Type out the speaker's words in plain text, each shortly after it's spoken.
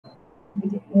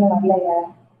இன்னும் வரலையா?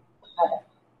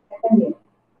 Second year.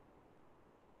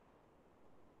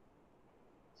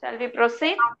 Shall we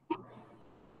proceed?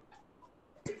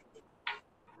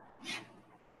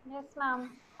 Yes, ma'am.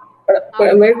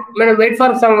 Wait for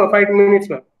some 5 minutes,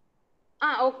 ma'am.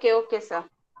 Okay, sir.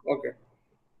 Okay.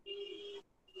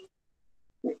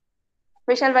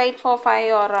 We shall wait for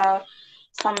 5 or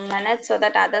some minutes so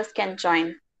that others can join.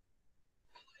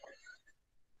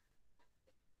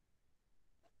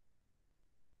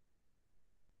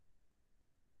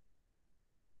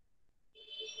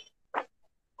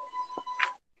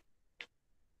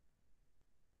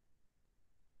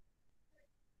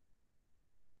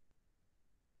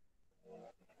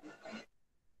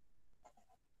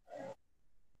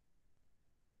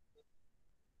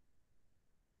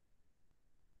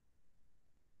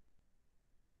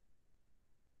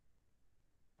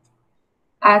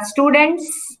 Students,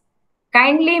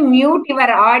 kindly mute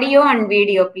your audio and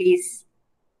video, please.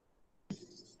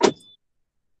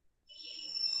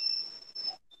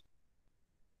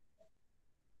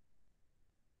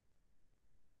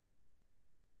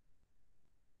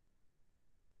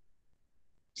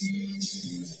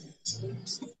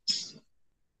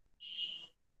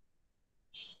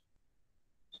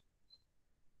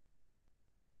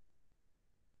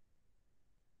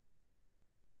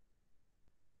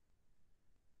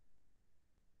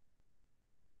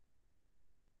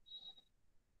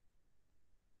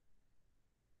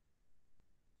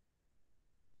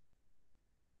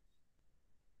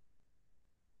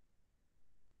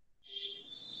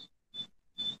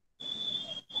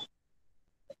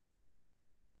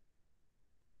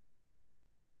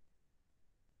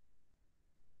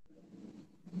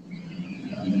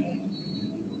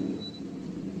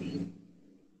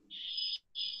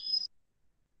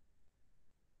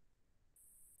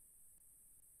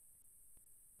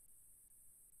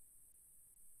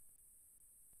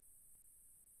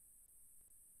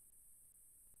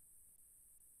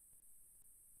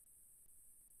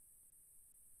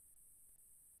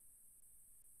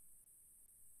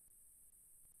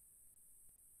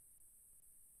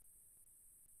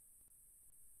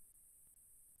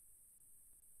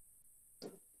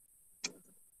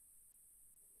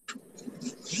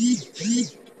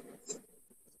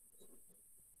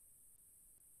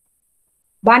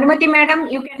 Bhanumati madam,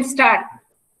 you can start.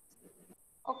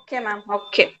 Okay, ma'am.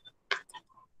 Okay.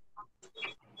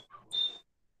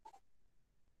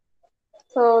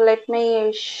 So let me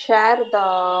share the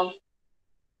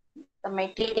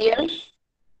material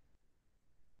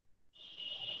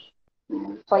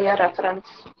for your reference.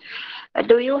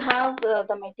 Do you have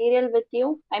the material with you?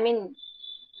 I mean,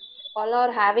 all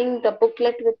are having the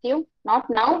booklet with you? Not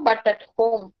now, but at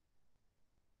home.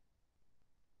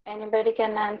 Anybody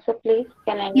can answer, please?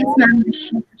 Can anyone?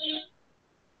 Yes, ma'am.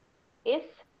 Yes?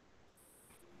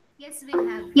 Yes, we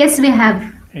have. Yes, we have.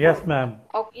 Yes, ma'am.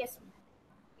 Okay.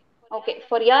 Okay.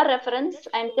 For your reference,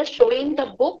 I'm just showing the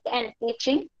book and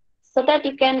teaching so that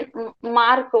you can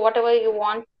mark whatever you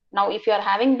want. Now, if you are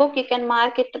having book, you can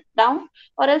mark it down,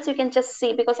 or else you can just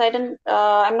see, because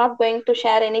I'm not going to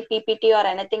share any PPT or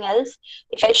anything else.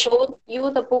 If I show you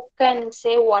the book and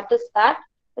say what is that,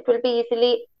 it will be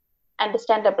easily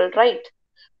understandable, right?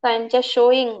 So I'm just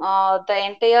showing the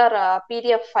entire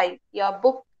PDF file, your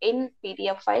book in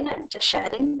PDF file. I'm just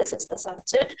sharing. This is the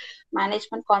subject,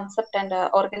 management concept and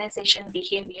organization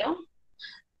behavior.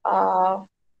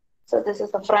 So this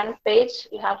is the front page.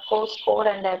 You have course code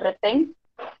and everything.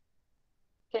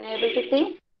 Can you able to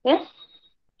see? Yes.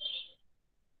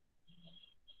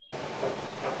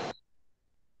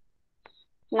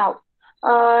 Now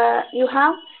you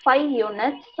have 5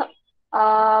 units.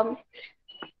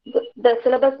 The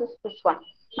syllabus is this one: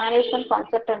 management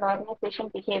concept and organization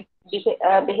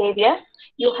behavior.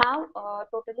 You have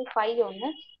totally 5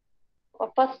 units.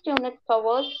 First unit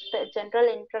covers the general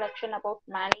introduction about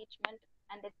management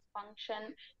and its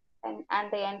function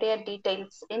and the entire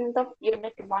details in the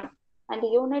unit 1. And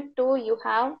unit 2, you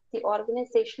have the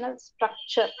organizational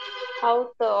structure,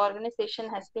 how the organization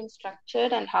has been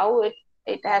structured and how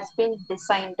it has been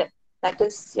designed. That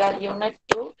is your unit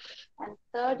 2. And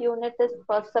third unit is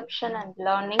perception and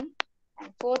learning.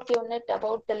 And fourth unit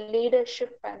about the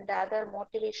leadership and other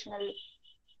motivational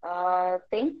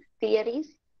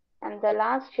theories. And the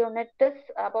last unit is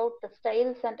about the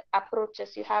styles and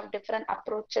approaches. You have different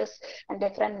approaches and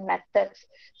different methods.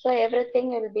 So everything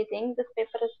will be saying this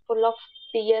paper is full of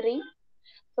theory.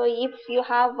 So if you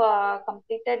have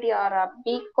completed your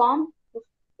BCom,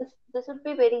 this would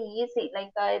be very easy.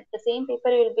 Like the same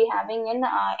paper you will be having in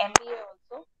MBA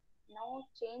also. No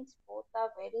change, both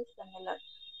are very similar.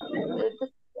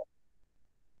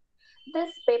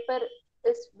 This paper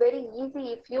is very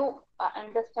easy if you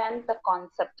understand the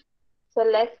concept. So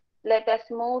let us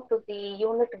move to the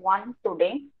unit 1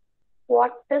 today.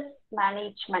 What is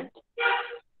management?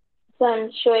 So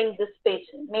I'm showing this page,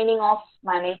 meaning of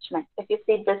management. If you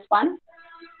see this one,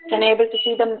 can you able to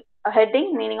see the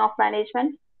heading, meaning of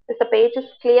management? Is the page is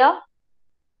clear?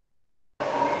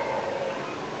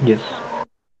 Yes.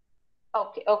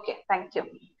 Okay, thank you.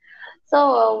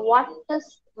 So, what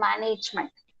is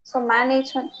management? So,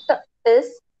 management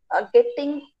is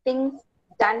getting things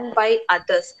done by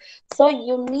others. So,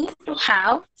 you need to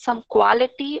have some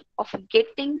quality of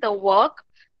getting the work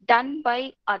done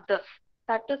by others.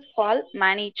 That is called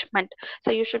management.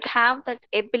 So, you should have that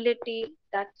ability,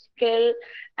 that skill,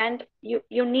 and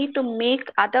you need to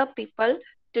make other people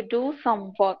to do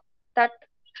some work. That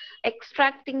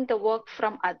extracting the work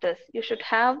from others. You should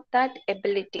have that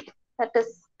ability. That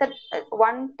is the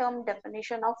one term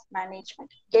definition of management.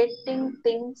 Getting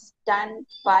things done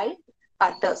by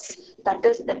others. That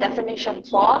is the definition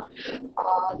for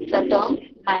the term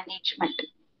management.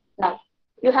 Now,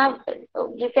 you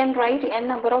can write n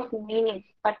number of meanings,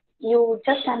 but you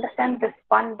just understand this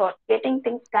one word, getting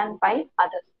things done by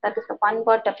others. That is the one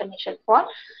word definition for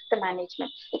the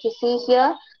management. If you see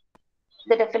here,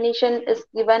 the definition is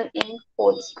given in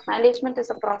quotes. Management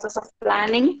is a process of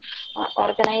planning,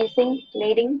 organizing,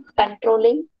 leading,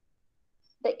 controlling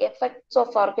the effects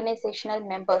of organizational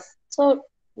members. So,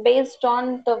 based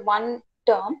on the one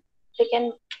term, we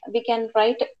can we can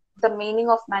write the meaning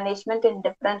of management in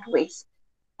different ways.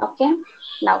 Okay.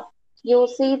 Now, you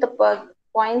see the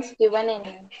points given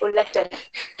in bulletin.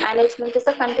 Management is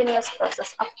a continuous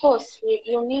process. Of course,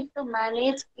 you need to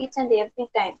manage each and every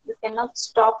time. You cannot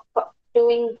stop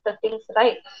doing the things,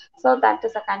 right. So that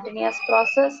is a continuous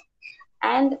process,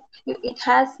 and it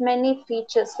has many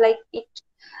features, like it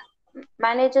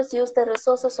managers use the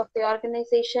resources of the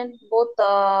organization, both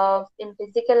in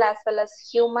physical as well as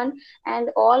human, and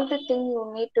all the thing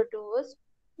you need to do is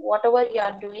whatever you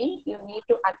are doing, you need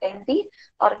to attain the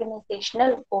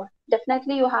organizational goal.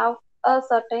 Definitely, you have a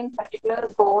certain particular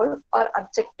goal or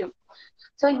objective.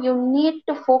 So you need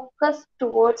to focus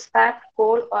towards that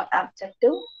goal or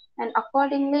objective, and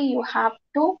accordingly, you have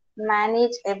to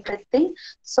manage everything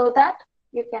so that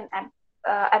you can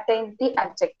attain the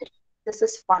objective. This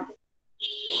is one.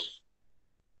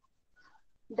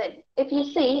 Then, if you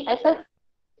see, I said,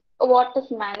 what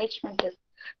is management is.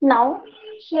 Now,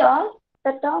 here,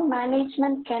 the term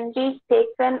management can be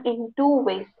taken in two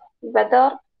ways,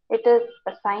 whether it is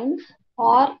a science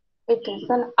or it is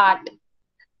an art.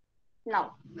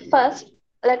 Now, first,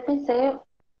 let me say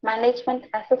management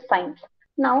as a science.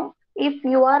 Now, if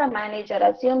you are a manager,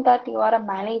 assume that you are a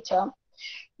manager,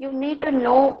 you need to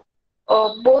know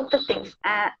both the things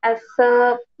as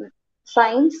a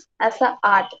science, as a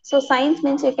art. So science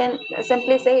means you can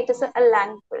simply say it is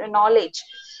a knowledge.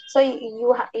 So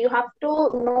you have to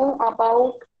know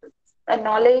about a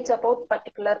knowledge about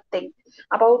particular thing,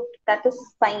 about that is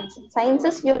science. Science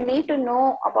is you need to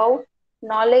know about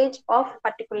knowledge of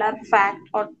particular fact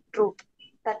or truth.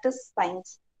 That is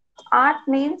science. Art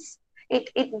means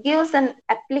it gives an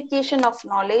application of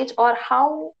knowledge, or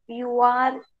how you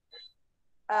are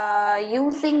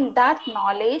using that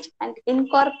knowledge and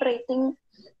incorporating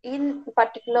in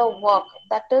particular work.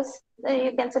 That is,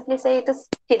 you can simply say it is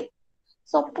skill.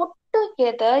 So put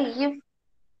together,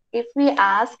 if we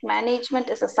ask management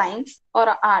is a science or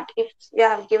an art, if you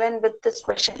are given with this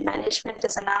question, management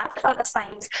is an art or a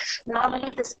science, normally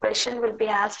this question will be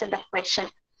asked in the question,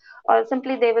 or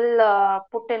simply they will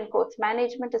put in quotes,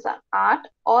 management is an art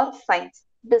or science,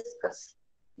 discuss.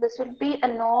 This will be a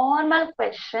normal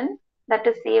question that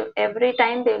is every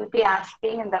time they will be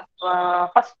asking in the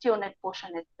first unit portion,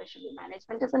 especially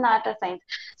management is an art or science.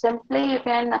 Simply you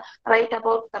can write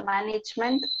about the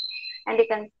management, and you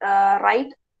can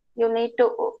write, you need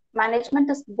to,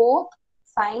 management is both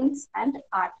science and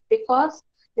art, because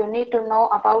you need to know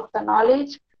about the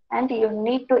knowledge, and you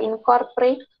need to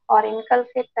incorporate or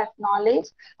inculcate that knowledge,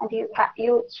 and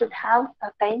you should have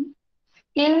certain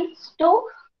skills to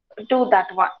do that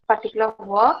particular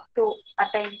work to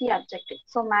attain the objective.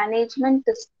 So management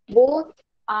is both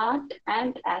art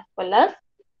and as well as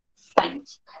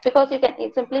science, because you can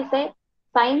simply say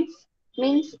science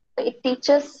means it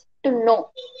teaches to know,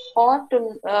 or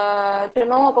to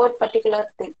know about particular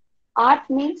thing. Art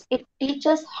means it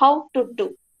teaches how to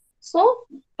do. So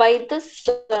by this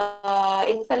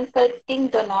inculcating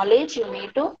the knowledge, you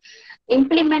need to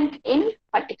implement in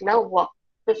particular work.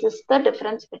 This is the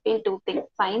difference between two things,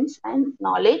 science and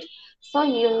knowledge. So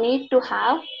you need to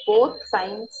have both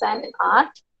science and art.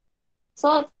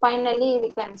 So finally,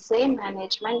 we can say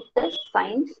management is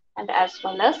science and as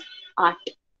well as art.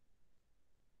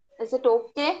 Is it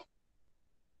okay?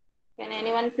 Can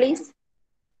anyone please?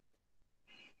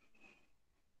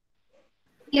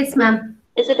 Yes, ma'am.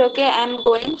 Is it okay? I'm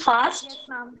going fast.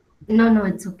 No,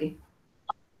 it's okay.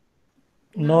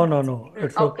 No.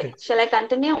 It's okay. Shall I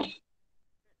continue?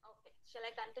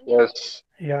 Yes.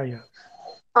 Yeah.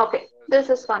 Okay, this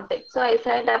is one thing. So I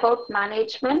said about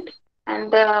management,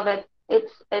 and it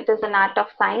is an art of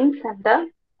science, and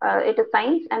it is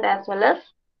science and as well as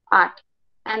art.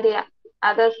 And the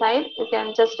other side, you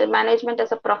can just management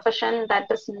as a profession, that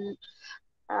is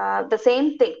the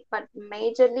same thing, but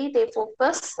majorly they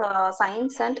focus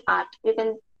science and art. You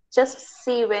can just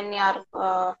see when you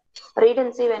are read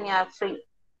and see when you are free.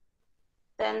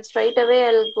 Then straight away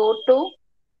I'll go to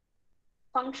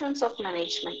functions of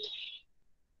management,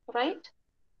 right?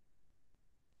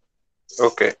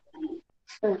 Okay.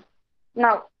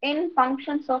 Now, in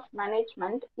functions of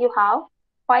management, you have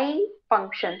 5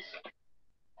 functions.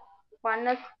 One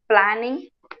is planning,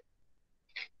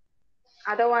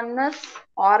 other one is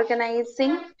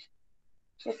organizing.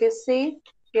 If you see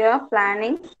here,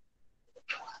 planning,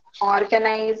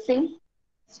 organizing,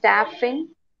 staffing,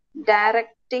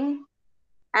 directing,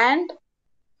 and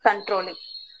controlling.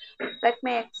 Let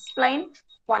me explain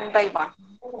one by one.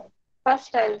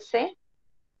 First, I'll say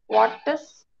what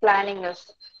is planning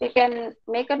is. You can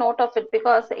make a note of it,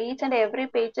 because each and every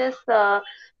pages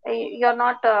you're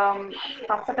not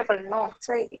comfortable. No,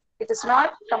 so it is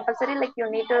not compulsory like you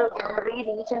need to read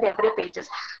each and every pages.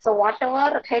 So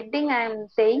whatever heading I am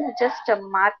saying, just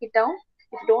mark it down.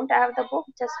 If you don't have the book,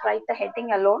 just write the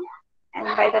heading alone, and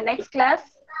by the next class,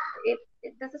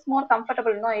 this is more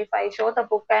comfortable. No, if I show the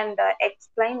book and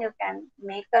explain, you can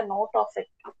make a note of it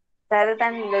rather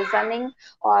than listening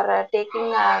or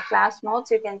taking class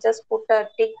notes. You can just put a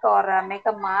tick or make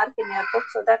a mark in your book,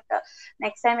 so that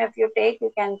next time if you take,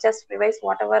 you can just revise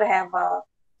whatever I have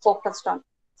focused on.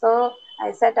 So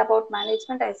I said about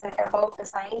management, I said about the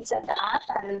science and the art,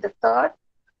 and in the third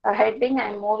heading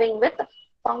I'm moving with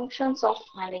functions of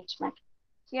management.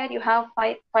 Here you have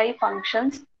five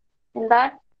functions. In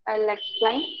that I'll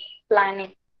explain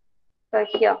planning. So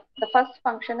here, the first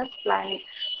function is planning.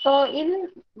 So in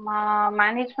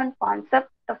management concept,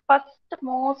 the first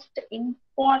most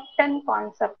important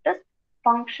concept is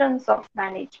functions of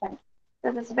management.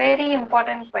 This is very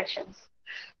important questions.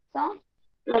 So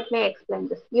let me explain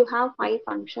this. You have 5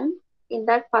 functions. In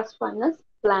that, first one is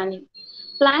planning.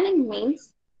 Planning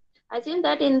means, assume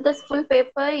that in this full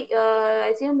paper,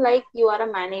 assume like you are a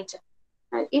manager.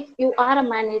 If you are a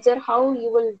manager, how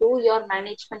you will do your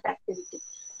management activity?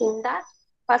 In that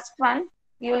first one,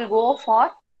 you will go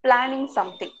for planning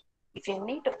something. If you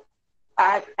need to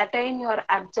attain your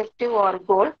objective or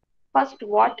goal, first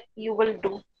what you will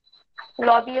do?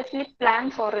 You'll obviously plan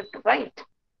for it, right?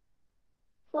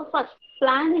 So first,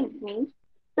 planning means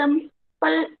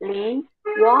simply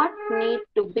what need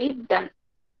to be done,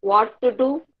 what to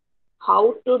do,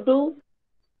 how to do,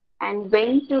 and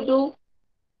when to do.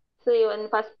 So in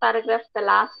first paragraph, the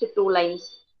last 2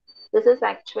 lines, this is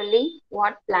actually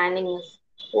what planning is.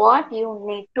 What you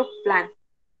need to plan,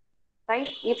 right?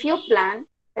 If you plan,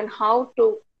 then how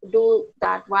to do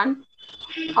that one?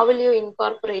 How will you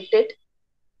incorporate it?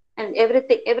 And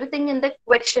everything in the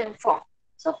question form.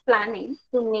 So planning,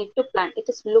 you need to plan. It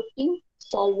is looking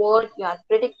forward. You are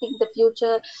predicting the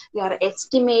future. You are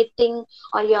estimating,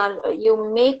 or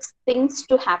you make things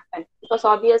to happen. Because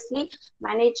obviously,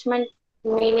 management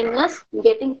meaning is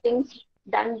getting things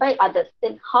done by others.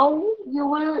 Then how you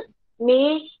will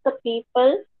make the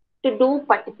people to do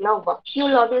particular work? You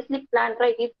will obviously plan,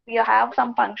 right? If you have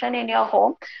some function in your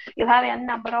home, you have a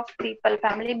number of people,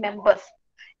 family members,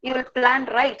 you will plan,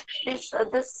 right? This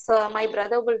my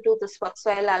brother will do this work,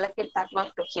 so I'll allocate that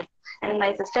work to him, and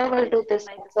my sister will do this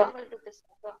work, so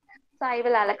I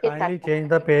will allocate Kindly that change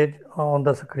work. the page on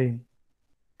the screen.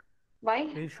 Why?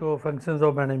 Please show functions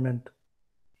of management.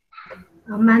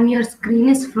 Ma'am, your screen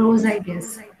is froze, I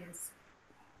guess.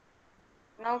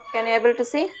 Now can you able to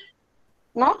see?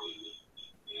 No.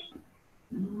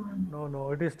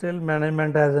 No, it is still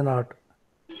management as an art.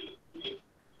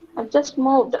 I've just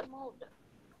moved.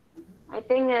 I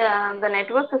think the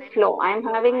network is slow. I'm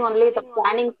having only the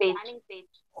planning page.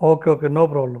 Okay, no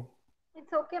problem.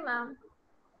 It's okay, ma'am.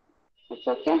 It's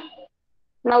okay.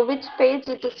 Now which page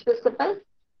it is visible?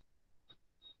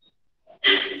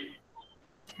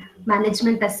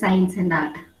 Management as science and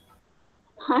art.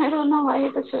 I don't know why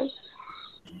it is.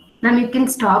 Ma'am, you can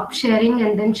stop sharing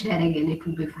and then share again. It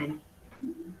will be fine.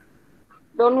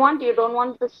 You don't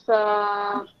want this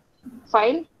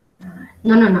file?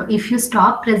 No. If you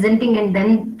stop presenting and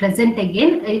then present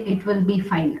again, it will be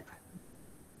fine.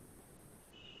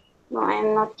 No, I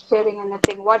am not sharing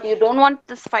anything. What, you don't want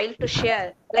this file to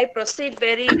share? Like proceed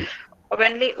very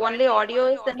only audio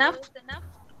is enough,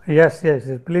 Yes, yes,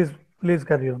 yes. Please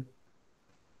carry on.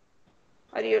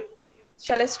 or you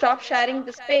shall I stop sharing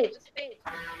this page?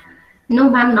 No,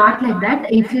 ma'am, not like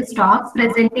that. If you stop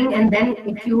presenting and then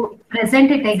if you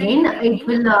present it again, it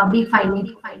will be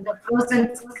fine. The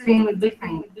frozen screen will be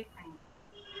fine.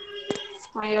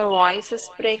 Oh, your voice is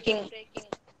breaking.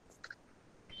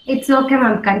 It's okay,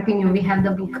 ma'am. Continue. We have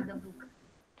the book.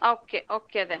 Okay,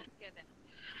 okay then.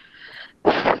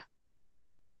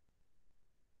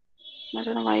 I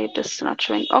don't know why it is not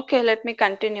showing. Okay, let me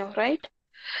continue, right?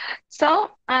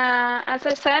 So, as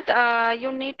I said,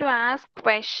 you need to ask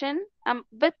question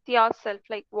with yourself,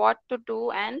 like what to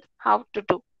do and how to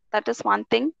do. That is one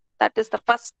thing. That is the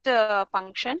first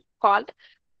function called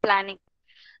planning.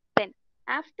 Then,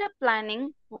 after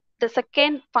planning, the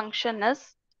second function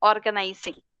is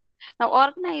organizing. Now,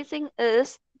 organizing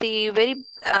is the very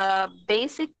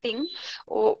basic thing,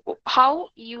 how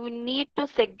you need to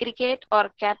segregate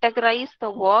or categorize the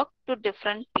work to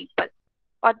different people,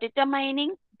 or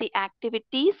determining the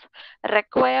activities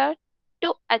required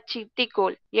to achieve the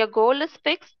goal. Your goal is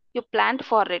fixed, you planned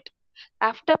for it.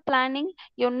 After planning,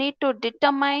 you need to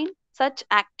determine such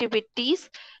activities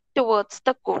towards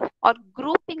the goal, or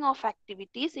grouping of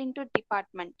activities into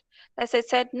department. As I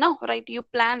said, no, right, you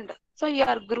planned. So you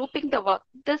are grouping the work,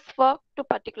 this work to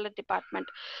particular department,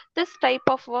 this type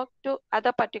of work to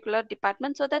other particular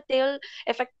department, so that they will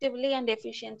effectively and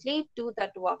efficiently do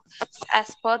that work.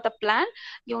 As per the plan,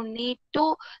 you need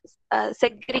to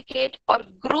segregate or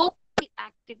group the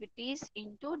activities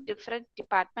into different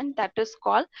department. That is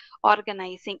called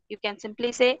organizing. You can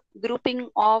simply say grouping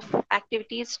of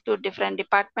activities to different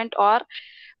department, or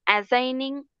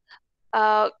assigning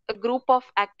a group of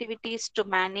activities to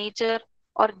manager,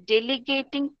 or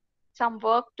delegating some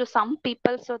work to some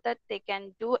people so that they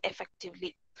can do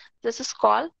effectively. This is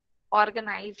called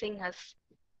organizing us.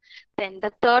 Then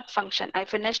the third function, I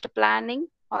finished planning,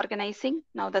 organizing.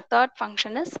 Now the third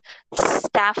function is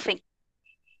staffing.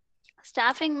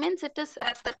 Staffing means, it is,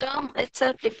 as the term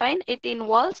itself defined, it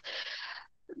involves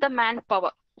the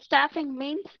manpower. Staffing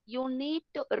means you need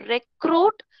to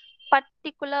recruit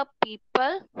particular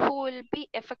people who will be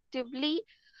effectively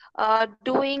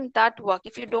doing that work.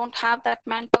 If you don't have that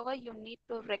manpower, you need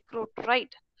to recruit, right?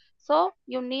 So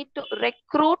you need to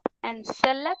recruit and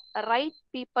select right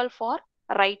people for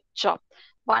right job.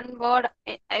 One word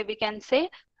we can say,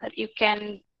 you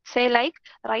can say like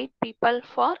right people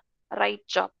for right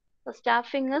job. So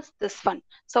staffing is this one.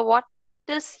 So what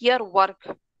is your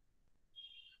work?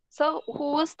 So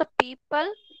who is the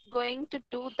people going to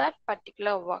do that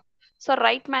particular work? So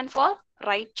right man for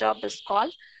right job is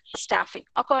called staffing.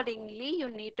 Accordingly,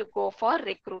 you need to go for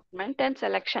recruitment and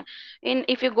selection.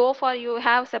 If you go for, you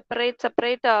have separate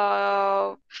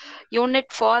unit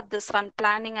for this one,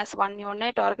 planning as one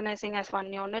unit, organizing as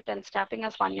one unit, and staffing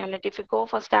as one unit. If you go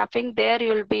for staffing, there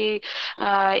you will be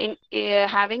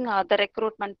having the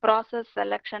recruitment process,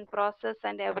 selection process,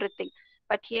 and everything.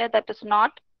 But here that is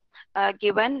not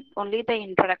given, only the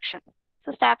introduction.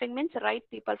 So staffing means right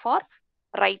people for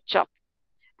right job.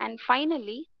 And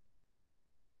finally,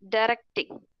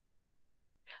 directing.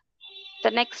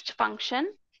 The next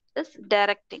function is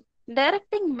directing.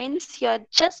 Directing means you're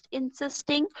just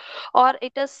insisting, or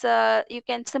it is, you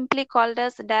can simply call it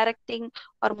as directing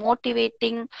or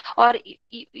motivating, or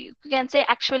you can say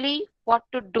actually what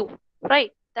to do,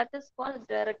 right? That is called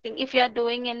directing. If you are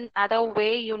doing in other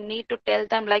way, you need to tell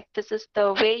them like this is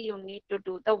the way you need to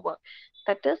do the work.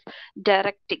 That is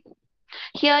directing.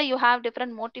 Here you have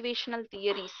different motivational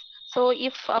theories. So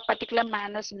if a particular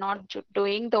man is not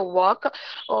doing the work,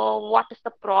 what is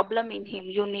the problem in him?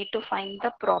 You need to find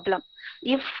the problem.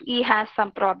 If he has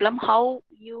some problem, how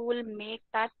you will make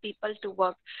that people to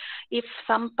work? If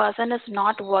some person is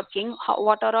not working,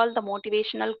 what are all the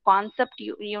motivational concept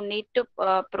you need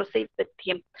to proceed with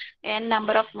him? And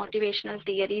number of motivational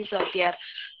theories are there,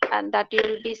 and that you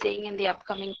will be seeing in the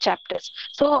upcoming chapters.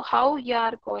 So how you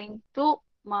are going to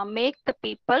make the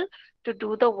people to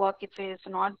do the work if he is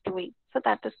not doing? So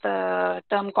that is the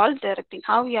term called directing.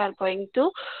 How you are going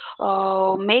to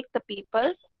make the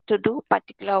people to do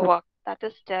particular work? That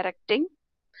is directing.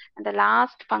 And the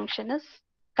last function is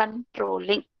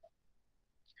controlling.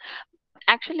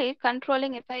 Actually,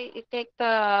 controlling, if I take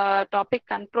the topic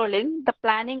controlling, the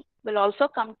planning will also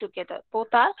come together. Both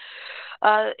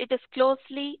are, it is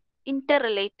closely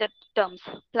interrelated terms,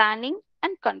 planning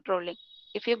and controlling.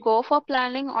 If you go for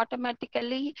planning,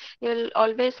 automatically you will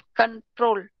always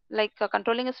control, Like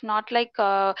controlling is not like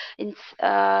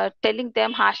telling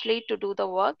them harshly to do the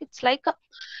work. It's like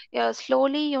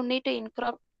slowly you need to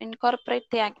incorporate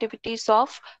the activities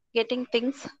of getting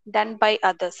things done by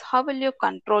others. How will you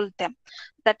control them?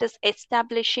 That is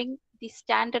establishing the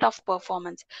standard of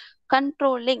performance.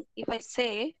 Controlling, if I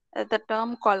say the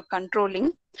term called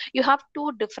controlling, you have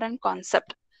two different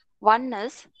concepts. One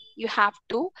is you have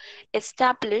to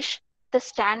establish the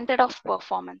standard of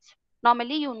performance.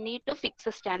 Normally, you need to fix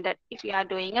a standard. If you are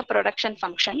doing a production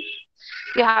function,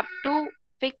 you have to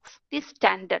fix the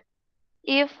standard.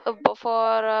 If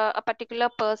for a particular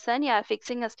person, you are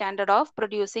fixing a standard of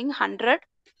producing 100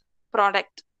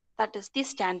 product, that is the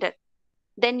standard.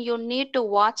 Then you need to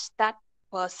watch that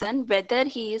person whether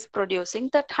he is producing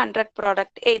that 100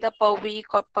 product either per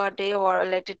week or per day, or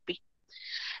let it be.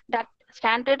 That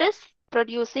standard is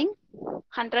producing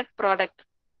 100 product.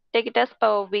 Take it as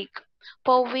per week.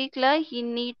 Per week, he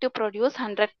need to produce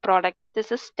 100 product.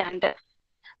 This is standard.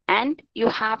 And you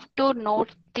have to note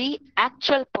the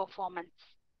actual performance.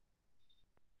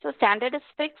 So standard is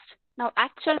fixed. Now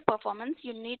actual performance,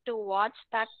 you need to watch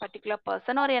that particular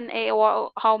person or in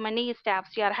how many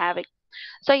staffs you are having.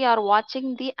 So you are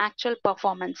watching the actual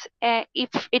performance. If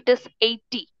it is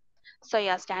 80, so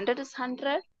your standard is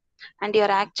 100 and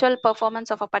your actual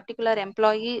performance of a particular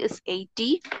employee is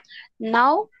 80.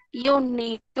 Now you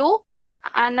need to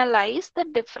analyze the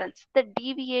difference. The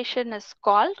deviation is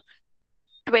called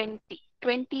 20.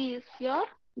 20 is your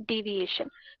deviation.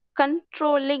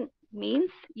 Controlling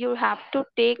means you have to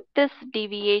take this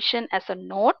deviation as a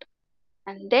note,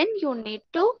 and then you need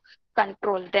to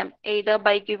control them either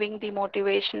by giving the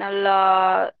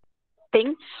motivational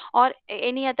thing or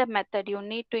any other method. You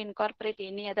need to incorporate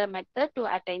any other method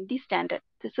to attain the standard.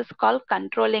 This is called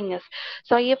controlling is.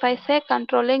 So if I say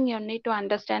controlling, you need to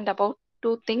understand about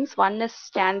two things. One is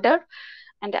standard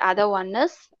and the other one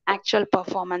is actual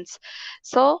performance.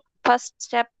 So first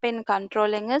step in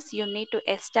controlling is you need to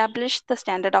establish the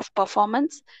standard of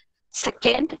performance.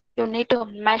 Second, you need to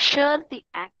measure the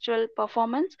actual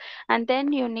performance, and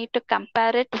then you need to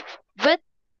compare it with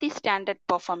the standard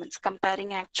performance,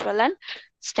 comparing actual and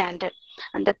standard.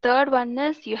 And the third one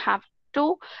is you have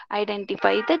to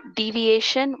identify the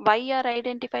deviation. Why you are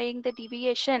identifying the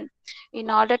deviation? In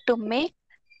order to make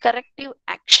corrective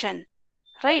action,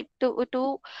 right?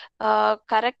 To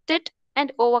correct it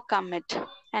and overcome it.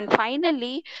 And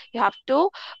finally, you have to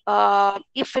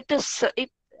if it is if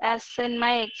as in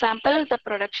my example, the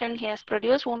production he has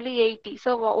produced only 80.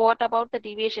 So what about the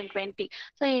deviation 20?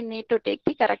 So you need to take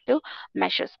the corrective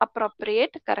measures,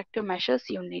 appropriate corrective measures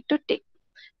you need to take.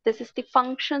 This is the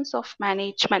functions of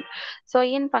management. So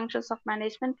in functions of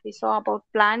management, we saw about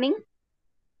planning,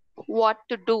 what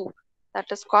to do.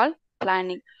 That is called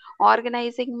planning.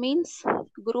 Organizing means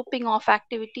grouping of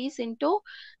activities into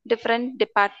different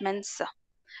departments.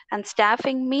 And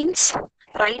staffing means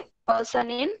right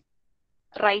person in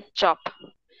right job.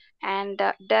 And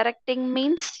directing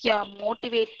means you're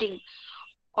motivating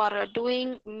or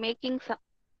making some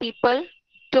people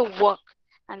to work.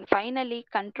 And finally,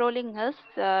 controlling is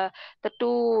the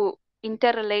two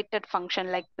interrelated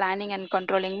function, like planning and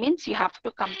controlling means you have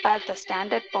to compare the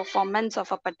standard performance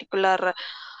of a particular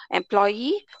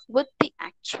employee with the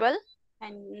actual,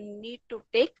 and need to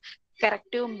take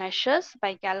corrective measures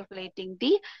by calculating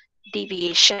the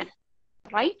deviation,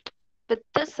 right? With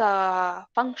this,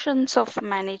 functions of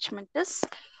management is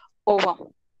over.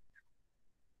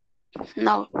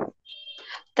 Now,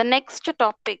 the next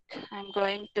topic I'm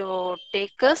going to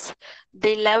take is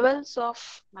the levels of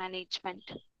management.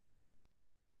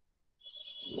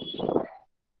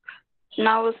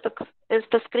 Now is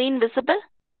the screen visible?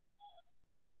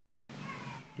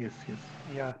 Yes.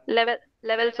 Yeah.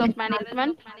 Levels of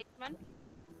management.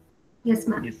 Yes,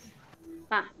 ma'am.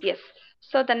 Yes.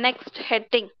 So the next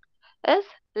heading is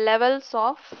levels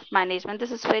of management.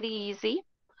 This is very easy.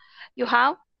 You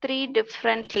have three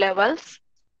different levels: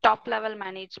 top level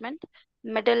management,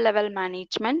 middle level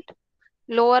management,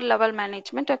 lower level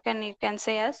management, or you can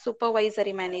say as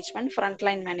supervisory management,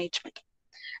 frontline management.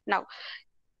 Now,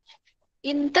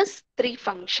 in this three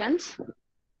functions,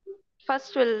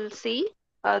 first we'll see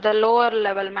the lower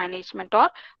level management or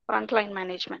frontline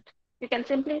management. You can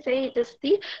simply say it is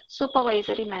the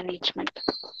supervisory management.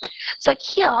 So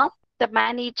here, the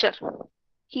manager,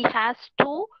 he has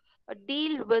to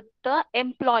deal with the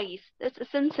employees.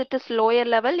 Since it is lower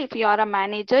level, if you are a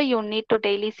manager, you need to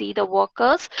daily see the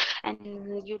workers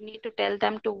and you need to tell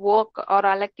them to work or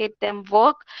allocate them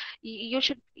work. You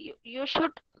should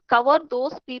cover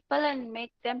those people and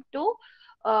make them to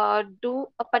do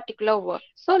a particular work.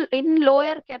 So in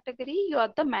lower category, you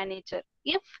are the manager.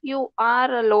 If you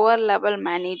are a lower level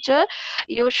manager,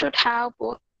 you should have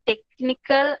both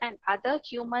technical and other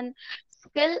human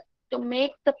skill to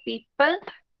make the people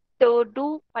to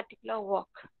do particular work,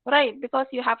 right? Because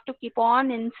you have to keep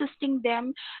on insisting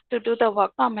them to do the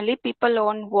work. Normally people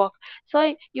won't work,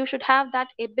 so you should have that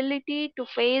ability to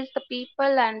face the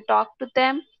people and talk to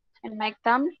them and make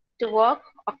them to work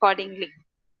accordingly.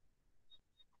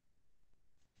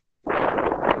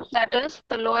 That is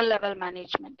the lower level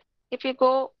management. If you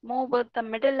go move with the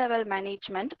middle level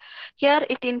management, here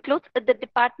it includes the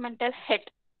departmental head.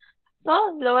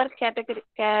 So lower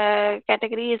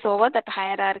category is over, that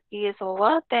hierarchy is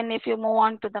over. Then if you move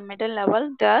on to the middle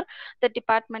level, there the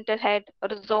departmental head or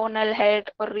zonal head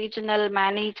or regional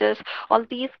managers, all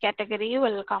these category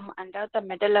will come under the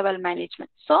middle level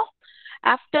management. So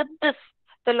after this,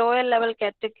 the lower level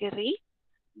category,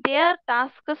 their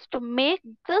task is to make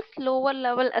this lower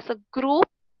level as a group,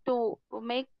 to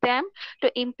make them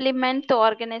to implement the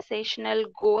organizational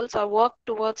goals or work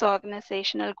towards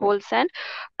organizational goals and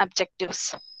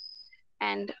objectives.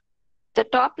 And the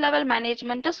top level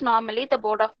management is normally the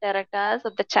board of directors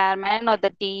or the chairman or the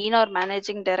dean or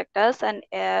managing directors, and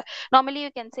normally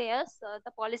you can say as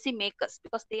the policy makers,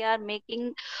 because they are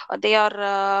making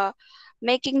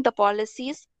the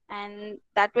policies, and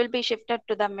that will be shifted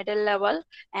to the middle level,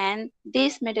 and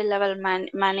these middle level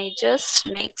managers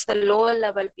makes the lower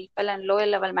level people and lower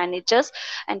level managers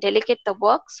and delegate the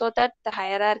work so that the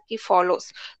hierarchy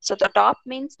follows. So the top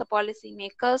means the policy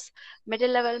makers,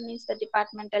 middle level means the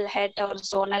departmental head or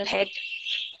zonal head,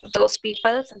 those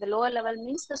people, and the lower level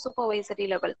means the supervisory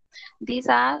level. These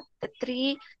are the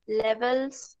three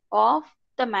levels of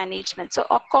the management. So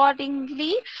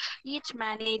accordingly, each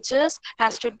managers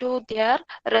has to do their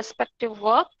respective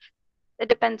work. It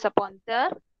depends upon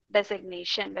their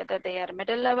designation, whether they are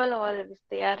middle level or if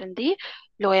they are in the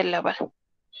lower level.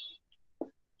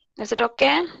 Is it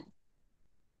okay?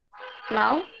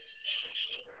 Now?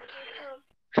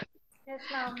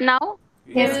 Now?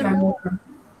 Yes, ma'am.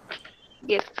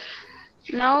 Yes.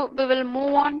 Now we will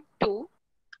move on to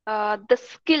the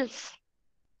skills.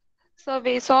 So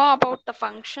we saw about the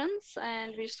functions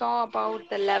and we saw about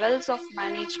the levels of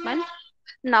management.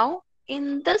 Now,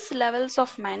 in this levels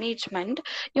of management,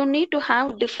 you need to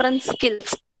have different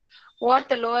skills. What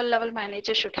the lower level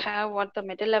manager should have, what the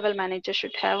middle level manager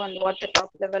should have, and what the top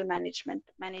level management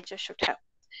manager should have.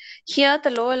 Here,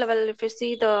 the lower level, if you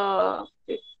see the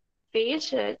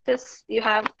page, you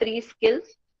have three skills: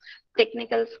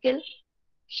 technical skill,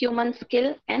 human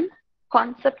skill, and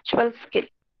conceptual skill.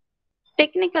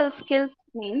 Technical skills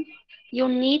means you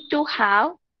need to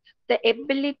have the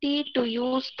ability to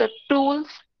use the tools,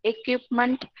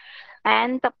 equipment,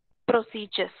 and the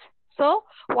procedures. So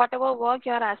whatever work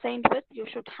you are assigned with, you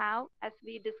should have, as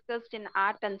we discussed in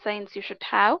art and science, you should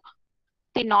have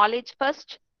the knowledge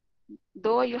first.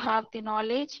 Though you have the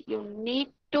knowledge, you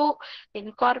need to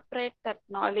incorporate that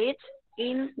knowledge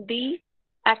in the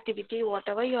activity,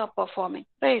 whatever you are performing,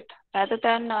 right? Rather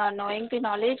than knowing the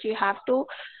knowledge, you have to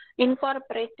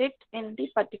incorporate it in the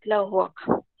particular work.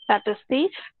 That is the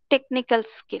technical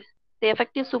skill. The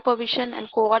effective supervision and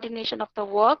coordination of the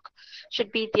work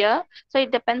should be there. So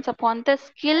it depends upon the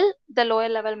skill the lower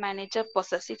level manager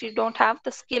possesses. If you don't have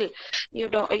the skill, you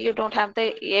don't have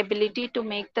the ability to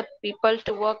make the people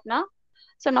to work now.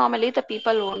 So normally the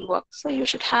people won't work. So you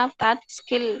should have that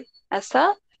skill as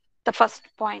the first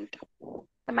point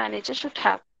the manager should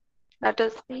have. That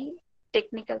is the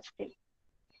technical skill.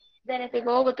 Then if we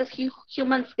go with this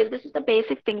human skill, this is the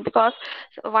basic thing, because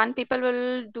one people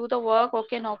will do the work,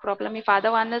 okay, no problem. If other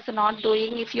one is not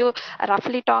doing, if you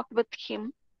roughly talk with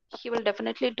him, he will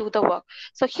definitely do the work.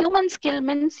 So human skill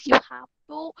means you have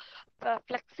to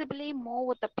flexibly move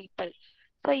with the people.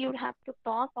 So you have to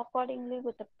talk accordingly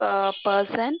with the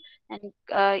person,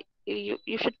 and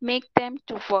you should make them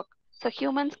to work. So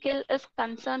human skill is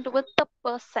concerned with the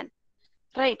person.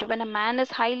 Right, when a man is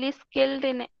highly skilled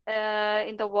in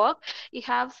the work, he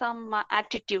have some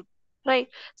attitude, right?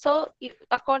 So if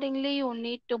accordingly you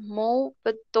need to move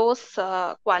with those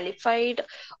qualified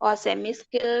or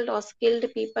semi-skilled or skilled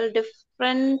people.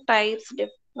 Different types,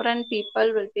 different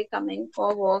people will be coming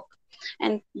for work,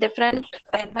 and different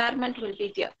environment will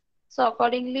be there. So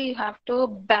accordingly you have to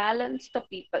balance the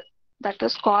people. That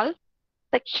is called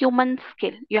the human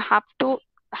skill. You have to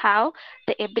have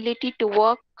the ability to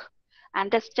work,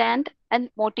 understand, and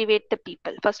motivate the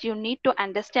people. First you need to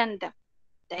understand them,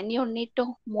 then you need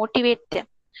to motivate them.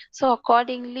 So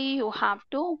accordingly you have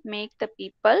to make the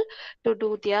people to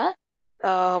do their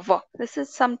work. This is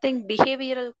something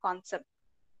behavioral concept,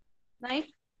 right?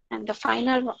 And the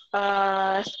final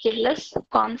skill is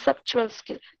conceptual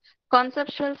skill.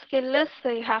 Conceptual skill is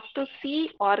you have to see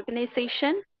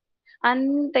organization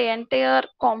and the entire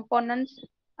components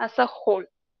as a whole.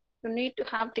 You need to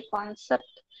have the concept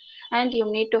and you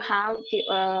need to have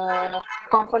the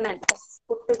components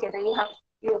put together.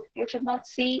 You should not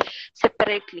see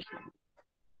separately.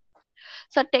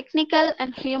 So technical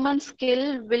and human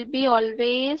skill will be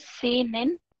always seen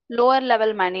in lower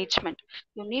level management.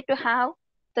 You need to have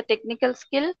the technical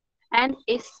skill and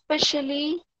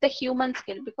especially the human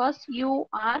skill because you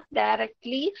are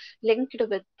directly linked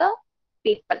with the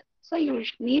people. So you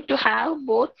need to have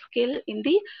both skill in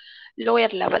the lower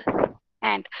level.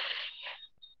 And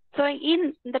so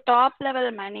in the top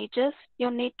level managers, you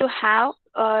need to have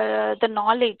the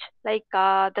knowledge like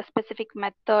the specific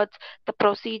methods, the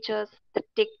procedures, the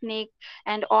technique,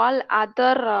 and all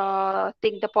other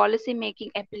thing, the policy making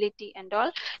ability and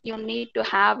all. You need to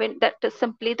have it. That is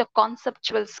simply the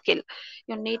conceptual skill.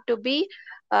 You need to be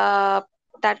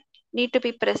that need to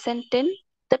be present in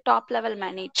the top level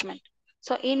management.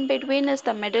 So in between is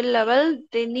the middle level.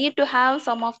 They need to have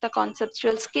some of the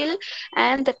conceptual skill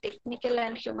and the technical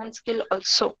and human skill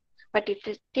also. But if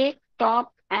you take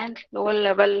top and lower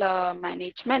level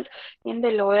management, in the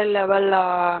lower level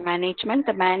management,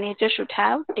 the manager should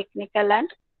have technical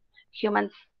and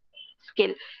human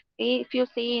skill. If you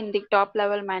see in the top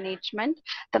level management,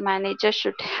 the manager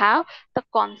should have the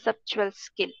conceptual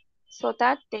skill so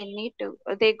that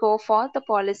they go for the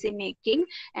policy making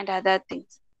and other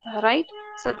things. Right.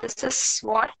 So this is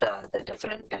what the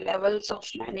different levels of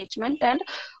management and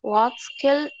what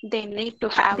skill they need to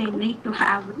have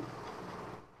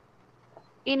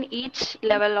in each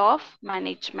level of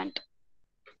management.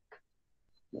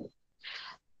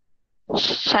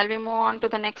 Shall we move on to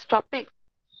the next topic?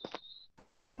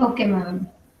 Okay, ma'am.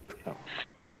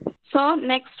 So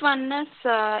next one is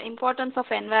importance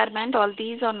of environment. All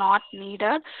these are not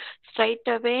needed. Straight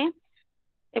away,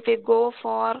 if we go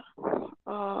for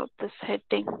this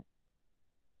heading.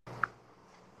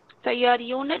 So your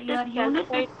unit is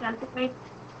calcified.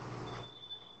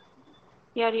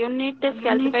 Your unit is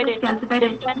calcified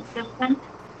into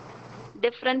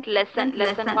different lesson.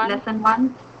 Lesson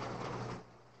 1,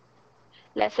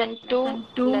 lesson 2,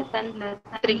 lesson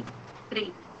 3.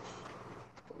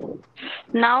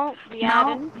 Now we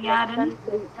are in lesson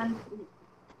 3.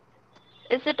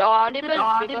 Is it audible?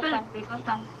 Because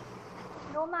I'm...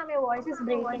 No, ma'am, your voice is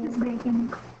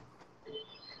breaking.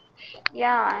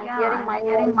 Yeah, I'm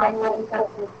hearing my voice.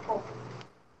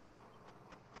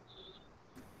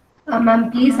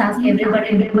 Ma'am, please ask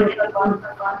everybody to put your call.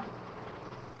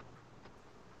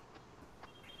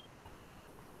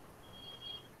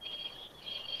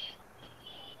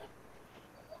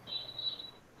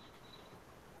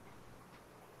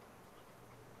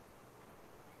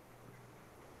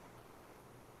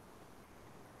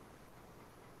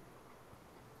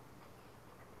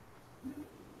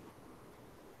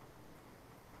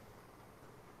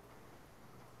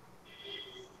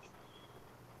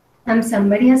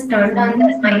 Somebody has turned on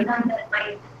their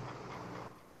mic.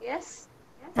 Yes.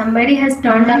 Somebody has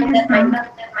turned on their mic.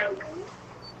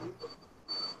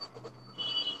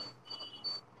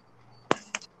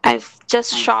 I've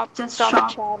just stopped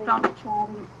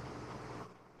sharing.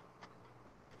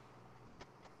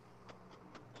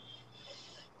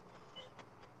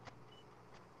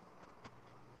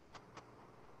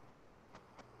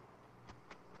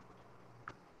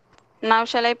 Now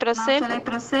shall I proceed?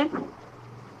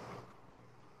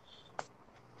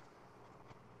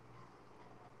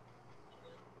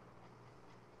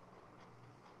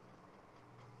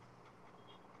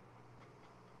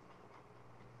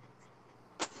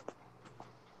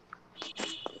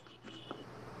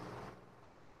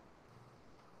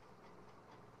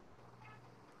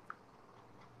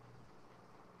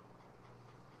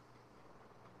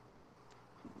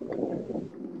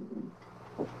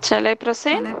 Shall I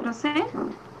proceed?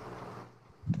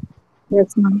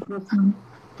 Yes, ma'am.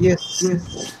 Yes.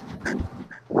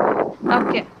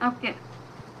 Okay.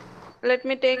 Let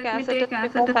me take as it is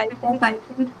because I think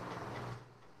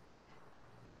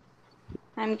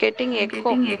I'm getting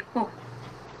echo.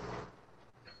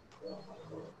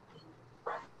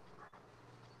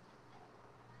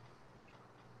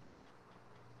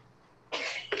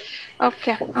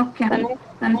 Okay.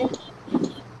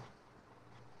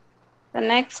 The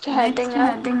next heading is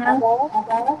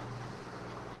about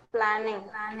planning.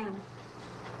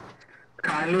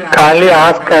 Kindly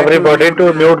ask everybody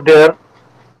to mute their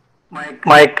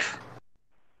mics.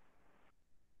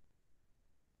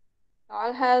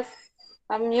 All has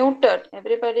muted.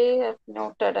 Everybody has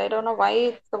muted. I don't know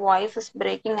why the voice is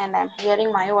breaking and I'm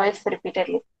hearing my voice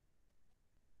repeatedly.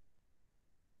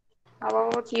 How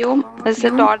about you? Is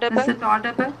it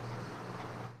audible?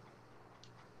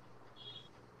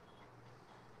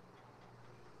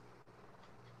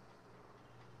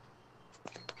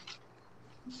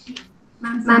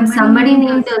 Ma'am, somebody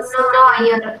named Suna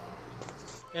Iyer.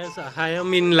 Yes, I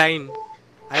am in line.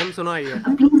 I am Suna here.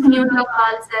 Please mute your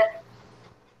call, sir.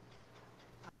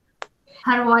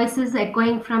 Her voice is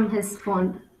echoing from his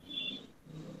phone.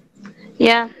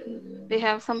 Yeah, we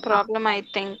have some problem, I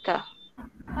think.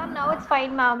 Ma'am, now it's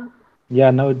fine, ma'am.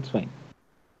 Yeah, now it's fine.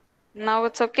 Now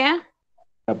it's okay?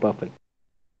 Yeah, perfect.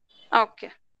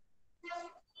 Okay.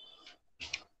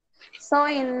 So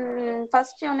in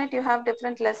first unit, you have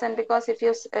different lesson because if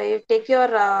you take your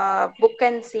book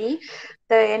and see,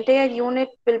 the entire unit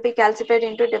will be calcified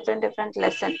into different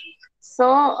lesson.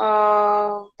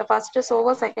 So the first is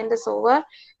over, second is over,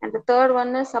 and the third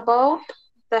one is about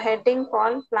the heading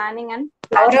called planning and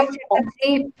planning.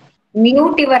 Chatterjee,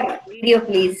 mute your video,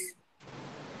 please.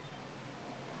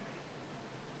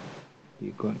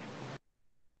 You go.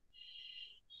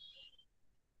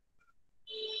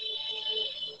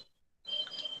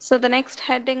 So the next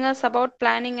heading is about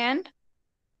planning and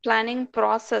planning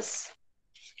process.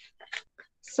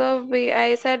 So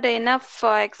I said enough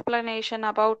explanation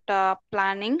about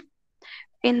planning.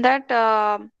 In that,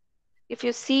 if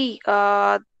you see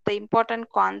the important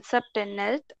concept in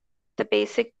it, the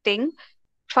basic thing,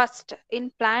 first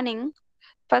in planning,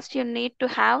 first you need to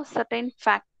have certain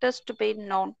factors to be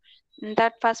known. And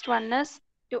that first one is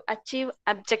to achieve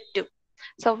objective.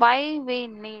 So why we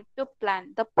need to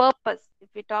plan? The purpose. If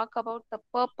we talk about the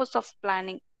purpose of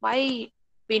planning, why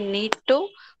we need to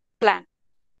plan?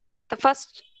 The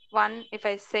first one, if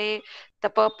I say the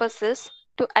purpose is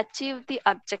to achieve the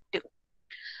objective.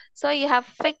 So you have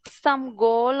fixed some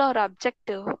goal or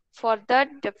objective. For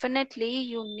that, definitely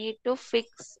you need to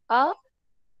fix a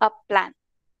plan.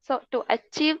 So to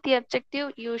achieve the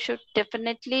objective, you should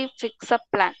definitely fix a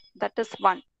plan. That is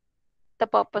one, the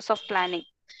purpose of planning.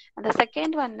 And the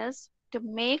second one is to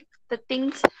make the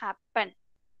things happen.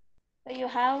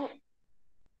 So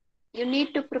you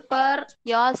need to prepare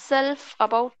yourself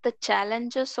about the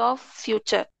challenges of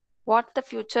future, what the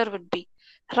future would be,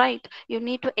 right? You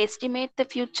need to estimate the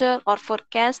future or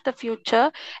forecast the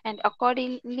future, and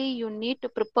accordingly you need to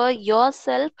prepare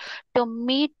yourself to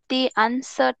meet the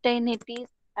uncertainties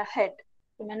ahead.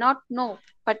 You may not know,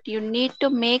 but you need to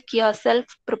make yourself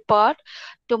prepared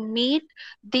to meet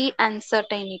the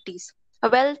uncertainties. A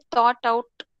well thought out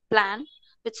plan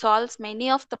which solves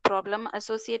many of the problem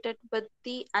associated with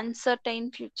the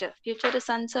uncertain future. Future is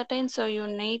uncertain, so you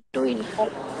need to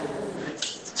inform.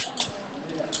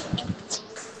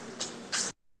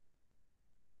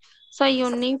 So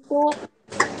you need to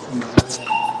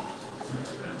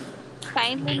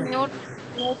kindly mute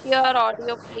your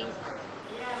audio, please.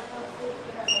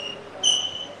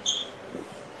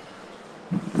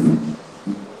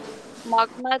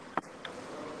 Mohammed,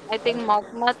 I think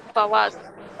Mohammed Fawaz.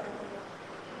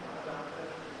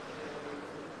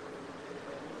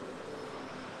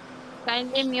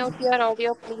 Kindly mute your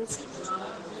audio, please.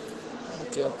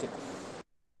 Okay.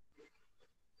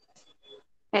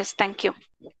 Yes, thank you.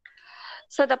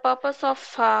 So the purpose of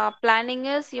planning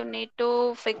is you need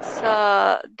to fix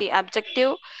the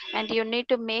objective, and you need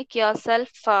to make yourself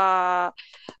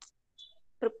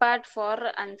prepared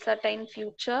for uncertain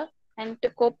future and to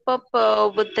cope up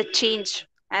with the change.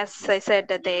 As I said,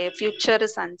 the future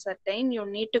is uncertain. You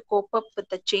need to cope up with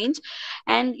the change,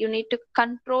 and you need to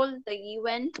control the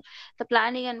event. The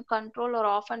planning and control are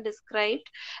often described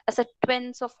as a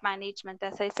twins of management.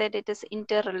 As I said, it is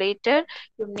interrelated.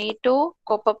 You need to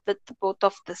cope up with both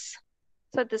of this.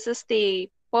 So this is the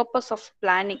purpose of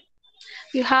planning.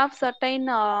 You have certain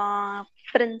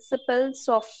principles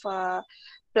of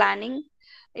planning.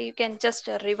 You can just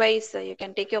revise. You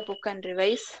can take your book and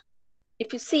revise.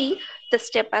 If you see the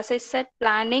step, as I said,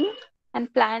 planning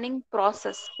and planning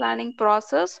process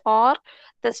or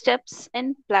the steps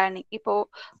in planning.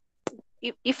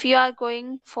 If you are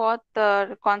going for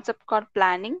the concept called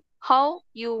planning, how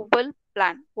you will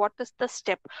plan? What is the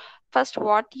step? First,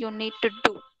 what you need to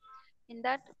do. In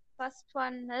that, first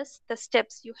one is the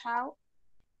steps. You have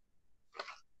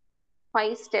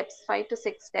 5 to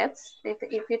 6 steps.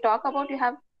 If you talk about, you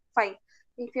have 5.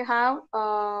 If you have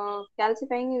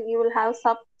calcifying, you will have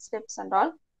sub steps and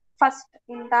all. First,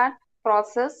 in that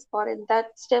process or in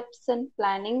that steps in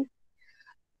planning,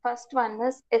 first one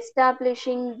is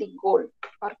establishing the goal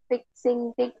or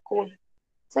fixing the goal.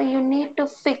 So you need to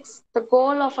fix the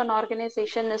goal of an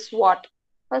organization is what?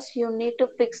 First, you need to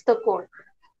fix the goal,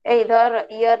 either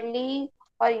yearly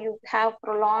or you have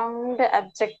prolonged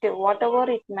objective, whatever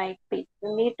it might be,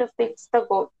 you need to fix the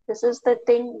goal. This is the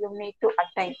thing you need to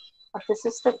attain, or this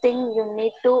is the thing you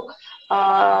need to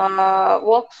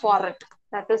work for it.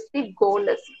 That is the goal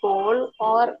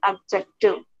or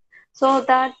objective. So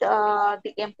that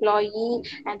the employee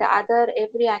and the other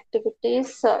every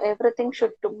activities, everything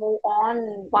should to move on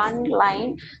one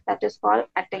line. That is called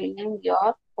attaining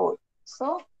your goal.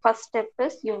 So first step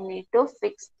is you need to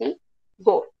fix the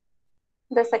goal.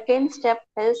 The second step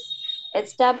is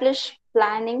establish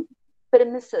planning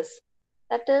premises.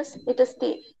 That is, it is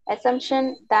the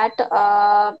assumption that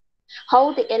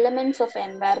how the elements of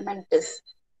environment is,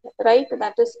 right?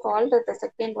 That is called the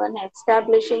second one,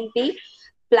 establishing the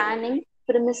planning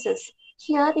premises.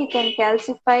 Here you can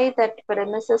classify that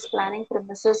planning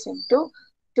premises into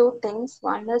two things.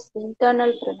 One is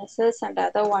internal premises and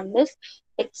other one is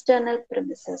external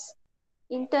premises.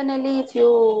 Internally, if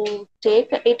you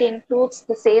take, it includes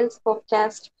the sales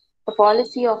forecast, the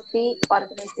policy of the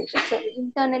organization. So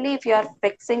internally, if you are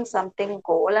fixing something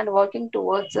goal and working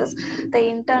towards this, the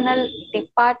internal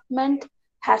department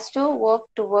has to work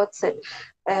towards it.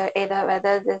 Either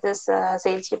whether this is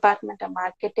sales department or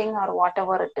marketing or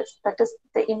whatever it is. That is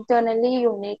the internally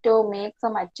you need to make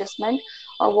some adjustment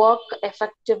or work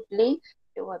effectively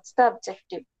towards the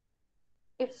objective.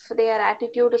 If their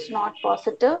attitude is not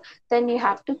positive, then you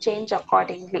have to change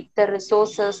accordingly. The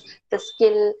resources, the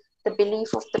skill, the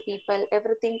belief of the people,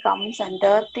 everything comes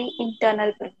under the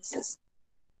internal premises.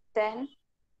 Then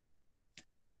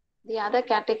the other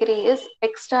category is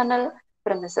external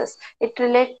premises. It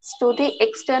relates to the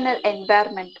external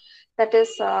environment. That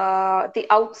is the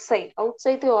outside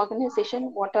the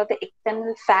organization. What are the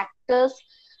external factors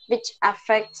which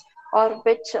affects or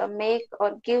which make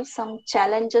or give some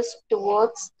challenges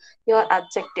towards your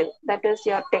objective? That is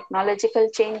your technological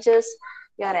changes,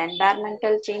 your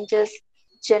environmental changes,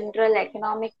 general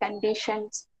economic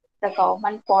conditions, the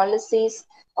government policies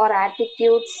or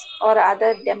attitudes or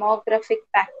other demographic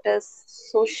factors,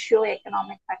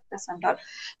 socio-economic factors and all.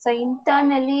 So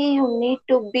internally you need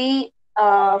to be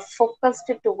focused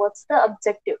towards the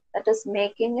objective. That is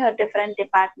making your different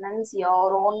departments,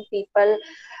 your own people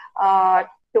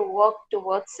to work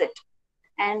towards it.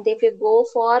 And if you go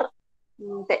for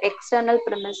the external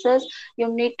premises, you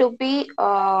need to be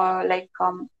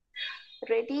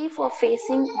ready for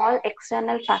facing all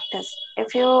external factors.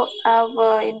 If you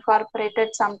have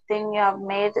incorporated something, you have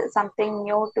made something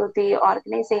new to the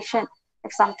organization,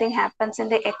 if something happens in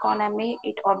the economy,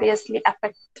 it obviously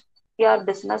affects your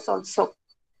business also.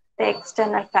 The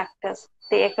external factors,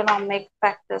 the economic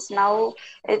factors. Now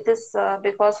it is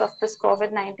because of this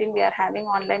COVID-19, we are having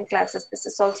online classes. This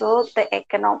is also the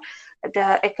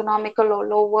economical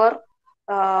lower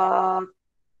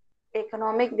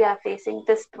economic, we are facing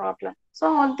this problem. So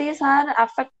all these are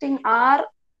affecting our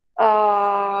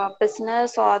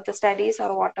business or the studies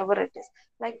or whatever it is.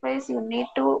 Likewise, you need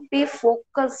to be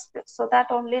focused. So that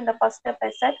only in the first step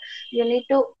I said, you need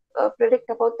to predict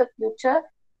about the future.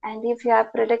 And if you are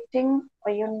predicting,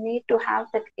 you need to have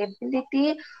that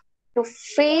ability to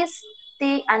face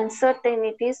the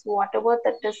uncertainties, whatever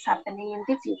that is happening in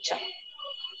the future.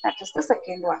 That is the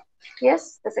second one.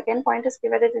 Yes, the second point is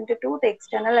divided into two, the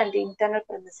external and the internal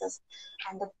premises.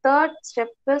 And the third step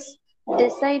is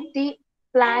decide the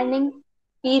planning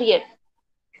period.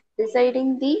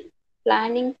 Deciding the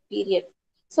planning period.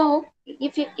 So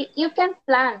if you can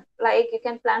plan, like you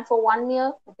can plan for 1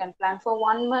 year, you can plan for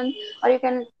 1 month, or you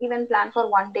can even plan for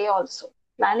 1 day also.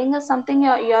 Planning is something you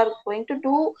are going to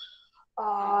do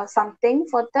something.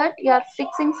 For that you are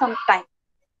fixing some time.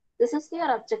 This is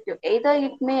your objective. Either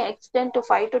it may extend to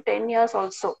 5 to 10 years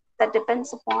also. That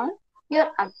depends upon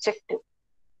your objective.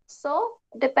 So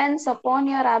depends upon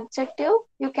your objective,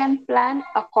 you can plan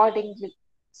accordingly.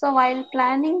 So while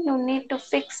planning, you need to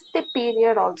fix the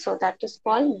period also. That is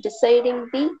called deciding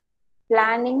the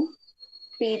planning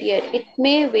period. It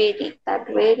may vary. That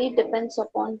vary depends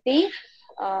upon the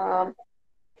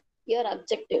your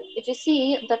objective. If you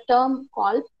see the term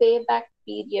called payback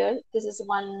period, this is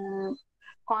one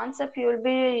concept you will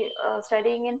be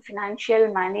studying in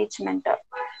financial management.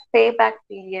 Payback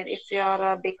period. If you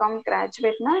are become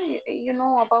graduate now, you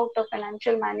know about the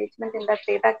financial management. In that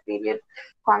payback period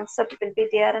concept will be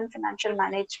there in financial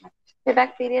management.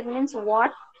 Payback period means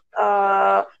what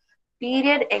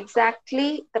period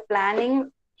exactly the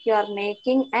planning you are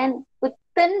making and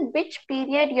within which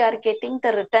period you are getting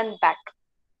the return back.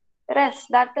 Rest,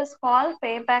 that is called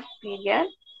payback period.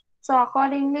 So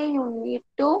accordingly, you need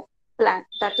to plan.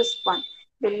 That is one.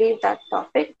 We'll leave that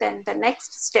topic. Then the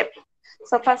next step.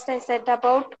 So first I said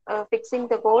about fixing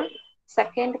the goal.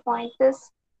 Second point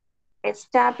is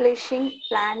establishing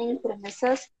planning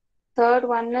premises. Third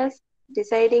one is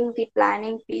deciding the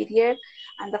planning period.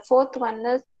 And the fourth one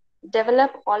is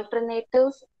develop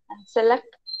alternatives and select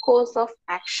course of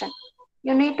action.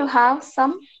 You need to have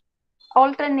some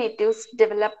alternatives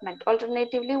development.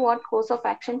 Alternatively, what course of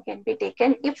action can be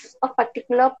taken if a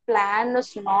particular plan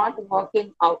is not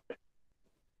working out?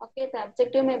 Okay, the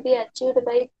objective may be achieved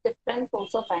by different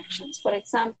course of actions. For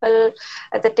example,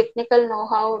 the technical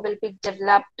know-how will be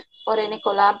developed, or any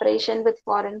collaboration with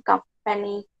foreign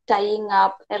company, tying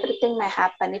up, everything may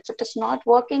happen. If it is not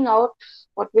working out,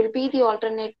 what will be the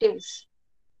alternatives?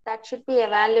 That should be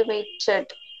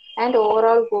evaluated, and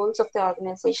overall goals of the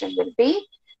organization will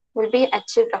be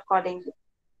achieved accordingly.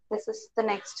 This is the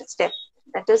next step,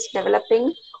 that is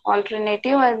developing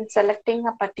alternative and selecting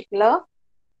a particular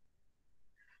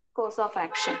course of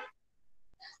action.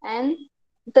 And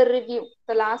the review,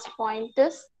 the last point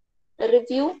is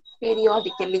review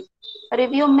periodically.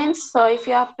 Review means, so if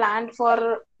you have planned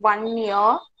for 1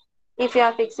 year, if you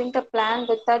are fixing the plan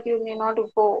with that, you may not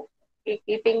go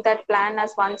keeping that plan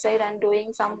as one side and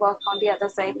doing some work on the other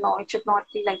side. No, it should not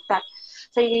be like that.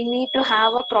 So you need to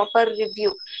have a proper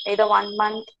review, either 1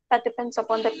 month. That depends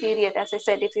upon the period. As I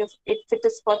said, if it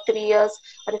is for 3 years,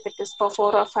 or if it is for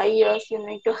 4 or 5 years, you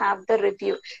need to have the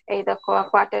review, either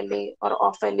quarterly or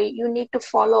halfly. You need to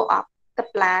follow up the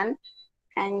plan,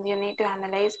 and you need to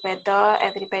analyze whether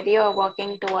everybody are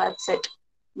working towards it.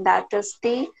 That is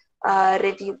the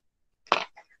review.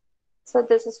 So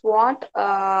this is what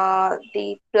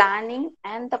the planning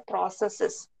and the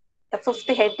processes. The fifth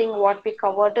heading what we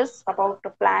covered is about the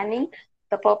planning,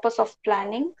 the purpose of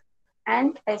planning,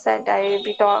 and as I said,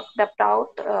 we talked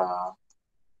about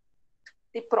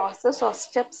the process or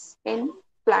steps in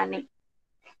planning.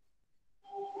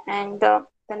 And the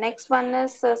next one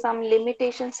is some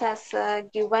limitations as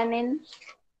given in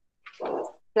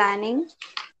planning,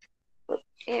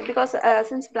 because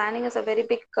since planning is a very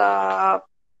big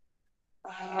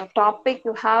topic,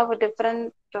 you have a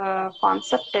different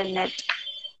concept in it.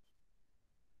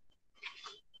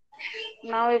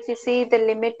 Now, if you see the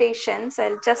limitations,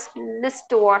 I'll just list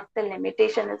what the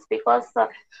limitation is, because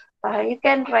you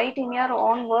can write in your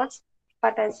own words,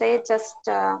 but I say just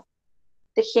the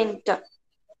hint.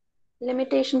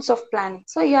 Limitations of planning.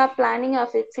 So you are planning or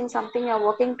fixing something, you're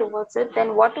working towards it,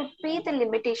 then what would be the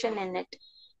limitation in it?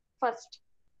 First,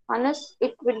 one is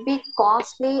it would be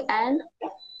costly and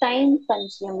time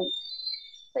consuming.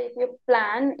 So if you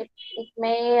plan, it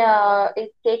may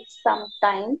it takes some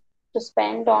time to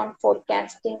spend on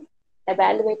forecasting,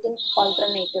 evaluating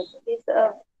alternatives.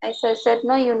 As I said,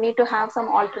 no, you need to have some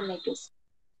alternatives.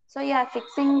 So you are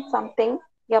fixing something,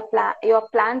 you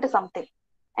planned something,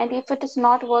 and if it is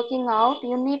not working out,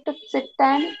 you need to sit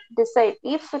and decide,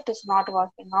 if it is not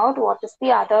working out, what is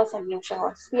the other solution,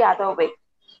 what's the other way.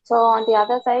 So on the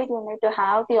other side, you need to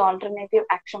have the alternative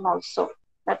action also.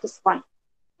 That is one.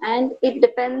 And it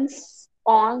depends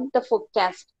on the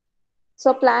forecast.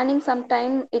 So planning,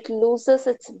 sometimes it loses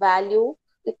its value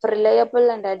if reliable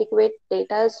and adequate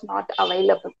data is not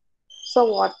available. So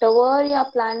whatever you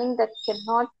are planning that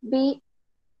cannot be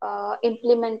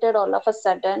implemented all of a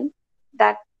sudden,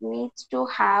 that needs to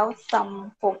have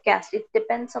some forecast. It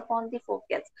depends upon the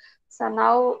forecast. So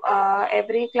now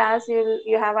every class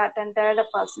you have attended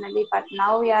personally, but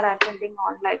now you are attending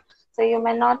online. So you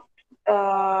may not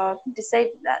decide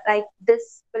that, like,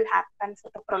 this will happen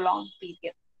for the prolonged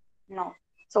period. No.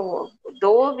 So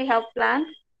though we have planned,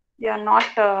 we are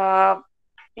not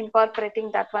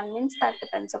incorporating that one, means that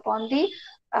depends upon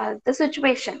the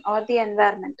situation or the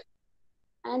environment.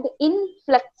 And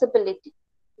inflexibility.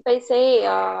 If I say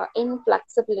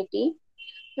inflexibility,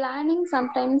 planning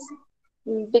sometimes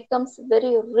becomes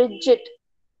very rigid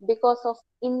because of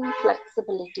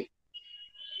inflexibility.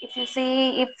 If you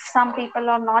see, if some people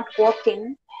are not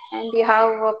working and you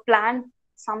have planned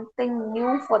something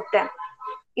new for them,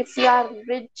 if you are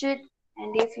rigid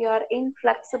and if you are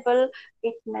inflexible,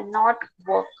 it may not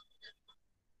work.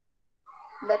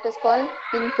 That is called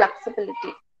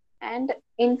inflexibility. And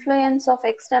influence of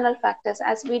external factors,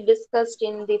 as we discussed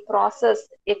in the process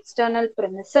external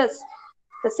premises,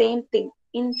 the same thing,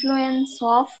 influence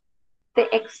of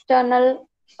the external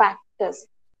factors.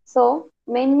 So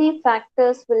many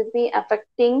factors will be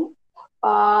affecting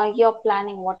your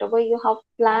planning. Whatever you have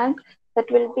planned, that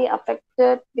will be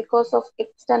affected because of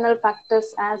external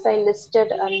factors, as I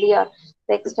listed earlier.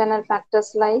 The external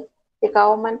factors like the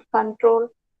government control,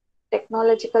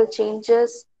 technological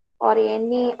changes, or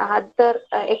any other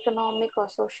economic or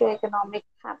socio-economic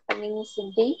happenings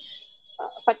in the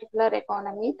particular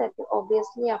economy, that will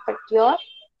obviously affect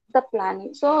the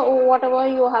planning. So whatever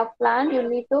you have planned, you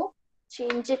need to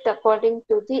change it according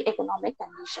to the economic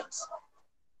conditions.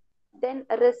 Then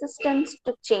resistance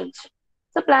to change.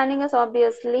 So planning is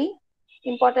obviously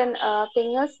important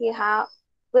thing is you have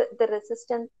the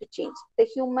resistance to change. The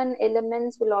human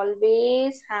elements will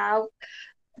always have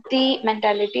the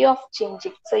mentality of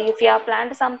changing. So if you have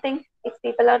planned something, if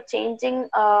people are changing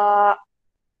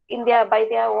in their by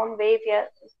their own way, if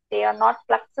they are not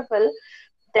flexible,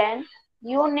 then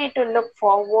you need to look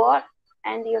forward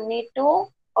and you need to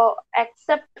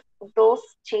accept those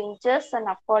changes, and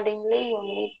accordingly you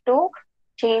need to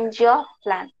change your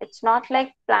plan. It's not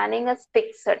like planning is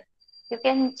fixed. You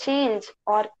can change,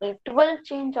 or it will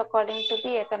change according to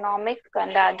the economic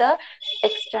and other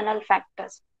external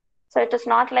factors. So it is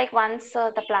not like once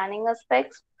the planning is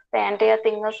fixed, the entire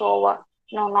thing is over.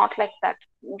 No, not like that.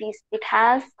 It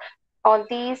has all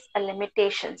these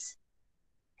limitations.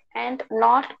 And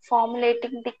not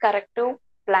formulating the corrective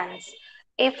plans.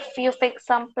 If you fix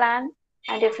some plan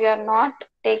and if you are not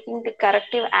taking the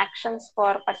corrective actions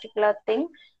for a particular thing,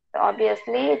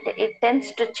 obviously it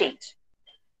tends to change.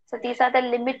 So these are the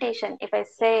limitation. If I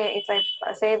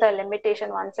say the limitation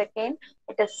once again,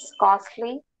 it is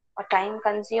costly or time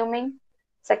consuming.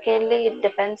 Secondly, it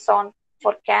depends on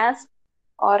forecast.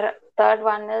 Or third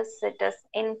one is it is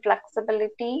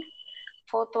inflexibility.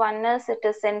 Fourth one is it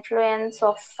is influence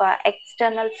of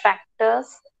external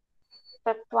factors.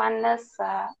 Fifth one is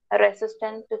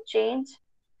resistant to change.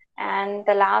 And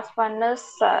the last one is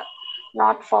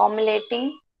not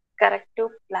formulating corrective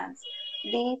plans.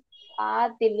 These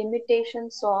are the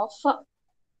limitations of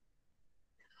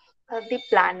the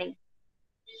planning.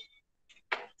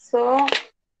 So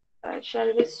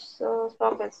shall we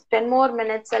stop it? 10 more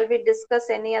minutes. Shall we discuss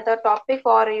any other topic,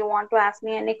 or you want to ask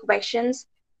me any questions?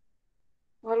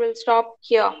 Or we'll stop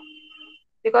here.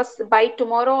 Because by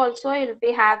tomorrow also you'll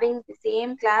be having the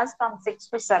same class from 6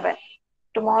 to 7.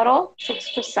 Tomorrow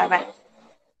 6 to 7.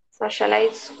 So shall I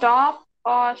stop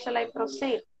or shall I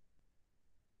proceed?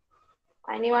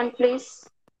 Anyone please?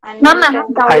 Ma'am, I have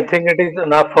I doubt. think it is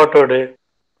enough for today.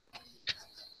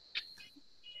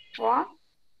 What?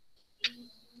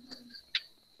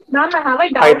 Ma'am, I have a I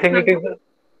doubt. think it is.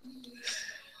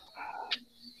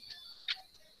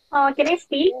 Can I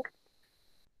speak?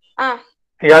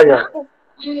 Yeah.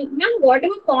 Ma'am,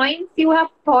 whatever points you have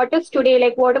taught us today,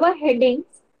 like whatever headings,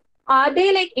 are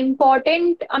they like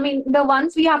important? I mean, the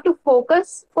ones we have to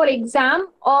focus for exam,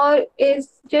 or is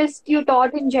just you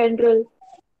taught in general?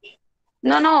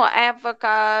 No, I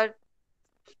have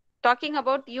talking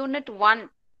about unit 1.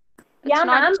 Yeah,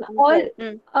 ma'am.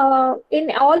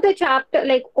 In all the chapter,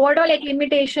 like what are like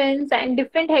limitations and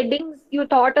different headings you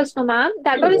taught us, no, ma'am.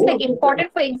 That all is like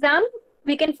important for exam.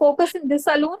 We can focus in this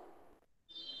alone.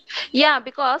 Yeah,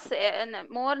 because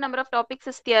more number of topics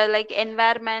is there, like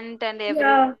environment and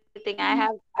everything.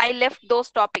 I left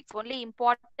those topics only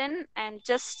important and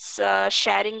just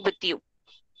sharing with you.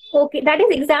 Okay, that is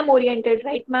exam oriented,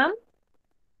 right, ma'am?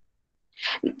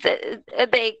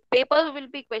 The paper will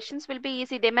be, questions will be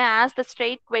easy. They may ask the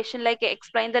straight question like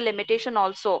explain the limitation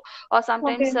also, or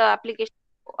sometimes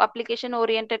application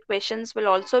oriented questions will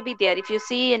also be there. If you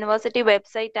see university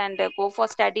website and go for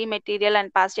study material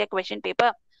and past year question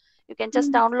paper, you can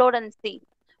just download and see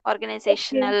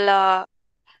organizational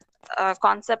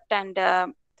concept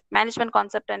and management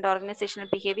concept and organizational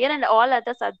behavior and all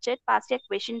other subject past year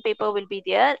question paper will be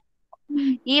there.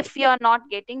 If you are not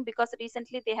getting, because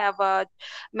recently they have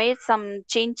made some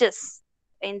changes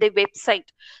in the website,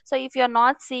 so if you are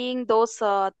not seeing those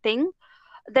thing,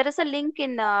 there is a link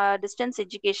in distance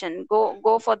education.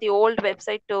 Go for the old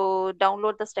website to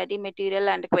download the study material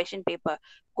and question paper.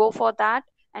 Go for that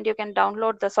and you can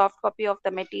download the soft copy of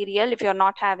the material if you're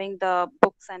not having the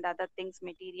books and other things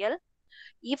material.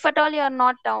 If at all you are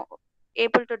not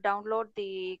able to download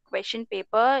the question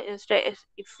paper,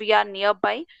 if we are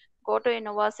nearby, go to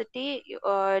university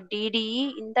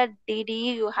DDE. In that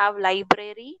DDE you have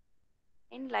library.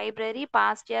 In library,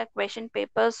 past year question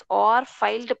papers are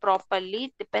filed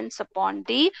properly, depends upon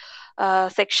the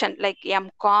section, like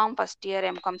MCom first year,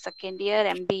 MCom second year,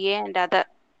 MBA and other.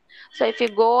 So if you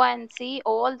go and see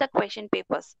all the question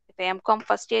papers, if MCom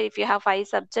first year, if you have 5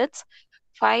 subjects,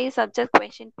 5 subject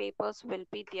question papers will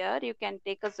be there. You can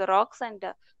take a Xerox and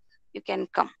you can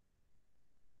come.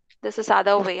 This is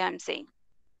other way I'm saying.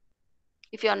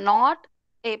 If you're not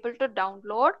able to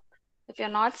download, if you're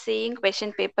not seeing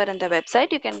question paper in the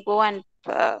website, you can go and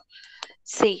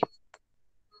see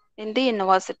in the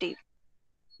university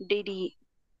DDE.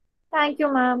 Thank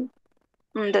you, ma'am.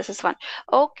 This is one.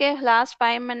 Okay, last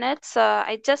 5 minutes.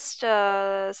 I just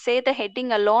say the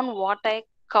heading alone, what I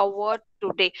covered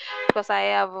today, because I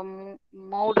have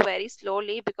moved very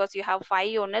slowly because you have 5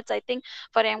 units. I think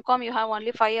for MCom you have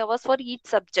only 5 hours for each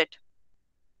subject.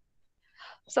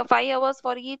 So 5 hours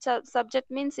for each subject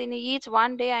means in each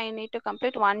one day I need to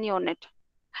complete 1 unit.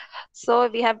 So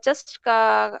we have just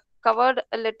covered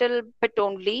a little bit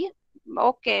only.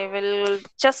 Okay, we'll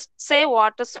just say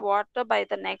what is what by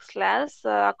the next class.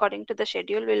 According to the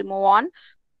schedule, we'll move on.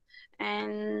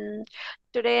 And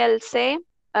today I'll say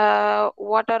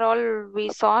what are all we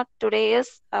saw today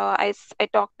is I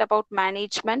talked about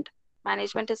management.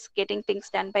 Management is getting things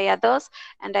done by others.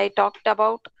 And I talked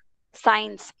about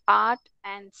science, art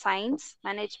and science.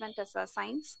 Management as a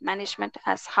science, management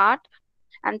as art.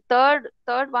 And third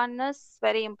one is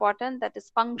very important, that is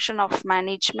function of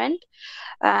management.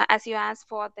 As you asked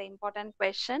for the important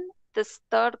question, this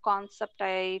third concept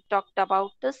I talked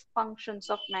about is functions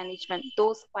of management,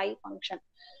 those 5 functions: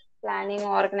 planning,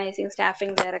 organizing,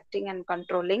 staffing, directing and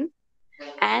controlling.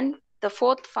 And the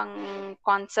fourth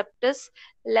concept is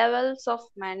levels of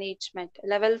management.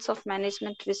 Levels of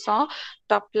management we saw: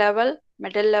 top level,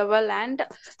 middle level and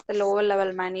the lower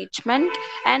level management,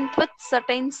 and with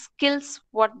certain skills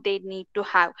what they need to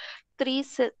have. 3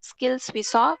 skills we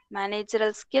saw: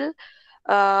 managerial skill.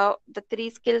 The 3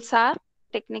 skills are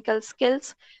technical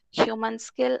skills, human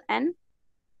skill and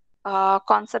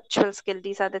conceptual skill.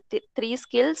 These are the 3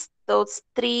 skills those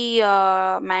 3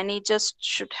 managers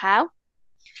should have.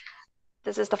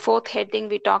 This is the 4th heading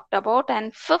we talked about.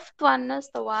 And 5th one is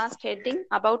the vast heading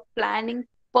about planning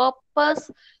purpose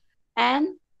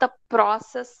and the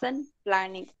process and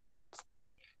planning.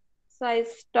 So I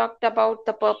talked about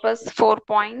the purpose, 4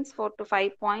 points, 4 to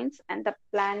 5 points, and the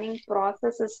planning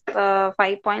process is 5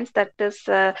 points. That is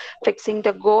fixing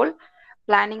the goal,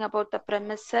 planning about the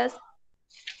premises,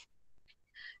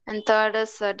 and third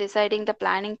is deciding the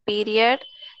planning period,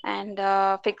 and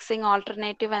fixing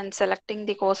alternative and selecting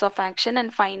the course of action,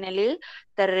 and finally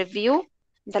the review.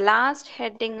 The last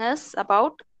heading is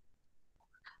about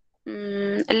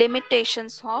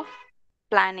limitations of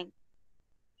planning.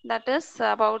 That is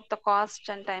about the cost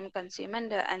and time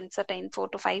consumed, and certain 4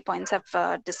 to 5 points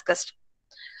I've discussed.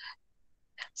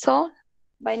 So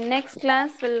by next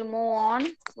class we'll move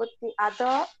on with the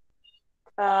other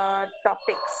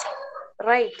topics,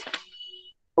 right?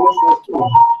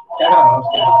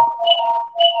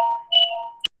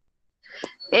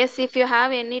 Yes, if you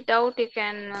have any doubt, you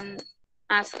can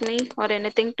ask me, or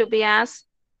anything to be asked.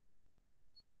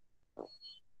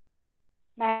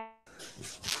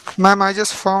 Ma'am, I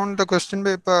just found the question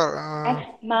paper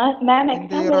Ma'am, in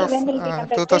the year of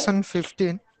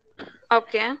 2015.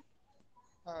 Okay.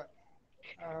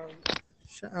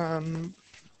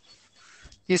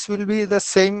 This will be the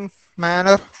same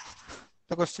manner,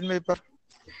 the question paper?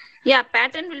 Yeah,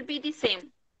 pattern will be the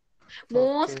same.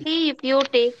 Mostly if you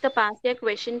take the past year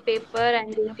question paper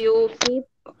and if you keep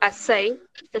aside,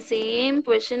 the same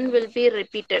question will be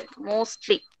repeated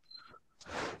mostly.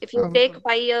 If you take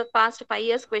past 5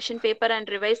 years question paper and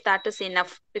revise, that is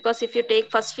enough. Because if you take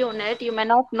first unit, you may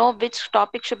not know which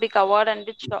topic should be covered and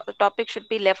which topic should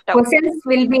be left out. Questions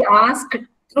will be asked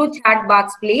through chat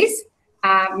box, please.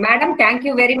 Madam, thank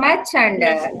you very much. And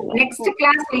next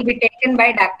class will be taken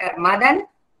by Dr. Madan.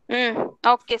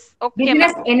 Okay,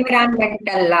 Business ma'am.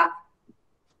 Environmental Law.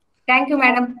 Thank you,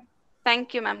 madam.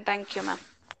 Thank you, ma'am. Thank you, ma'am.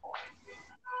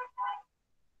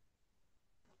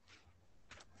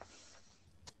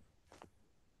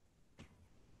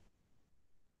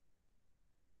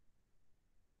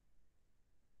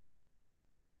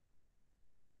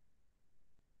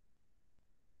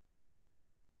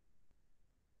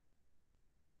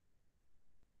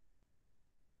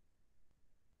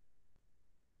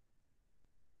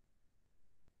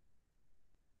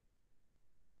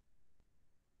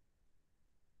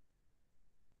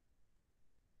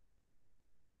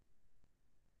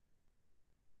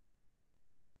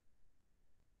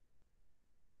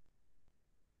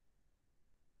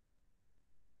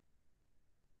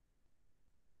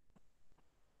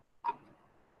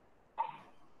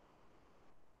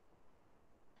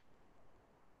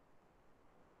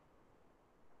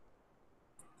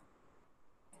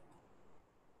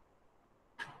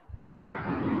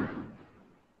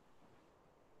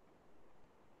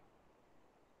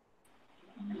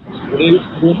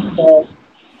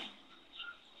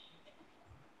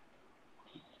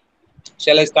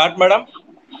 Shall I start, madam?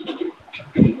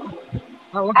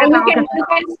 Okay, you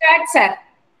can start, sir.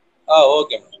 Oh,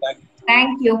 okay. Thank you.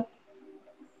 Thank you.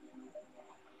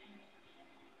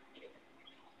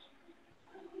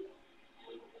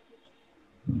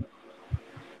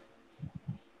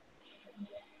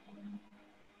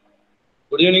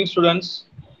 Good evening, students.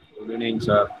 Good evening,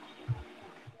 sir.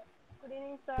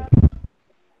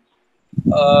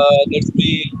 Let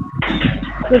me.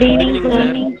 Good Good evening,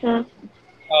 evening, sir.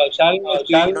 sir. Shall we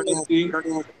screen?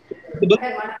 Visible?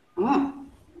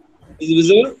 Is it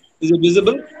visible? Is it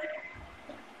visible?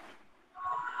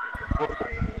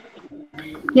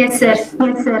 Yes, sir. Yes,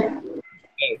 sir.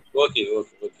 Okay, okay,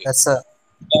 okay. Yes, sir.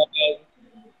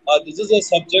 This is a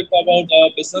subject about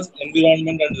business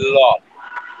environment and law.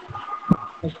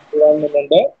 Environment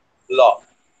and law.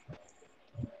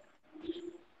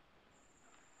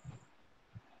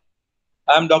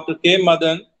 I am Dr. K.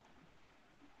 Madan.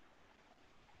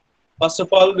 First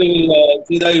of all, we will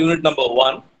see the unit number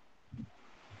 1.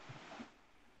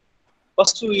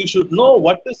 First, you should know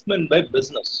what is meant by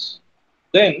business.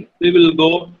 Then we will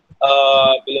go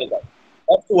below that.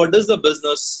 What is the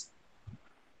business?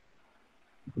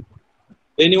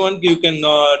 Anyone, you can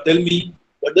tell me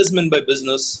what is meant by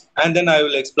business, and then I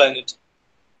will explain it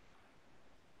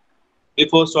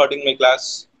before starting my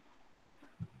class.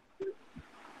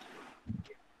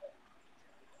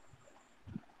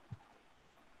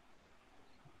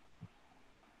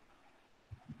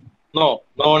 No,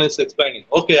 no one is explaining.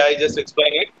 Okay, I just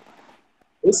explain it.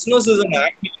 Business is an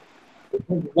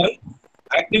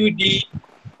activity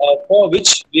for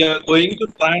which we are going to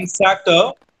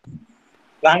transacting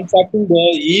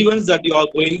the events that you are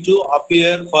going to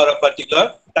appear for a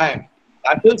particular time.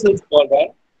 That is called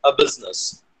a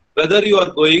business. Whether you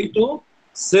are going to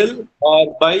sell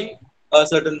or buy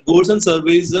certain goods and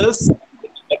services in a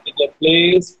particular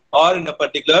place or in a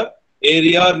particular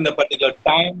area or in a particular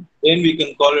time, then we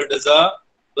can call it as a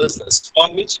business.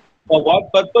 For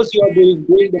what purpose you are doing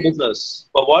the business?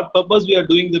 For what purpose we are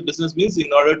doing the business means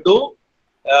in order to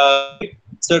get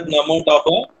certain amount of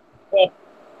profit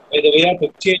by the way of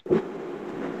exchanging the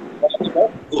value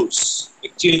of goods.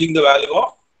 Exchanging the value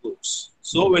of goods.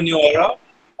 So when you are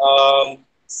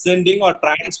sending or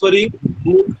transferring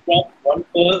goods from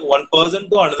one person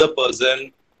to another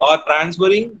person, or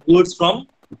transferring goods from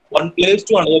one place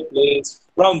to another place,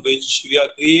 from which we are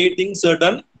creating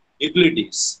certain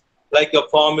utilities like a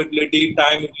farm utility,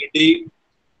 time utility,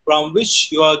 from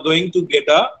which you are going to get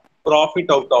a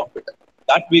profit out of it.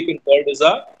 That we can call it as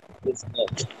a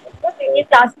business.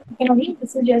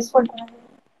 This is just for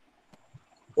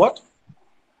What?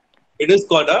 It is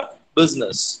called a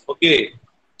business. Okay.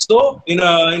 So in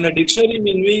a dictionary,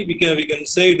 we can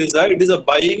say it is a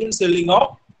buying and selling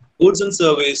of goods and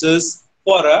services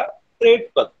for a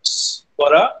trade purpose,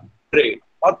 for a trade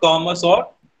or commerce or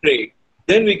trade.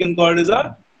 Then we can call it as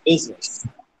a business.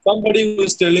 Somebody who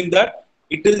is telling that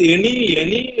it is any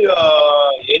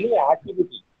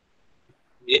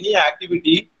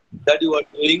activity that you are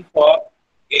doing for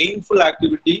gainful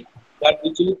activity, that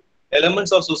which is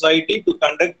elements of society to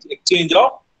conduct exchange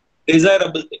of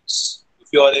desirable things.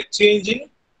 If you are exchanging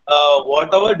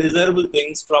whatever desirable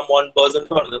things from one person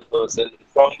to another person,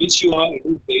 from which you are it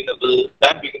is gainable,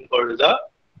 that we can call it as a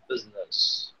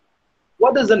business.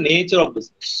 What is the nature of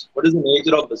business? What is the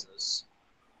nature of business?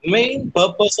 Main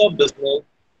purpose of business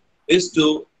is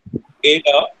to get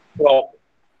a profit.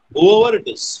 Whoever it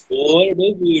is who is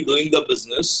doing the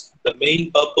business, the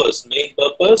main purpose,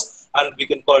 and we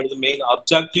can call it the main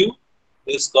objective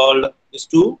is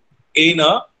to gain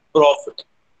a profit.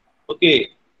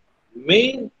 Okay,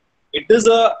 it is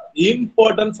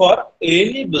important for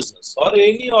any business or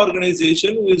any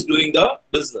organization who is doing the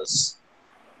business.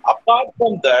 Apart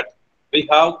from that, we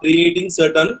have creating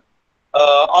certain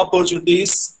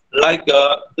opportunities like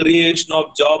creation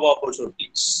of job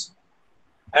opportunities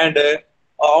and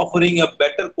offering a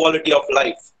better quality of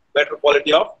life,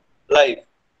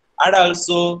 and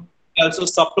also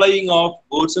supplying of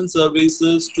goods and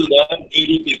services to the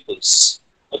needy peoples.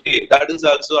 Okay, that is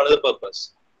also another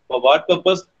purpose. For what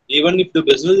purpose? Even if the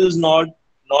business is not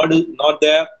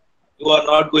there, you are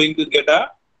not going to get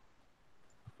a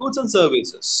goods and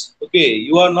services. Okay,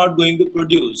 you are not going to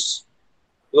produce.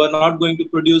 You are not going to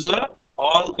produce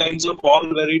all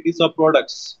varieties of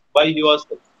products by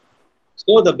yourself.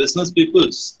 So the business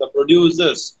peoples, the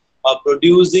producers, are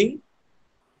producing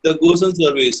the goods and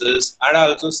services and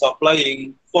also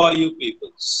supplying for you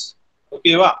peoples.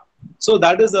 Okay, wow. So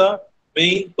that is the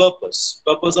main purpose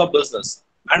of business,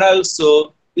 and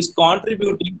also is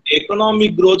contributing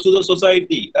economic growth to the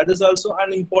society. That is also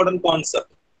an important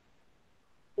concept.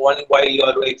 While you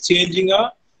are exchanging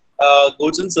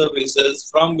goods and services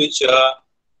from which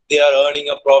they are earning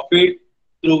a profit,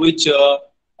 through which a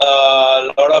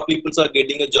lot of people are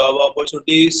getting a job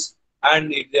opportunities,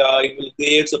 and it will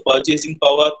create a purchasing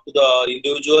power to the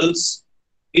individuals.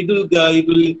 While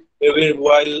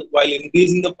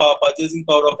increasing the purchasing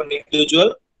power of an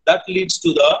individual, that leads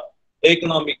to the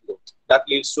economic growth. That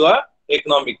leads to a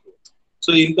economic growth.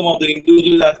 So income of the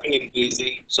individual has been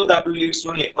increasing. So that will lead to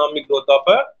an economic growth of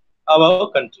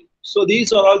our country. So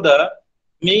these are all the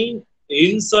main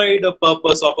inside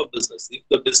purpose of a business. If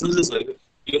the business is,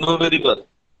 you know very well.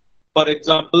 For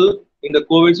example, in the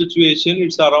COVID situation,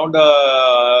 it's around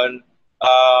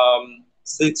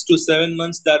 6 to 7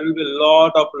 months. There will be a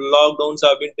lot of lockdowns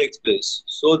have been takes place.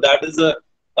 So that is a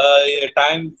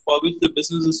time for which the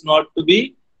business is not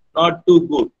too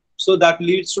good. So that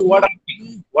leads to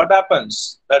what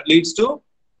happens? That leads to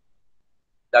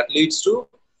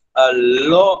a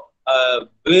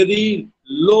very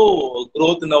low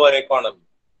growth in our economy.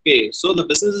 Okay, so the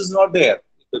business is not there.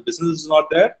 If the business is not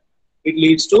there, it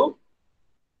leads to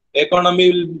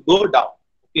economy will go down.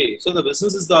 Okay, so the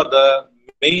businesses are the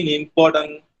main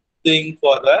important thing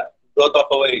for the growth of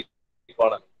our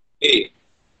economy. Okay,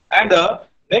 and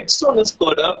next one is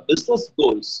called business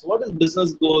goals. What is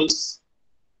business goals?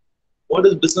 What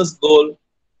is business goal?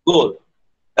 Goal.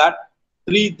 That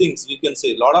three things we can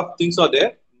say. A lot of things are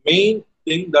there. Main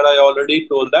thing that I already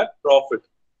told, that profit.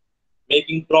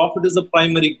 Making profit is the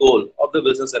primary goal of the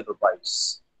business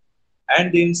enterprise.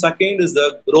 And in second is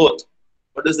the growth.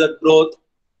 What is that growth?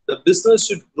 The business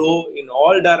should grow in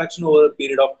all direction over a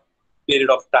period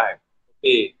of time.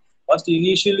 Okay. First,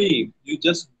 initially, you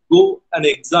just go an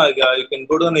example. You can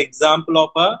go to an example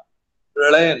of a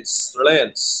Reliance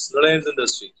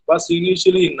industry. First,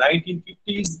 initially in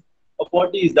 1950s or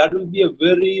 40s, that will be a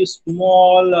very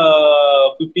small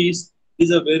 50s.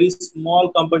 These are very small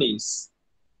companies.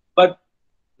 But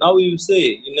now you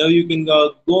say, you can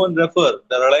go and refer.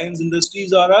 The Reliance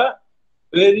Industries are a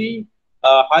very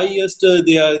highest.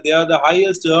 They are the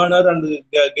highest earner, and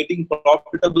they are getting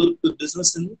profitable to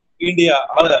business in India.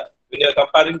 When you are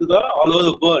comparing to the all over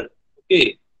the world.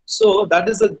 Okay, so that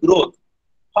is the growth.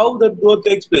 How that growth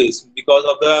takes place? Because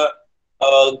of the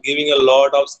giving a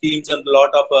lot of schemes and a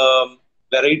lot of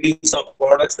varieties of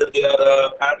products that they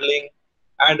are handling,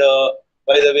 and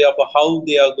by the way of how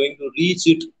they are going to reach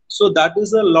it. So that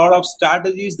is a lot of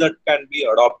strategies that can be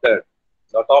adopted.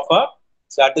 Lot of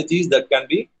strategies that can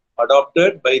be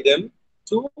adopted by them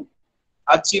to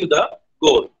achieve the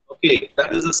goal. Okay,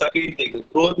 that is the second thing.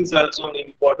 Growth is also an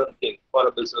important thing for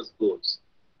a business goals.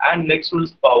 And next one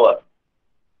is power.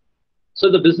 So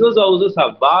the business houses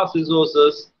have vast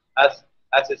resources as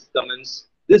it comments.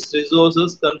 These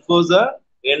resources confers a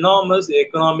enormous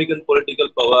economic and political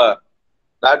power.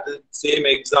 That is same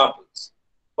examples.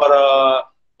 For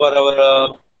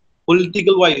our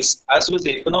political wise as well as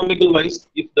economical wise,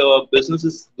 if the business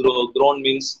is grown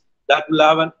means that will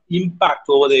have an impact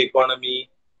over the economy.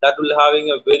 That will having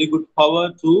a very good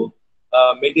power to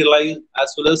materialize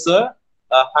as well as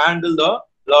handle the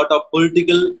lot of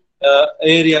political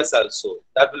areas also.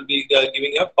 That will be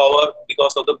giving a power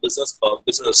because of the business.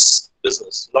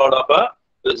 Lot of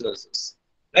businesses.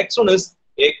 Next one is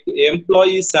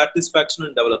employee satisfaction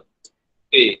and development.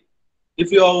 Okay,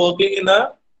 if you are working in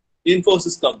a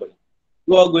Infosys company,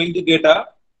 you are going to get a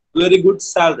very good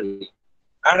salary,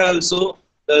 and also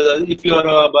if you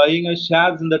are buying a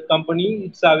shares in that company,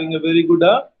 it's having a very good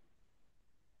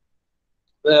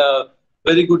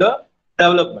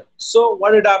development. So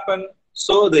what did happen?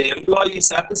 So the employee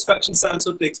satisfaction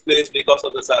also takes place because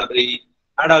of the salary,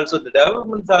 and also the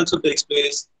development also takes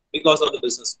place because of the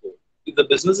business goal. If the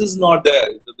business is not there,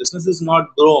 if the business is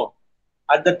not grown,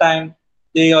 at the time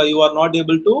you are not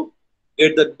able to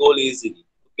get that goal easily.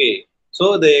 Okay,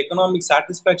 so the economic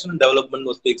satisfaction and development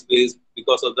was takes place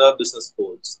because of the business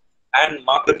goals. And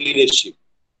market leadership.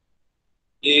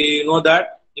 You know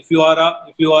that if you are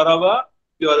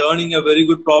earning a very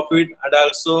good profit, and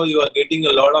also you are getting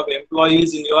a lot of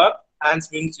employees in your hands,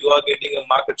 means you are getting a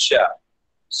market share.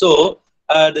 So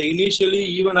the initially,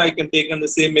 even I can take on the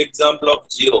same example of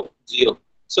Geo.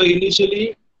 So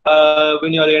initially,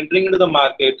 when you are entering into the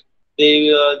market,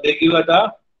 they give it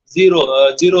a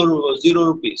zero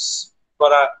rupees.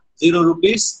 For a 0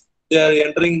 rupees, they are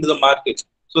entering into the market.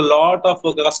 So lot of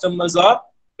customers are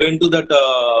went to that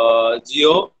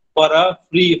Geo for a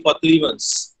free for 3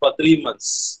 months. For 3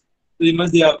 months, 3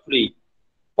 months they are free.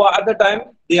 For at the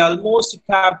time, they almost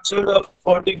captured a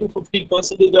 40 to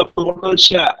 50% of total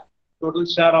share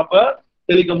of a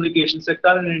telecommunication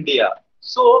sector in India.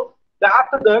 So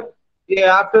after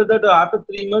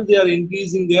 3 months, they are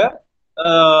increasing their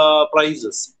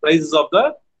prices of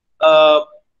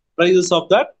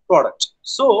that product.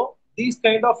 So these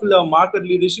kind of market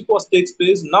leadership takes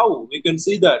place. Now we can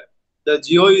see that the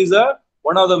Geo is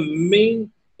one of the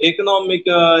main economic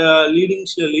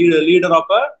leader of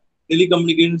a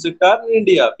telecommunication sector in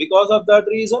India. Because of that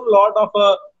reason, a lot of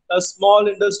small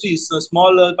industries,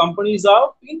 small companies have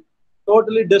been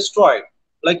totally destroyed.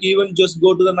 Like even just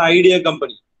go to an idea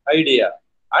company, idea,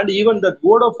 and even that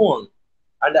Vodafone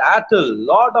and Airtel,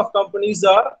 lot of companies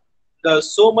are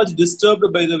so much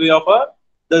disturbed by the way of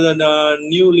the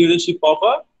new leadership of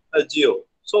a Geo.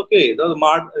 So okay,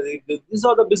 these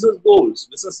are the business goals.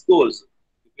 Business goals.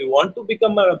 If you want to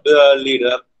become a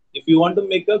leader, if you want to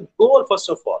make a goal, first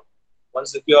of all,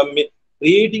 once if you are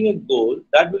creating a goal,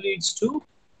 that will leads to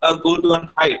go to an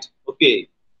height. Okay.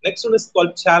 Next one is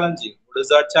called challenging. What is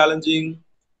that challenging?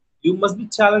 You must be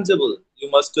challengeable.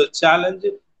 You must challenge.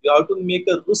 You have to make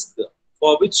a risk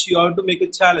for which you have to make a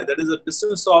challenge. That is a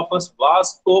business offers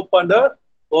vast scope and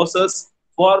poses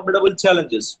formidable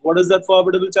challenges. What is that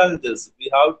formidable challenges? We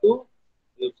have to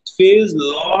face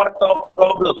lot of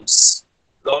problems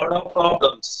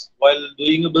while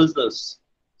doing a business.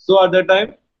 So at that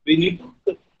time, we need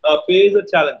to face the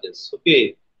challenges.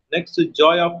 Okay. Next,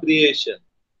 joy of creation.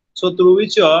 So through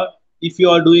which if you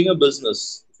are doing a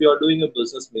business, if you are doing a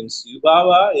business means you have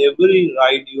every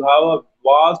right, you have a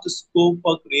vast scope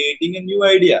for creating a new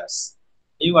ideas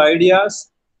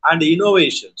and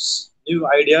innovations, new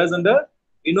ideas and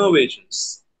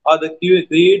innovations, or the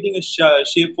creating a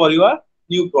shape for your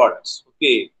new products.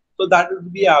 Okay, so that will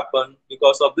be happen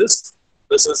because of this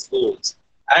business goals,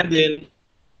 and then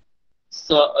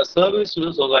a service to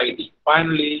the society.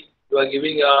 Finally, you are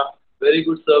giving a very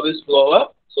good service to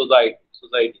our society.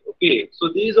 Okay, so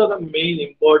these are the main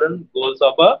important goals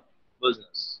of a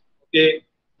business. Okay,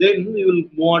 then we will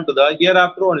move on to the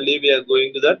hereafter only we are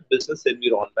going to the business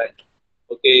environment.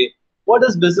 Okay, what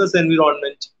is business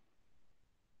environment?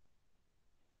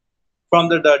 From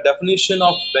the definition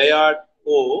of Bayard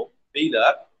O.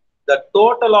 Wheeler, the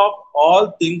total of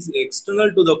all things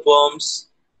external to the firms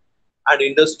and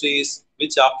industries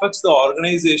which affects the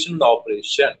organization and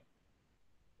operation.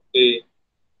 Okay.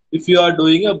 If you are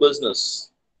doing a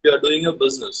business, definitely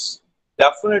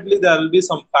there will be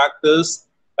some factors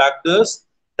that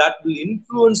will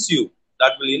influence you,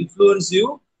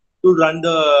 to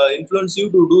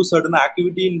to do certain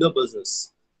activity in the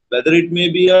business. Whether it may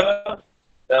be a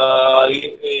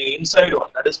inside one,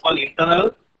 that is called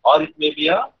internal, or it may be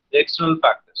a external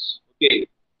factors. Okay,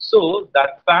 so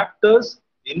that factors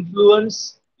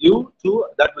influence you to,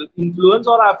 that will influence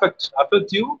or affect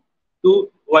you to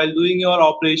while doing your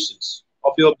operations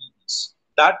of your business.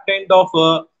 That kind of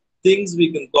things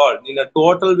we can call, in a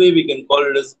total way we can call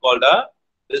it as called a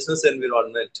business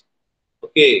environment.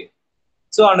 Okay,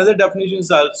 so another definition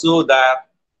is also that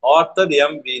author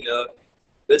M. Wiener,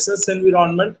 business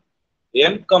environment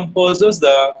encompasses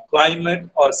the climate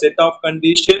or set of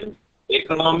conditions,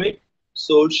 economic,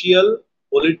 social,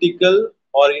 political,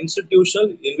 or institutional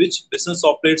in which business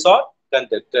operates or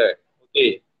conducted.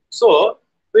 Okay, so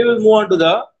we will move on to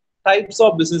the types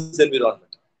of business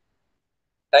environment.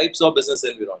 Types of business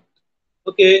environment.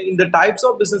 Okay, in the types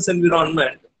of business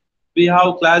environment, we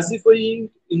have classifying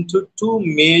into two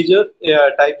major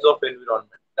types of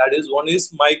environment. That is, one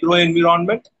is micro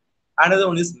environment, another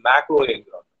one is macro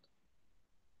environment.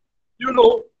 You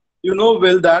know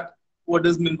well that what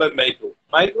is meant by micro.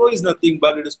 Micro is nothing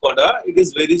but it is called it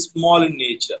is very small in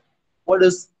nature. What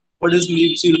is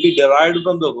means will be derived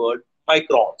from the word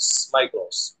microns.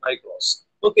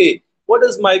 Okay, what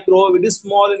is micro? It is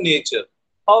small in nature.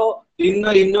 How in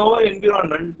our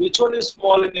environment, which one is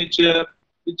small in nature?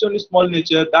 Which one is small in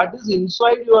nature? That is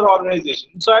inside your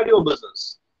organization, inside your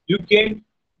business. You can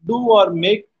do or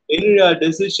make any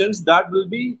decisions that will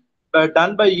be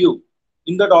done by you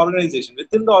in that organization.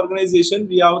 Within the organization,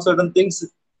 we have certain things.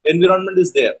 Environment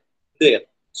is there.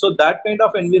 So that kind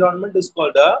of environment is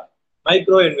called a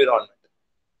micro environment.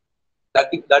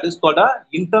 That is called a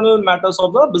internal matters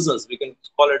of the business. We can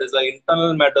call it as the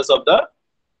internal matters of the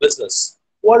business.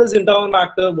 What is internal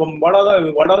matter? What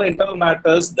are the internal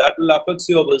matters that will affect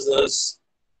your business?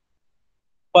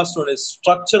 First one is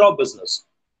structure of business.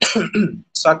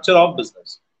 Structure of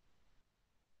business.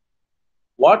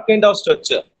 What kind of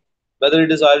structure? Whether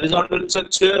it is horizontal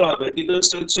structure or vertical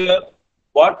structure,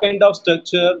 what kind of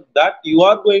structure that you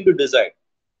are going to decide.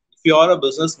 If you are a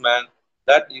businessman,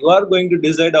 that you are going to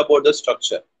decide about the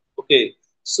structure. Okay,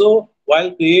 so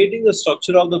while creating the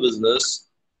structure of the business,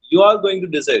 you are going to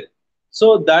decide.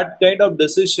 So that kind of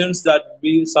decisions that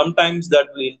sometimes that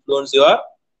will influence your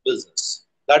business.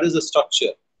 That is the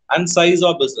structure and size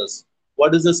of business.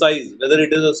 What is the size? Whether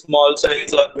it is a small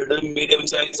size or medium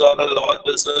size or a large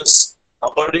business,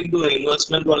 according to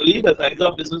investment only, the size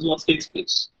of business must take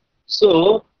place.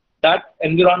 So that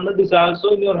environment is also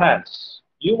in your hands.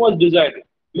 You must decide it.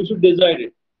 You should decide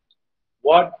it.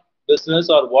 What business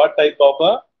or what type of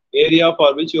a area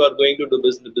for which you are going to do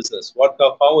business. What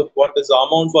is the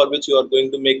amount for which you are going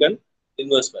to make an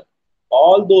investment.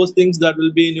 All those things that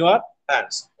will be in your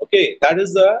hands. Okay, that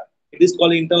is it is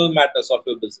called internal matters of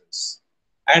your business.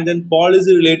 And then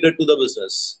policy related to the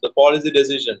business, the policy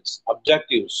decisions,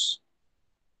 objectives.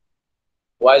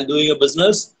 While doing a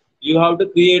business, you have to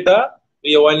create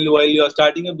while you are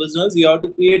starting a business, you have to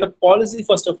create a policy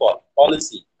first of all,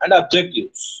 policy and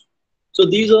objectives. So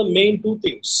these are main two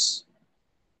things.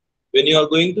 When you are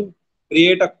going to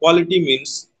create a quality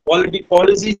means, quality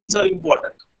policies are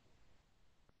important.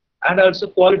 And also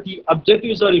quality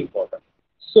objectives are important.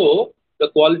 So the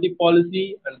quality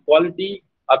policy and quality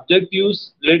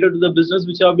objectives related to the business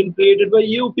which have been created by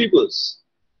you peoples.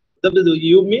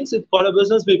 You means it's for the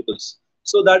business peoples.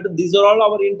 So that these are all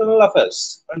our internal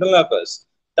affairs.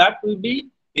 That will be,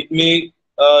 it may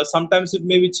sometimes it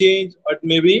may be changed, or it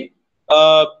may be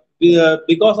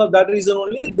because of that reason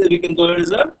only we can go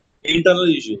as internal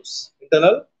issues,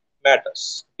 internal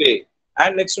matters. Okay.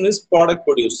 And next one is product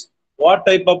produced. What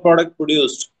type of product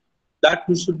produced? That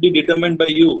should be determined by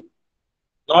you,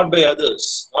 not by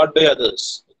others.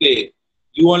 Okay.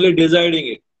 You only deciding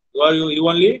it. You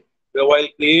only, while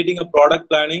creating a product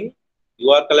planning, you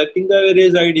are collecting the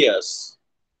various ideas.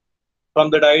 From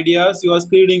that ideas, you are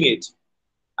screening it.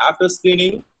 After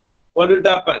screening, what will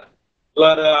happen? You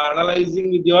are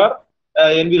analyzing with your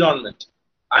environment,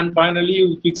 and finally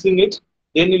you fixing it.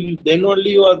 Then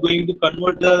only you are going to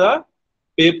convert the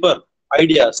paper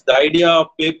ideas, the idea of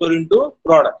paper into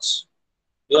products.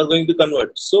 You are going to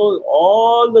convert. So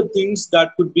all the things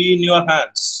that could be in your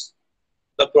hands,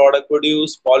 the product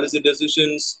produce, policy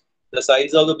decisions, the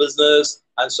size of the business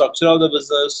and structure of the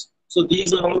business. So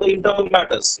these are all the internal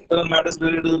matters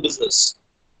related to the business.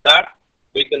 That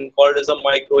we can call it as a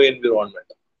micro environment.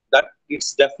 That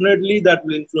it's definitely that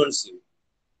will influence you.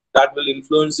 That will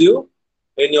influence you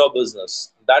in your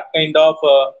business. That kind of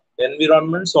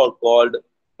environments are called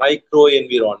micro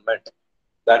environment.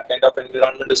 That kind of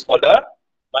environment is called a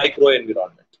micro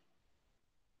environment.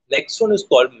 Next one is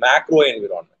called macro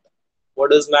environment.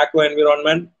 What is macro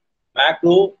environment?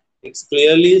 Macro, it's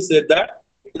clearly said that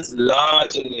it is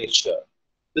large in nature.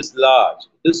 It is large.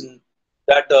 It is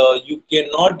that you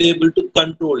cannot be able to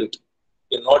control it.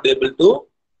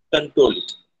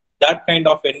 That kind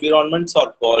of environments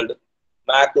are called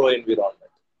macro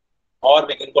environment, or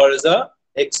we can call it as a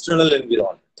external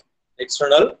environment.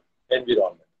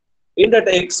 In that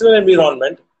external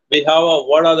environment, we have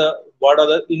what are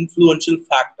the influential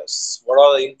factors? What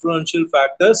are the influential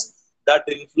factors that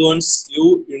influence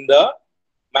you in the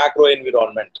macro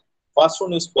environment? First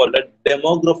one is called a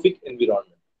demographic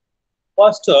environment.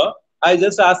 First, I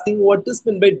just asking what is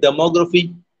meant by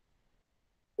demography?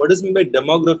 What is meant by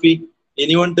demography?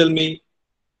 Anyone tell me?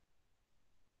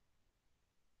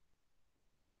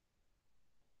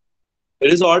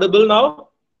 It is audible now?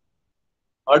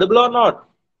 Audible or not?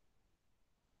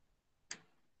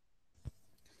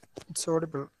 It's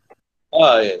audible.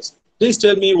 Yes. Please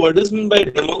tell me what is meant by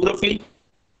demography?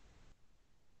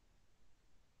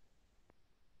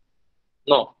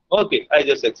 No. Okay, I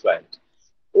just explained.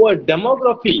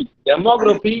 Demography,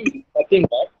 nothing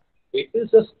but it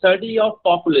is a study of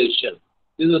population.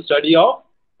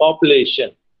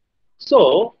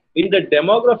 So, in the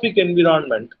demographic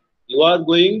environment, you are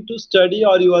going to study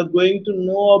or you are going to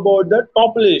know about that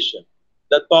population.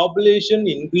 The population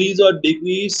increase or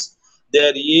decrease,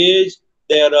 their age,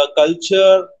 their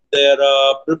culture, their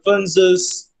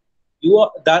preferences.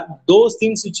 Those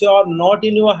things which are not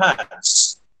in your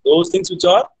hands.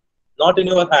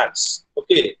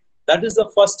 Okay, that is the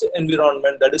first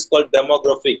environment, that is called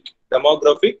demographic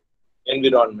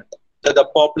environment. The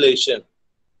population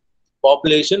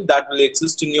that will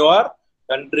exist in your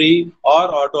country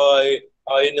or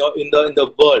in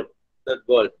the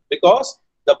world, because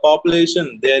the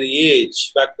population, their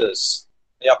age factors,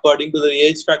 according to the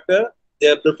age factor,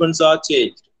 their preferences are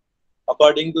changed.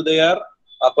 According to their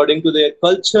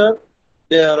culture,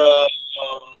 their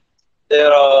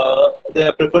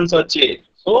preferences are changed.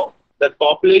 So the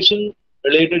population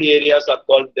related areas are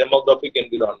called demographic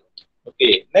environment.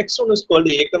 Okay. Next one is called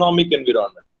the economic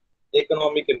environment. You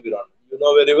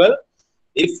know very well.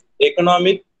 If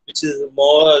economic, which is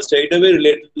more straight away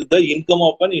related to the income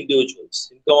of an individual.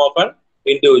 So,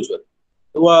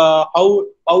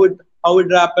 how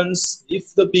it happens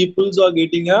if the peoples are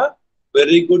getting a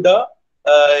very good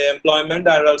employment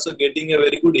and also getting a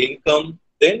very good income,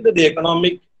 then the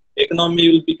economy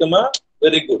will become a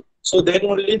very good. So then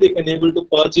only they can able to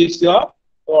purchase your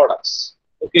products.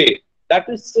 Okay, that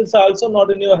is also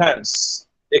not in your hands.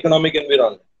 Economic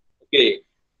environment. Okay,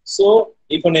 so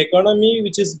if an economy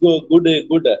which is good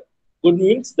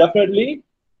means definitely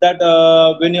that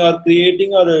when you are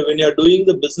creating or when you are doing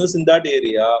the business in that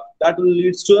area, that will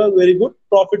leads to a very good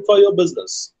profit for your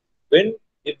business. When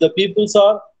if the peoples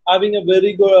are having a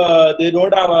very good, they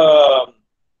don't have a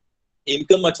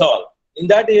income at all in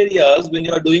that areas, when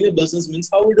you are doing a business, means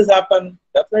how it has happened,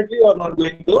 definitely you are not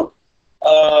going to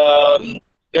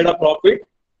get a profit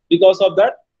because of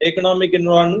that economic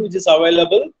environment which is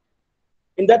available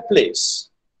in that place.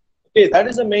 Okay, that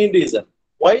is the main reason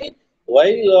why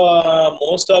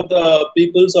most of the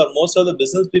peoples or most of the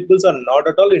business peoples are not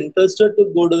at all interested to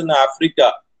go to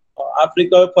Africa,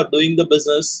 Africa for doing the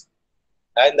business.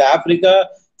 And the Africa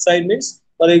side means,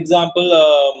 for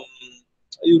example,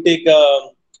 you take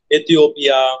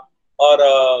Ethiopia or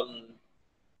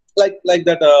like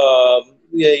that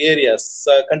areas,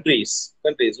 countries.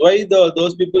 Why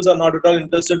those peoples are not at all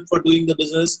interested for doing the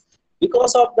business?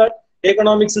 Because of that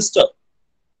economic system.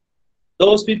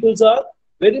 Those peoples are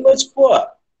very much poor,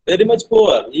 very much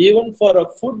poor. Even for a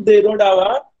food, they don't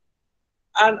have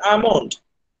an amount.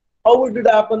 How would it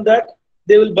happen that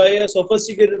they will buy a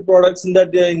sophisticated products in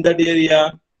that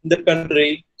area, in the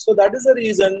country? So that is the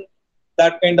reason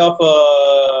that kind of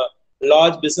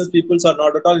large business peoples are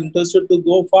not at all interested to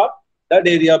go for that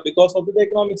area because of the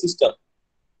economic system.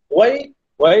 Why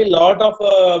a lot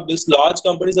of these large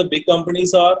companies or big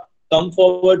companies are come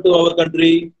forward to our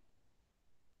country?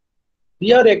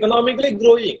 We are economically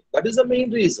growing. That is the main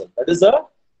reason. That is the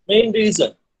main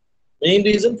reason. Main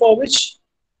reason for which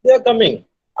they are coming.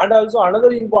 And also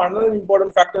another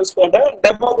important factor is called the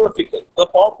demographical. The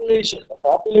population. The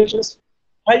population is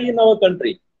high in our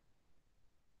country.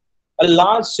 A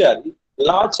large share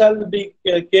will be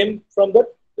came from the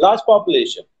large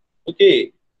population.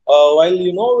 Okay. While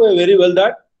you know very well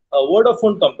that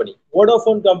Vodafone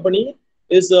company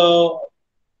is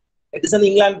it is an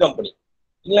England company,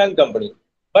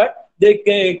 but they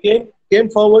came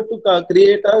forward to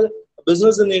create a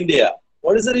business in India.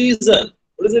 What is the reason?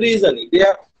 They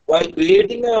are, while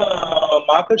creating a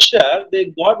market share, they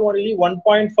got only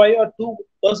 1.5 or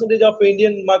 2% of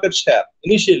Indian market share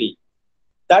initially.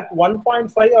 That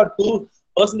 1.5 or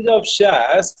 2% of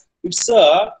shares, it's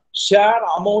a share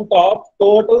amount of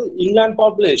total England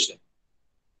population.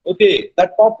 Okay,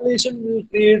 that population will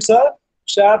create a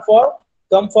share for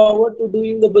come forward to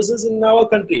doing the business in our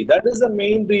country. That is the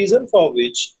main reason for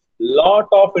which lot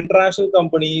of international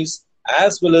companies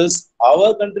as well as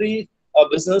our country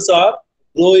business are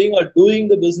growing or doing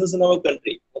the business in our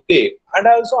country. Okay, and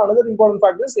also another important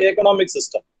factor is economic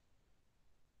system.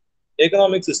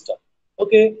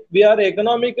 Okay, we are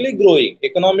economically growing.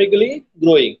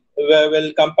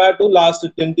 Well, compared to last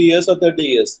 20 years or 30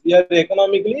 years, we are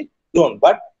economically grown.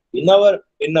 But in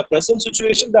the present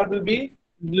situation, that will be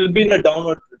in a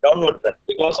downward trend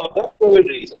because of the COVID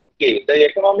reason. Okay, the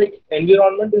economic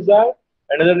environment is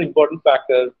another important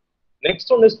factor. Next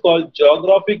one is called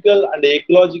geographical and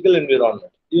ecological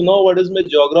environment. You know what is my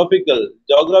geographical?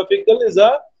 Geographical is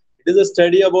a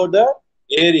study about the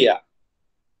area.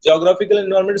 Geographical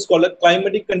environment is called a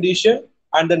climatic condition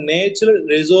and the natural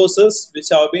resources which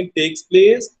have been takes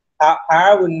place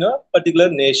have in a particular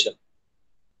nation.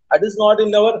 That is not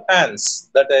in our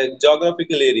hands, that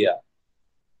geographical area.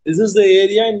 This is the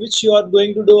area in which you are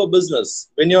going to do a business.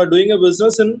 When you are doing a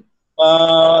business in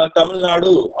Tamil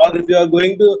Nadu, or if you are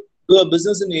going to do a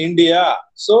business in India,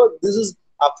 so this is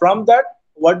from that,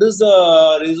 what is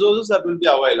the resources that will be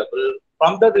available?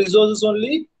 From that resources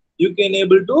only you can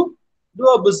able to do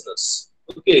a business.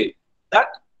 Okay, that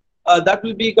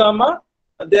will become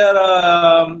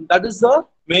that is the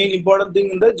main important thing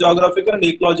in the geographical and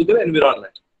ecological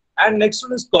environment. And next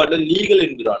one is called a legal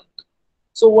environment.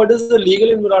 So what is the legal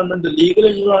environment? The legal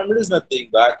environment is nothing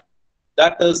but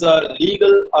that is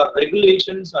legal or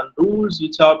regulations and rules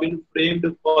which have been framed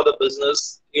for the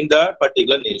business in the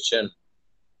particular nation.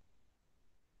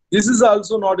 This is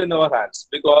also not in our hands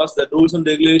because the rules and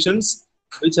regulations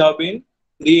which have been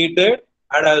created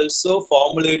and also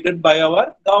formulated by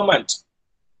our government.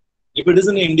 If it is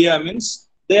in India, means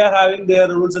they are having their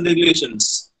rules and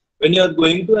regulations. When you are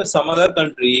going to some other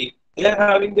country, they are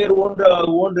having their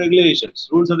own regulations,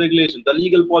 rules and regulations, the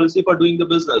legal policy for doing the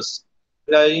business.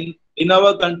 In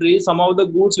our country, some of the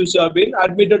goods which have been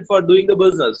admitted for doing the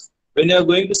business. When you are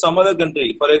going to some other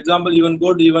country, for example, even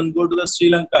go to the Sri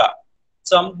Lanka,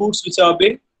 some goods which have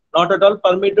been not at all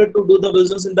permitted to do the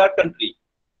business in that country.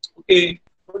 Okay,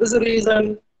 what is the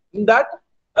reason? In that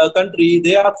country,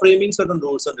 they are framing certain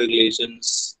rules and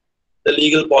regulations, the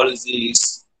legal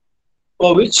policies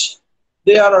for which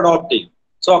they are adopting.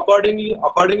 So accordingly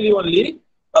only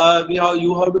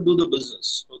you have to do the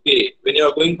business. Okay, when you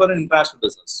are going for an international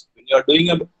business, when you are doing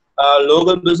a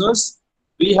local business,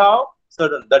 we have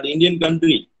certain that Indian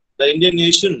country The Indian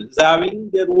nation is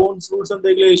having their own rules and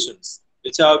regulations,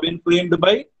 which have been framed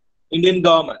by Indian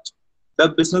government, the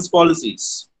business policies.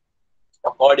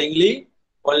 Accordingly,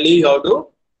 only you have to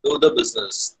do the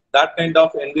business. That kind of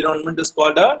environment is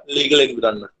called a legal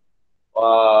environment.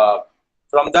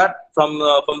 From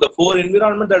the four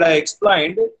environment that I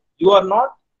explained, you are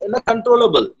not in a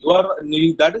controllable.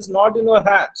 That is not in your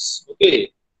hands.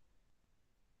 Okay.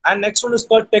 And next one is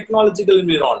called technological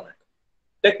environment.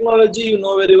 Technology, you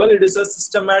know very well, it is a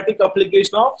systematic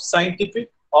application of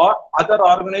scientific or other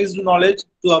organized knowledge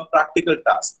to a practical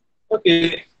task.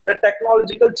 Okay, the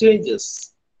technological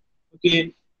changes.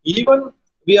 Okay, even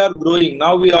we are growing.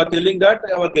 Now we are telling that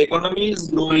our economy is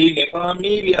growing.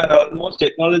 Economy, we are almost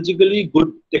technologically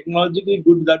good. Technologically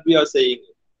good that we are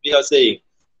saying.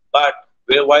 But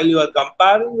while you are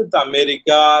comparing with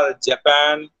America,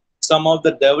 Japan, some of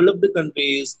the developed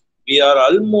countries, we are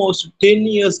almost 10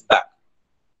 years back.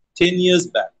 10 years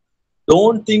back.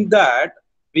 Don't think that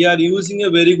we are using a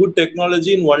very good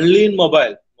technology only in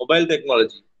mobile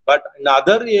technology. But in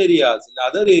other areas,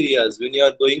 when you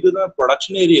are going to the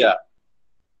production area,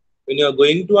 when you are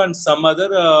going to and some other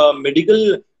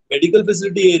medical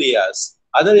facility areas,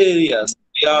 other areas,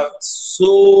 we are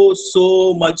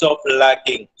so much of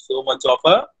lacking.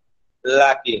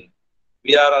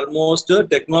 We are almost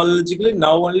technologically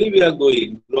now only we are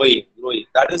growing.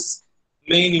 That is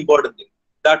main important thing.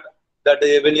 That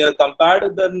when you are compared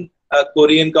with the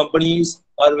Korean companies,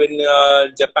 or when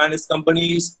Japanese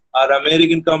companies, or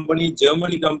American companies,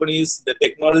 Germany companies, the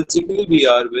technologically we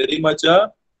are very much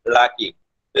lacking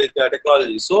with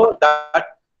technology. So that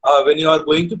when you are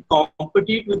going to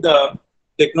compete with the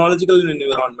technological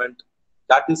environment,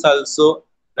 that is also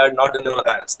not in our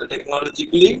hands. The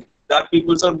technologically that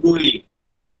people are growing,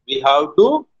 we have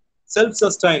to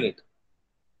self-sustain it.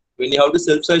 When you have to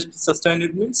self-sustain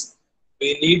it means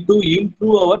we need to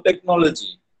improve our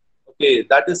technology. Okay,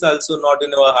 that is also not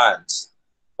in our hands.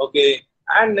 Okay,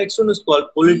 and next one is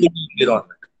called political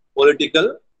environment.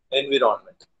 Political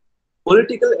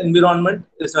environment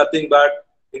is nothing but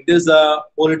it is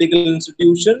political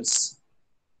institutions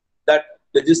that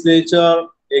legislature,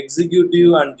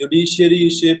 executive, and judiciary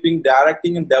is shaping,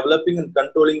 directing, and developing and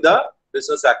controlling the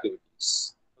business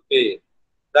activities. Okay,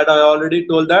 that I already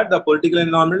told that the political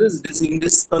environment is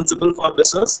indispensable for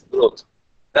business growth.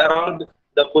 There are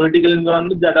the political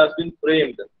environment that has been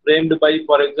framed by,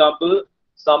 for example,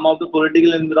 some of the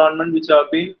political environment which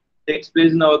have been takes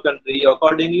place in our country.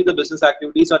 Accordingly, the business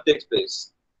activities are takes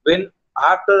place. When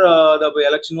after the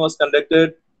election was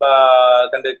conducted,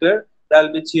 there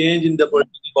will be change in the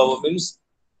political power. Means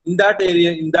in that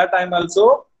area, in that time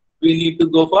also, we need to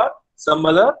go for some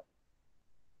other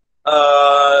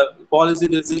policy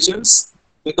decisions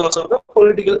because of the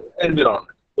political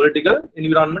environment. Political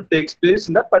environment takes place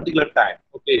in that particular time.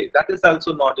 Okay, that is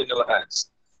also not in your hands.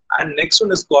 And next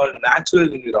one is called natural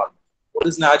environment. What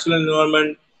is natural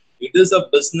environment? It is a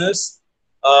business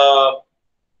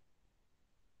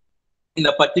in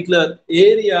a particular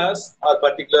areas or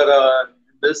particular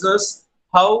business,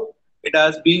 how it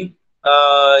has been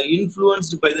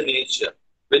influenced by the nature.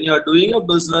 When you are doing a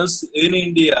business in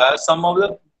India, some of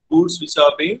the goods which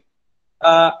are being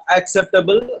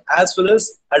acceptable as well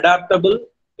as adaptable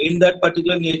in that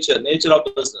particular nature of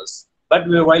the business. But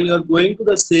while you are going to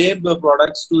the same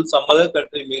products to some other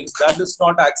country means that is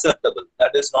not acceptable.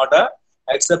 That is not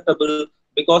acceptable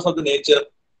because of the nature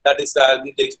that is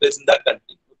takes place in that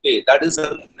country. Okay, that is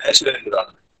a natural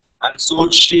environment. And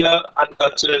social and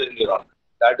cultural environment.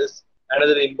 That is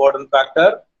another important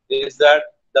factor, is that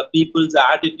the people's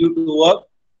attitude to work,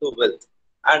 to wealth,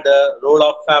 and the role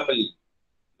of family,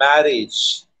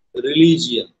 marriage,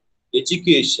 religion,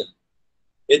 education,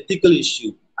 ethical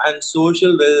issue, and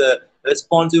social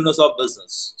responsiveness of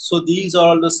business. So these are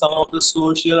all some of the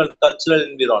social and cultural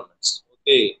environments.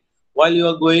 Okay, while you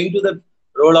are going to the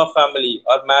role of family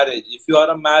or marriage, if you are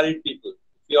a married people,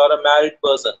 if you are a married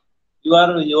person, your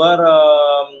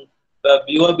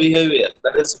behavior,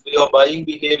 that is your buying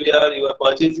behavior, your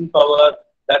purchasing power,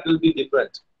 that will be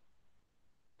different.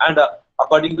 And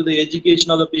according to the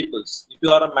education of the peoples, if you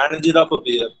are a manager of a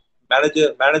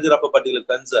manager of a particular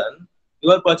concern,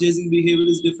 your purchasing behavior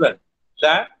is different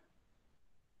than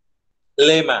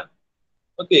layman.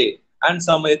 Okay, and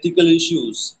some ethical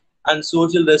issues and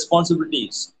social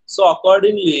responsibilities. So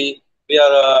accordingly, we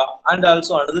are and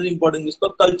also another important is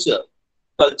for culture.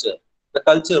 The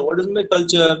culture, what is my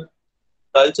culture?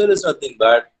 Culture is nothing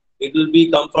but it will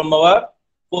be come from our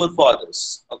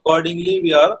forefathers. Accordingly,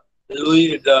 we are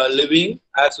living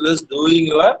as well as doing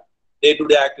your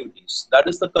day-to-day activities. That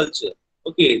is the culture.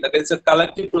 Okay, that is a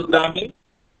collective programming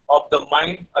of the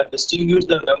mind distinguish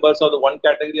the members of the one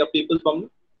category of people from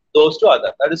those to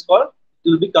other. That is called, it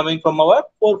will be coming from our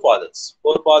forefathers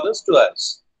to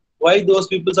us. Why those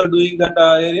people are doing that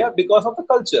area? Because of the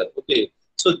culture. Okay.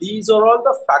 So these are all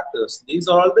the factors. These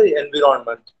are all the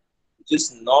environment which is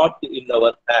not in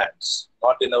our hands.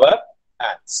 Not in our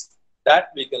hands. That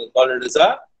we can call it as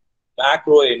a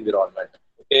macro environment.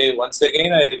 Okay. Once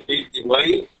again, I repeat the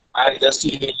why. I just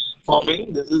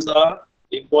informing. This is a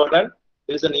important.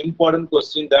 This is an important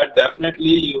question that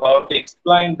definitely you have to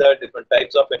explain the different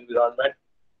types of environment.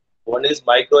 One is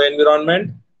micro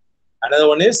environment. Another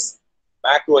one is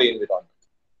macro environment.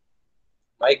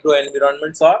 Micro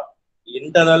environments are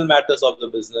internal matters of the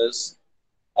business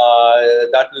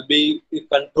that will be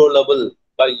controllable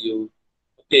by you.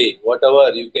 Okay,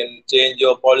 whatever, you can change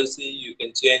your policy, you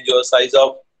can change your size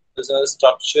of business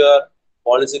structure,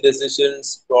 policy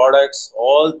decisions, products,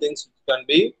 all things can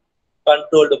be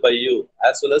controlled by you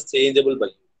as well as changeable by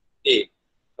you. Okay,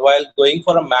 while going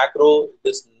for a macro, it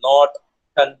is not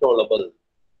controllable.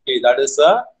 Okay, that is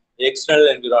a external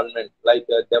environment like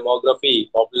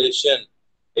demography, population,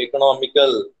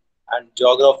 economical and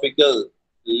geographical,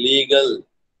 legal,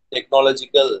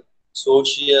 technological,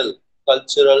 social,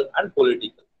 cultural, and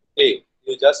political. Okay,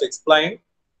 you just explain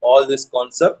all this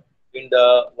concept in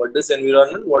the what is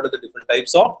environment, what are the different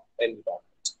types of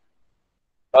environment.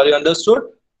 Are you understood?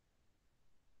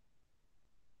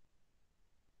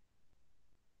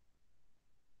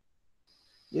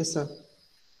 Yes, sir.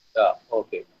 Yeah,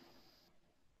 okay.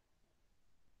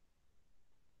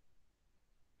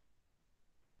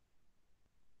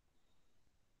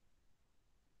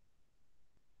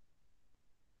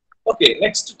 Okay,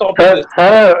 next topic is...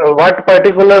 Sir, what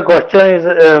particular question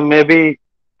is maybe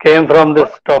came from this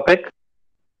topic?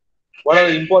 What are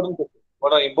the important questions?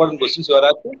 What are important questions you are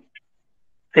asking?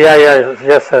 Yeah,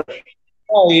 yes, sir.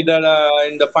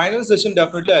 In the final session,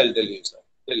 definitely I'll tell you, sir.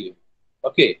 Tell you.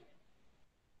 Okay.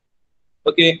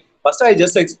 Okay. First, I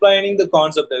just explaining the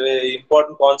concept,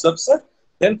 important concepts, sir.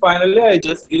 Then finally, I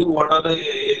just give what are the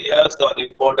areas that are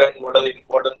important, what are the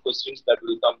important questions that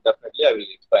will come. Definitely, I will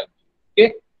explain.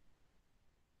 Okay.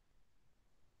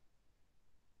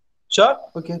 Sure.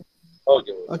 Okay.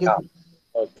 Okay. Okay. Yeah.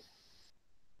 Okay.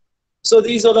 So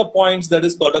these are the points that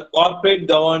is called a corporate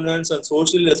governance and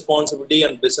social responsibility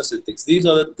and business ethics. These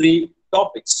are the three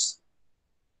topics.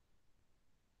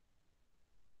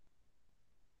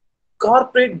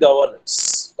 Corporate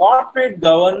governance. Corporate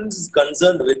governance is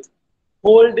concerned with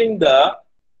holding the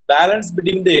balance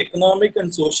between the economic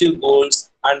and social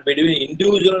goals and between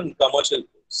individual and commercial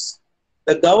goals.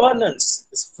 The governance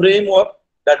is framework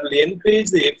that will encourage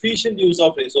the efficient use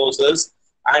of resources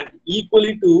and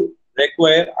equally to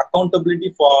require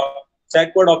accountability for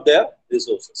steward of their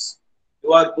resources.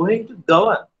 You are going to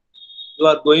govern. You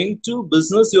are going to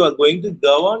business. You are going to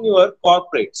govern your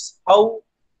corporates. How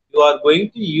you are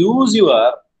going to use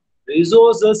your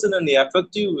resources in an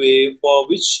effective way for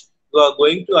which you are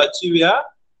going to achieve a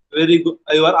very good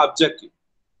your objective.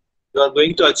 You are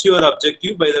going to achieve your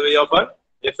objective by the way of an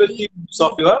effective use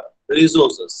of your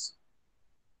resources.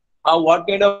 What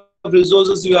kind of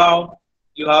resources you have?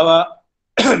 You have a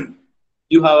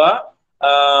you have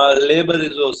a labor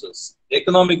resources,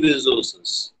 economic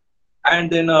resources, and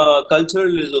then cultural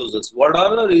resources. What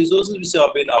are the resources which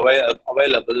have been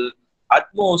available? At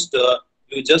most,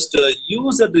 you just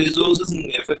use the resources in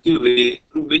an effective way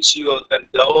through which you can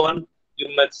govern.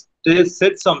 You must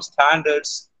set some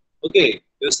standards. Okay,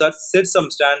 you set some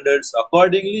standards.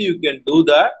 Accordingly, you can do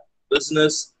the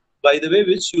business by the way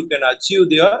which you can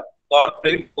achieve your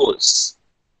corporate goals.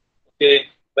 Okay,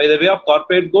 by the way of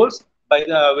corporate goals, by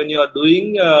the when you are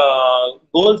doing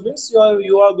goals means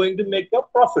you are going to make a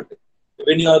profit.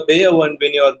 When you are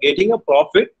when you are getting a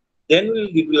profit, then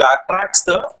it will attract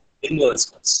the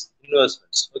investments.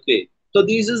 Okay, so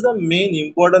this is the main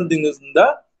important thing is in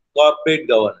the corporate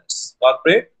governance.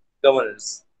 Corporate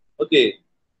governance. Okay,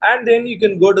 and then you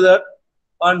can go to that.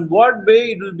 On what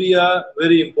way it will be a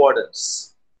very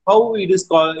importance. How it is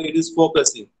called? It is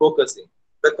focusing.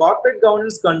 The corporate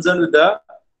governance concerned with the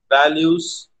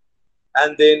values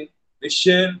and then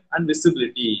vision and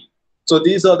visibility. So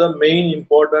these are the main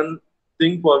important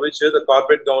thing for which the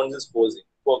corporate governance is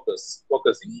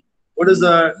focusing. What is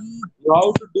the you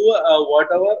have to do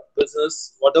whatever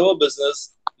business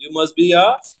you must be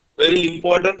a very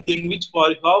important thing which for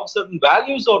you have certain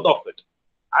values out of it,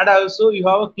 and also you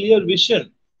have a clear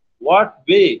vision what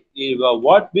way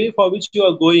for which you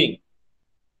are going,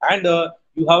 and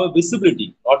you have a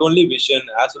visibility, not only vision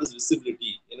as well as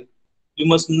visibility. You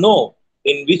must know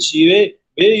in which way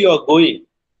you are going.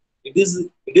 It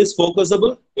is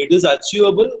focusable, it is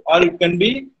achievable, or it can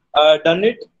be done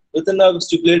it within a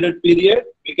stipulated period,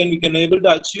 we can able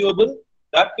to achievable.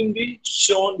 That can be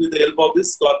shown with the help of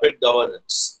this corporate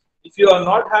governance. If you are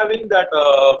not having that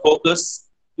focus,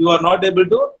 you are not able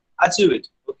to achieve it.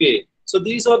 Okay, so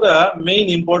these are the main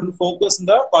important focus in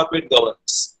the corporate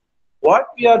governance. Why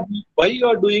you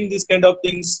are doing these kind of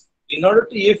things? In order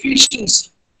to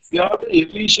efficiency, you have the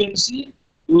efficiency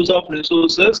use of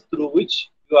resources through which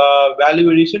value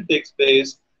addition takes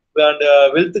place and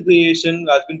wealth creation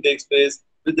has been takes place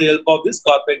with the help of this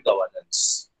corporate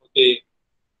governance. Okay.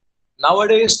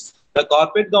 Nowadays, the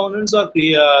corporate governance are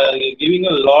giving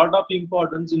a lot of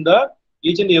importance in the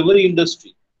each and every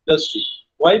industry.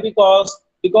 Why?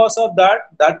 Because of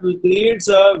that will create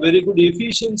a very good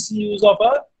efficacy use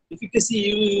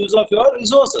of your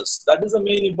resources. That is the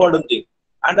main important thing.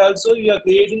 And also you are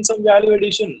creating some value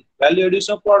addition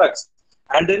of products,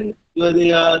 and then you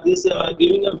are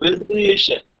giving a wealth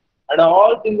creation, and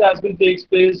all things has been takes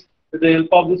place with the help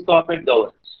of this corporate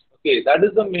governance. Okay, that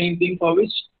is the main thing for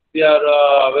which we are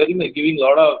very much giving a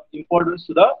lot of importance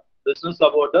to the business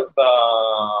about the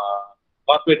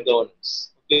corporate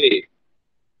governance. Okay,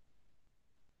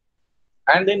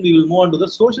 and then we will move on to the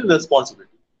social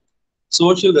responsibility.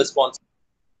 Social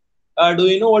responsibility. Do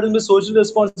you know what is the social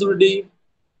responsibility?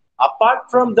 Apart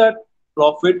from that,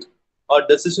 profit or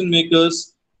decision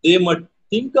makers, they must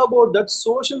think about that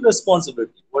social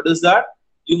responsibility. What is that?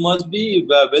 You must be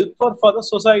welfare for the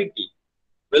society.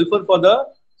 Welfare for the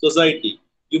society.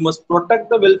 You must protect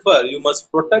the welfare. You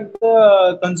must protect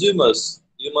the consumers.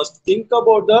 You must think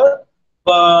about the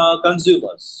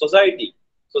consumers. Society.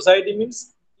 Society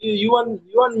means you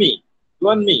and me.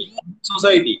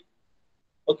 Society.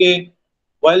 Okay.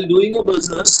 While doing a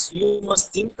business, you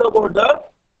must think about the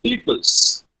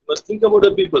peoples. You must think about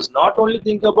the peoples. Not only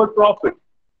think about profit.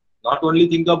 Not only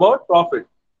think about profit.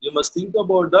 You must think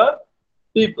about the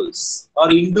peoples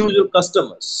or individual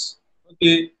customers.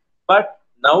 Okay. But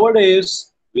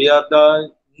nowadays we are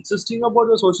insisting about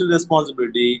the social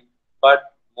responsibility,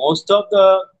 but most of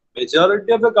the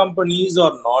majority of the companies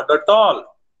are not at all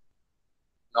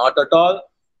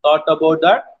thought about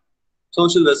that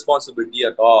social responsibility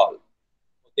at all.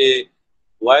 Okay,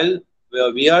 while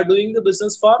we are doing the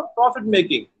business for profit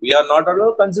making, we are not at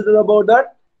all considered about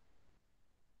that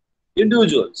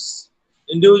individual,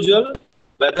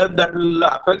 whether that will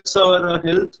affect our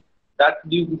health, that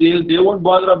they won't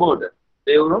bother about it.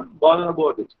 They won't bother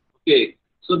about it. Okay,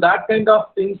 so that kind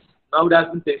of things now it has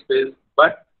been takes place.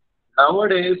 But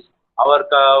nowadays, our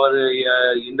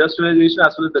industrialization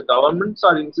as well as the governments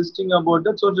are insisting about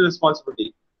the social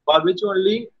responsibility, for which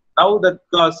only now that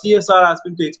CSR has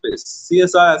been takes place.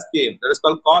 CSR has came. That is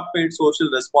called corporate social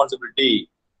responsibility.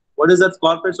 What is that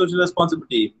corporate social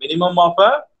responsibility? Minimum of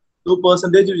a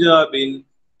 2% which have been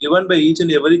given by each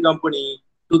and every company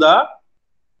to the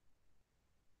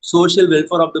social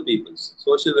welfare of the peoples.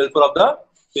 Social welfare of the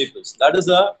peoples. That is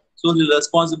a social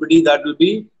responsibility that will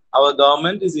be our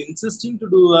government is insisting to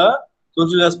do a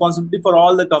social responsibility for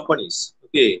all the companies.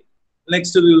 Okay.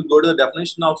 Next, we will go to the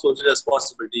definition of social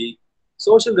responsibility.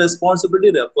 Social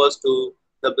responsibility refers to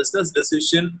the business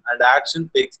decision and action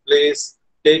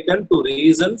taken to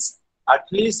reasons at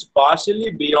least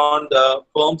partially beyond the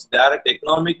firm's direct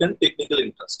economic and technical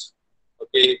interest.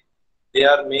 Okay, they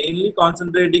are mainly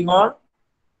concentrating on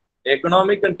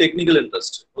economic and technical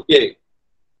interest. Okay,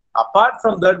 apart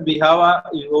from that, we have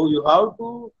you have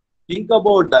to think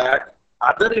about that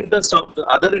other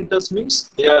interest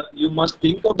means you must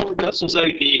think about the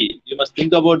society. You must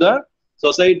think about the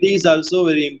society is also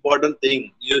very important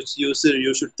thing. You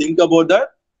should think about the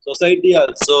society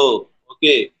also.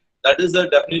 Okay, that is the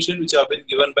definition which have been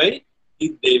given by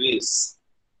Heath Davis.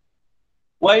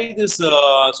 Why this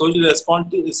social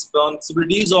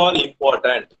responsibilities are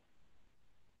important?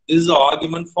 This is the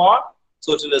argument for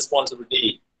social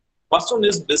responsibility. First one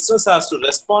is business has to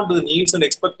respond to the needs and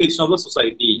expectations of the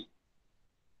society.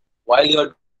 While you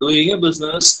are doing a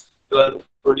business, you are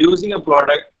producing a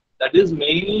product that is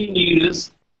mainly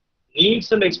needs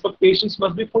and expectations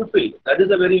must be fulfilled. That is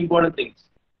a very important thing.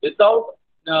 Without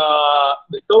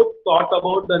thought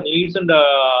about the needs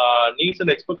and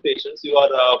expectations, you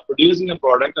are producing a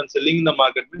product and selling in the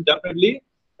market. Definitely,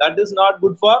 that is not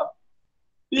good for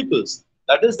peoples.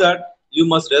 That is that you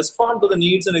must respond to the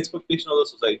needs and expectations of the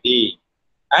society,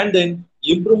 and then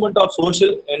improvement of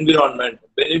social environment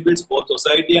benefits both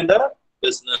society and the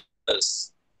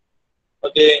business.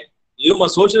 Okay, you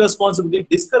must social responsibility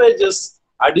discourages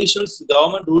additional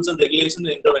government rules and regulations and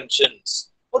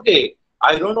interventions. Okay,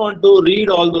 I don't want to read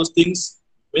all those things.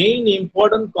 Main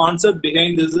important concept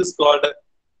behind this is called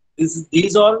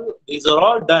these are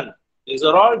all done. These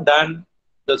are all done.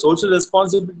 The social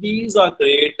responsibilities are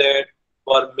created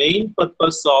for main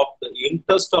purpose of the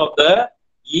interest of the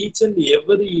each and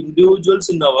every individuals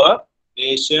in our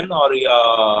nation or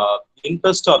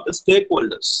interest of the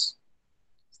stakeholders.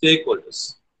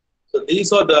 So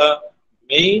these are the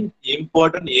main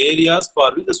important areas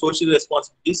for which the social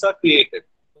responsibilities are created.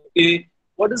 Okay,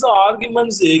 what is the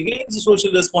arguments against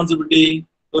social responsibility?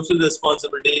 Social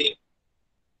responsibility.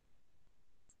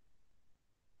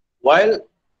 While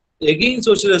against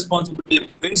social responsibility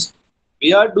means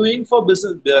we are doing for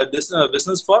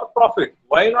business for profit.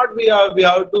 Why not we have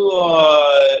to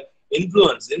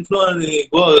influence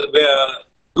go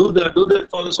do that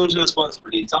for the social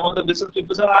responsibility. Some of the business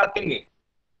people are asking me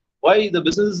why the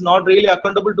business is not really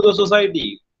accountable to the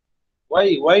society.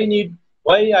 Why I need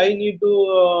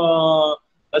to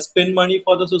spend money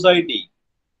for the society,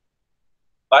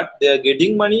 but they are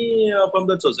getting money from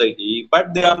the society,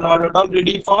 but they are not at all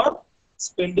ready for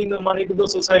spending the money to the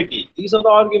society. These are the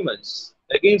arguments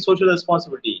against social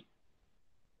responsibility.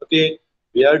 Okay,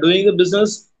 we are doing the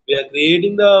business, we are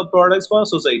creating the products for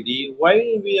society.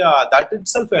 Why we are that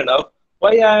itself enough?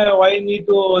 Why need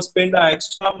to spend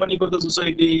extra money for the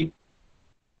society?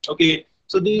 Okay,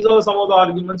 so these are some of the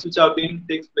arguments which have been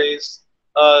takes place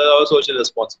social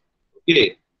responsibility.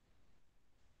 Okay,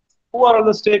 who are all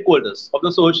the stakeholders of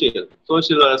the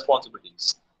social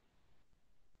responsibilities?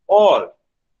 Or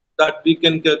that we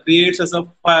can create as a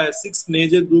 6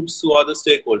 major groups who are the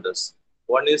stakeholders.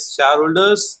 One is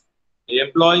shareholders,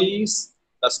 employees,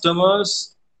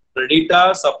 customers,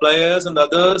 creditors, suppliers and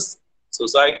others,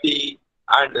 society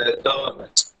and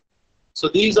government. So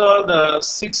these are the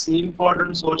 6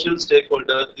 important social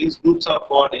stakeholders. These groups are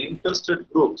called interested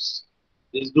groups.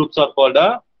 These groups are called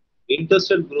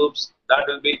interested groups that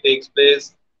will be takes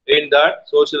place in that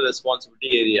social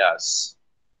responsibility areas.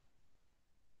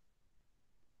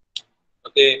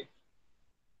 Okay,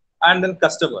 and then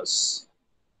customers.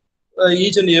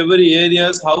 Each and every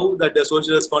areas how that the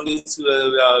social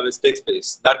responsibility takes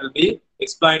place. That will be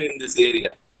explained in this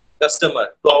area.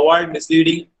 Customer, to avoid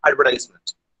misleading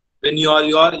advertisement. When you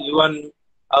and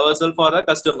ourselves are the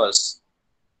customers.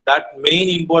 That main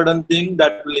important thing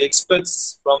that will expect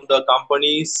from the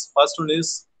companies, first one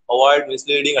is avoid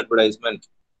misleading advertisement.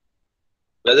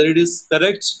 Whether it is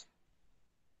correct,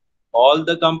 all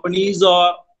the companies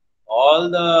or all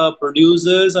the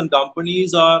producers and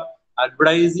companies are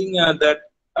advertising that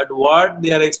at what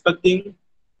they are expecting,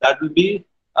 that will be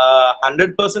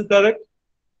 100% correct.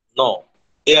 No,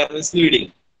 they are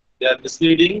misleading. They are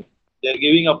misleading. They are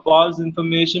giving a false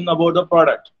information about the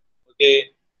product.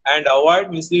 Okay, and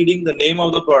avoid misleading the name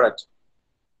of the product.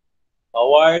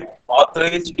 Avoid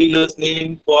authorized dealer's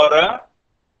name for a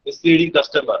misleading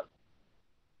customer.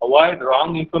 Avoid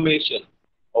wrong information.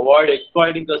 Avoid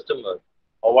exploiting customer.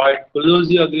 Avoid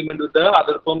collusive agreement with the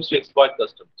other firms to exploit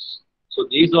customers. So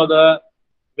these are the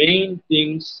main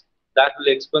things that will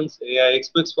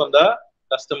expect from the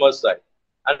customer side.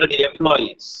 Under the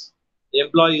employees,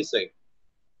 side,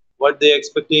 what they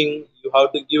expecting, you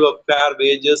have to give a fair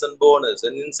wages and bonus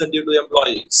and incentive to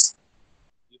employees.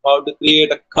 You have to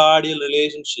create a cordial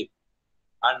relationship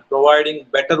and providing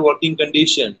better working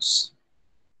conditions.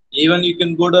 Even you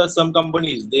can go to some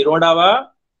companies, they don't have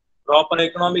a proper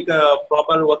economic,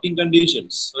 proper working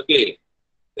conditions. Okay,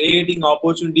 creating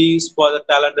opportunities for the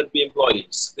talented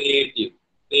employees, creative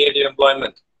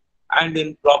employment, and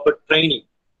in proper training.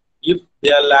 If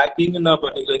they are lacking in a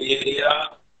particular area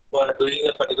for doing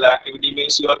a particular activity,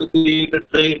 means you have to create a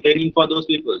training for those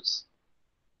peoples,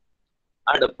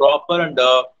 and a proper and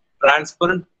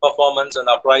transparent performance and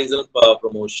appraisal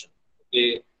promotion.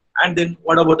 Okay, and then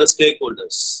what about the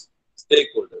stakeholders?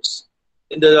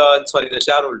 In the the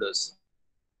shareholders.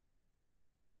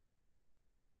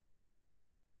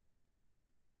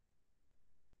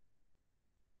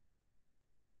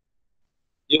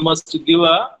 You must give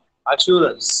a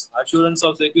assurance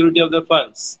of security of the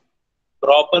funds,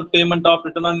 proper payment of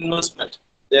return on investment.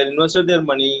 They have invested their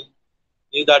money.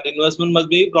 That investment must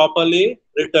be properly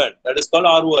returned. That is called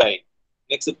ROI.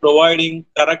 Next, providing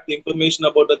correct information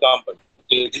about the company.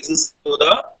 Okay, this is to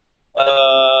the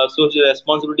social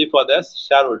responsibility for the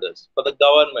shareholders. For the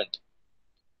government,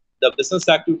 the business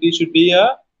activity should be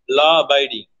a law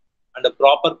abiding and a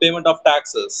proper payment of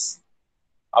taxes,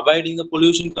 abiding the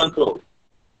pollution control.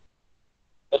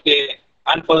 Okay,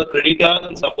 and for the creditors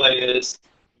and suppliers,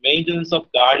 maintenance of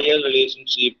cordial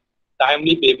relationship,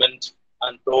 timely payment,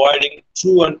 and providing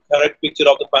true and correct picture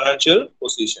of the financial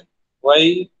position.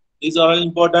 Why these are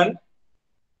important?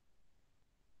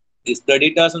 These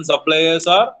creditors and suppliers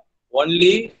are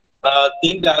only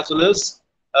think as well as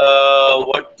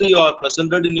what you are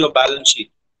presented in your balance sheet,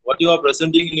 what you are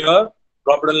presenting in your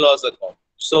profit and loss account.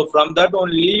 So from that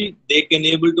only they can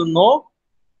able to know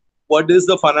what is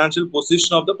the financial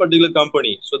position of the particular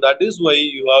company. So that is why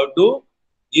you have to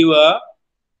give a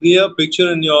clear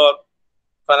picture in your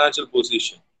financial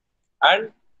position.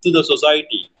 And to the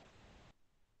society,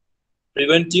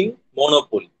 preventing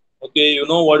monopoly. Okay, you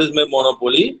know what is my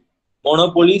monopoly?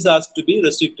 Monopolies has to be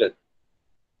restricted.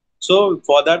 So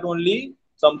for that only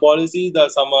some policies are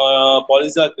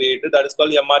created, that is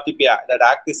called MRTP Act. That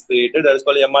act is created, that is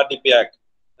called MRTP Act.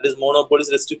 That is Monopolies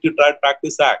Restricted Trade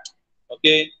Practice Act.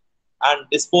 Okay, and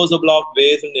disposable of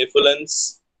waste and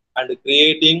effluents, and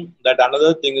creating that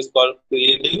another thing is called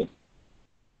creating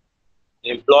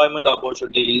employment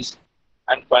opportunities,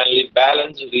 and finally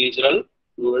balanced regional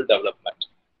rural development.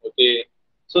 Okay,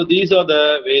 so these are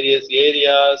the various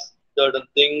areas, certain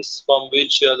things from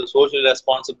which the social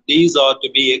responsibilities are to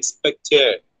be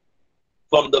expected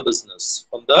from the business,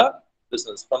 from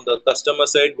the customer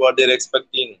side, what they're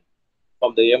expecting,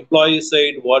 from the employee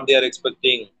side, what they are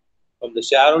expecting, from the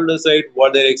shareholder side,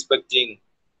 what they're expecting,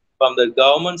 from the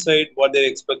government side, what they're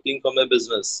expecting from the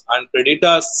business, and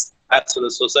creditors as well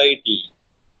as society.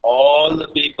 All the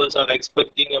peoples are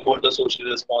expecting about the social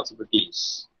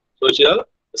responsibilities. Social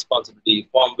responsibility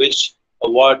from which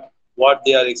what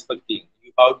they are expecting.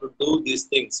 You have to do these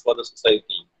things for the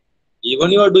society.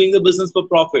 Even you are doing the business for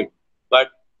profit, but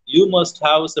you must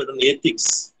have certain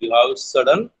ethics. You have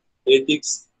certain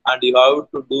ethics, and you have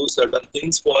to do certain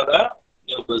things for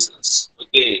your business.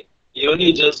 Okay. Even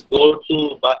you just go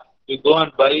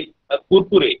and buy a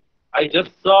kurkure. I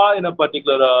just saw in a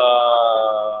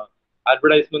particular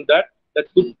advertisement that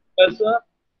kurkure,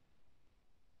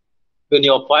 when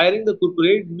you're firing the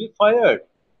kurkure, it will be fired.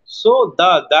 So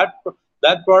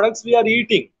that products we are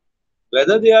eating,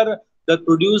 whether they are the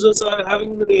producers are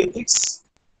having the ethics,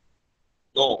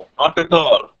 no, not at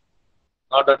all,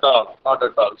 not at all, not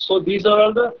at all. So these are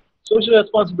all the social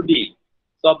responsibility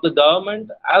of the government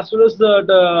as well as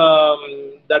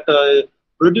the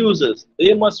producers.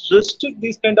 They must restrict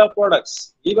these kind of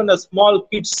products. Even the small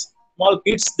kids,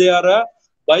 they are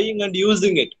buying and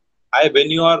using it.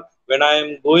 When I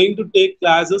am going to take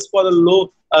classes for the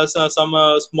some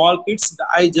small kids,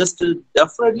 I just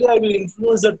definitely I will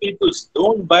influence the people.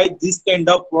 Don't buy these kind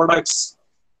of products.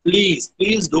 Please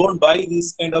don't buy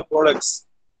these kind of products.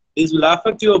 This will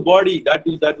affect your body. That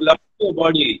will affect your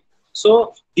body.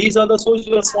 So these are the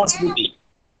social responsibility.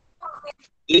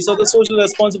 These are the social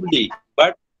responsibility.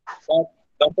 But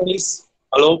companies,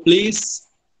 hello, please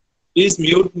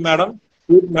mute, madam.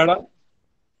 Mute, madam.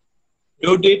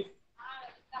 Mute it.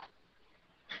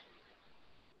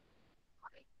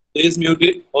 Please mute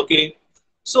it. Okay.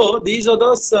 So these are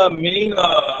those main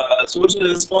social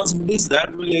responsibilities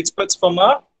that we expect from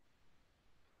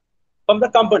the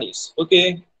companies.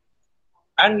 Okay.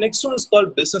 And next one is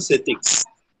called business ethics.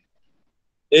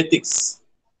 Ethics.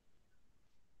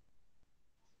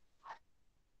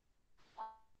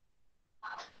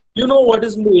 You know what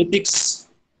is ethics?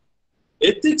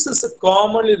 Ethics is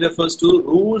commonly refers to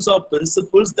rules or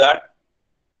principles that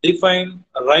define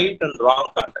right and wrong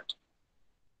conduct.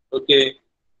 Okay.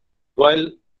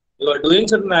 While you are doing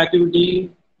certain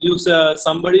activity, you say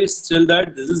somebody still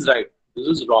that this is right, this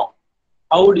is wrong.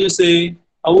 How would you say?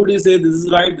 How would you say this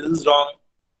is right, this is wrong?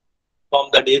 From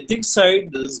that ethics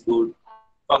side, this is good.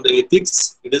 From the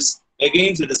ethics, it is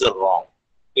against, it is a wrong.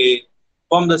 Okay.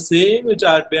 From the same which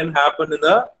had been happened in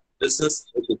the business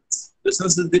ethics.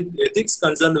 Business ethics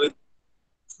concerned with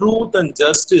truth and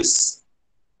justice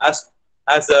as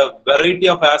a variety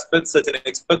of aspects such as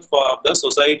expect for the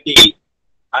society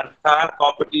and fair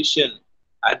competition,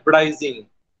 advertising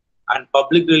and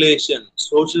public relations,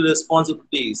 social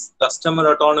responsibilities,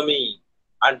 customer autonomy,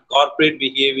 and corporate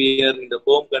behavior in the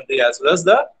home country as well as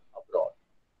the abroad.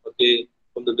 Okay,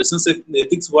 from the business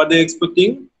ethics, what they're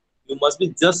expecting, you must be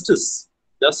justice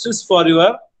for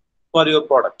your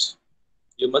product.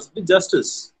 You must be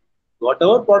justice.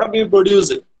 Whatever product you produce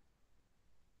it,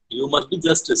 you must be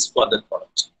justice for that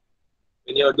product.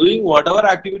 When you are doing whatever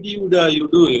activity you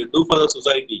do for the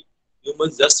society, you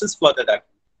must justice for that activity.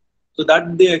 So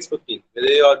that they are expecting. Whether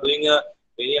you are doing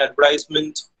any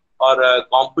advertisement or a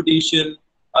competition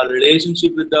or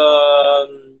relationship with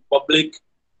the public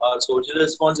or social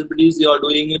responsibilities you are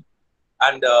doing it,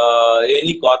 and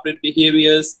any corporate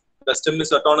behaviors,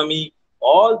 customers autonomy,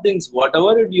 all things,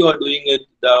 whatever you are doing it,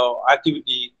 the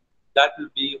activity, that will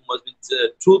be must be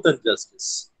truth and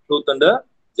justice. Truth and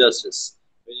justice.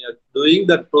 When you are doing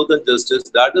that truth and justice,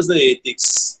 that is the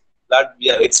ethics that we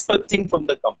are expecting from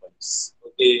the companies.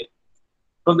 Okay.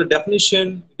 From the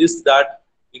definition, it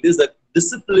is a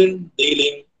discipline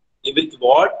dealing with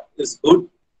what is good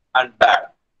and bad,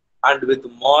 and with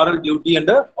moral duty and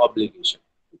obligation.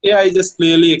 Okay, I just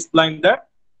clearly explained that.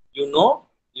 You know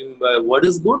what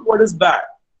is good, what is bad.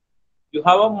 You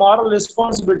have a moral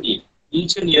responsibility.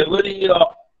 Each and every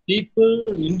people,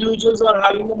 individuals are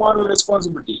having a moral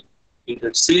responsibility. In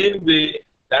the same way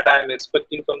that I am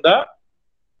expecting from the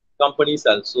companies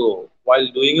also. While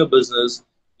doing a business,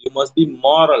 you must be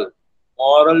moral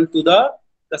to the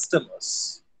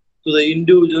customers, to the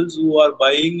individuals who are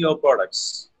buying your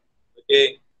products.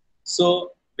 Okay,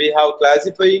 so we have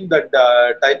classifying that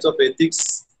types of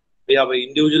ethics. We have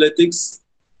individual ethics,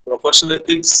 professional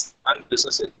ethics, and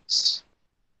business ethics.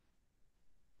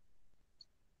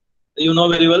 You know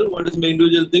very well what is my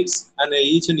individual ethics, and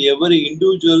each and every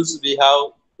individuals we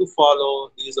have to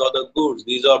follow. These are the goods,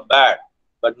 these are bad.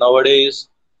 But nowadays,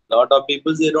 lot of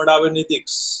people they don't have any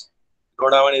ethics.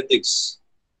 Don't have any ethics.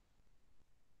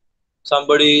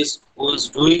 Somebody is who's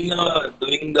doing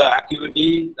the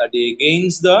activity that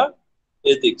against the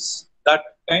ethics. That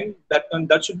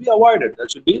should be avoided.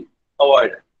 That should be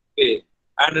avoided. Okay.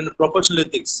 And in professional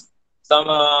ethics, some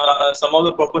of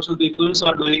the professional people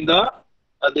are doing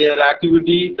their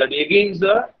activity that against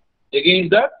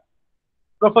the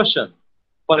profession.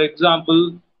 For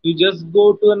example, you just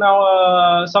go to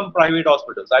now some private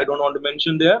hospitals. I don't want to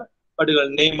mention their particular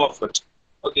name of it.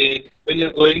 Okay, when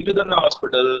you're going to the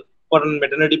hospital for a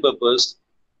maternity purpose,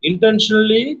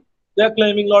 intentionally they are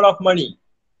claiming a lot of money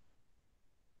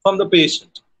from the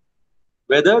patient.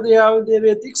 Whether they have their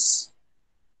ethics?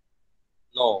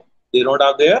 No, they don't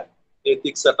have their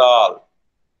ethics at all.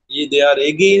 They are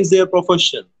against their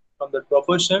profession. From the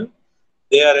profession,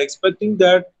 they are expecting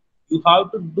that you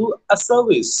have to do a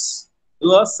service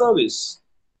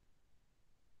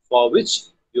for which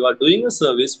you are doing a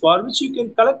service for which you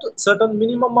can collect a certain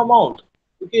minimum amount.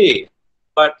 Okay,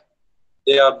 but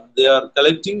they are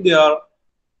collecting their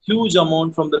huge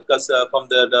amount from the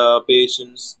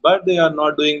patients, but they are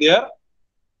not doing their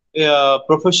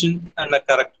profession in a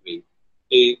correct way.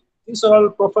 Okay. These are all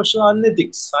professional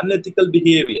unethical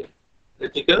behavior,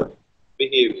 ethical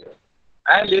behavior,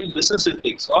 and in business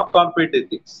ethics or corporate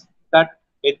ethics, that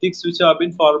ethics which have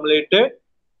been formulated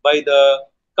by the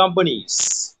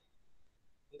companies.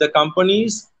 The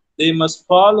companies they must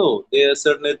follow their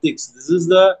certain ethics. This is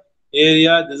the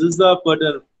area. This is the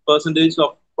percentage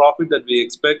of profit that we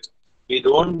expect. We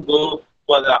don't go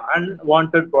for the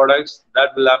unwanted products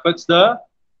that will affect the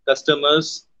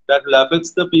customers, that will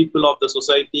affect the people of the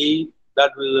society,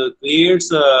 that will create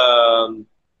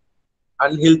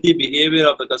unhealthy behavior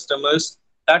of the customers.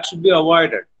 That should be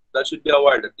avoided. That should be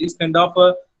avoided. These kind of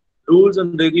rules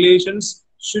and regulations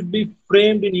should be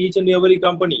framed in each and every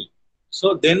company.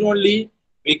 So then only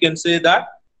we can say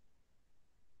that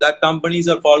companies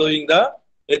are following the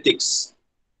ethics,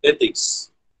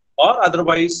 or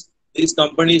otherwise these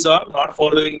companies are not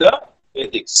following the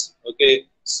ethics. Okay,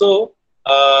 so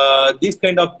these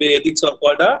kind of ethics are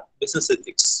called business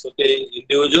ethics. Okay,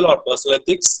 individual or personal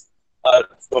ethics,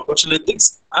 professional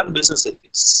ethics, and business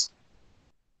ethics.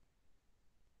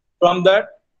 From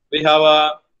that, we have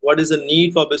what is the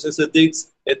need for business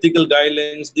ethics, ethical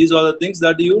guidelines. These are the things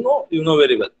that you know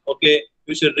very well. Okay,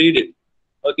 you should read it.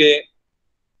 Okay,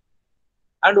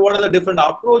 and what are the different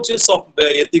approaches of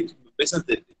business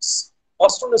ethics?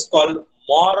 First one is called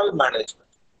moral management.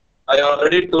 I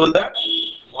already told that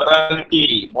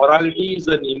morality is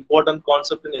an important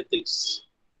concept in ethics.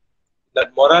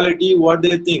 That morality, what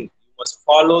they think, you must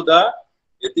follow the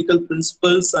ethical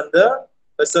principles and the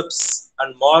precepts,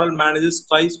 and moral managers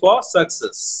strives for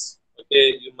success.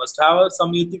 Okay, you must have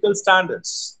some ethical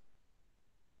standards.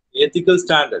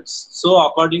 So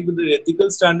according to the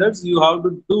ethical standards, you have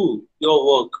to do your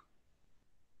work.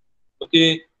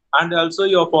 Okay, and also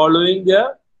you are following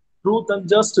the truth and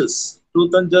justice.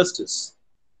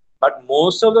 But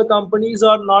most of the companies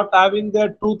are not having their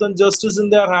truth and justice in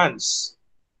their hands.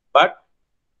 But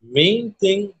main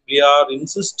thing we are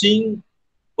insisting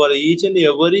for each and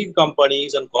every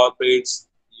companies and corporates,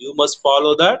 you must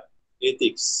follow that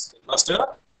ethics. You must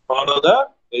follow the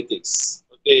ethics.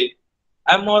 Okay,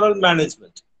 and moral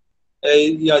management.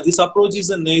 Yeah, this approach is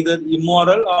neither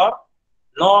immoral or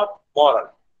not moral.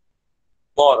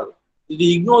 It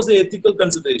ignores the ethical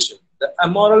consideration. The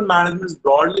immoral management is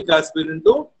broadly classified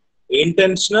into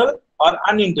intentional or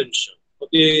unintentional.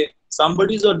 Okay,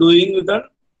 somebody's are doing with an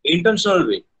intentional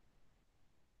way.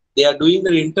 They are doing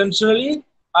it intentionally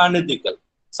unethical.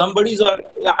 Somebody's are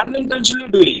unintentionally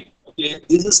doing. Okay,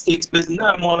 takes place in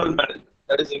the immoral management.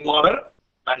 That is immoral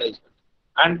management.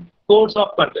 And codes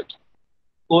of conduct.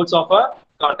 Codes of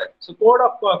conduct. So codes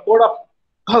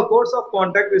of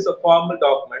conduct is a formal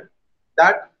document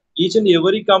that each and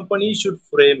every company should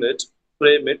frame it.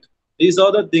 These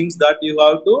are the things that you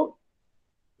have to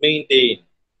maintain.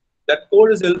 That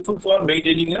code is helpful for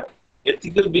maintaining a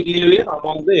ethical behavior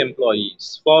among the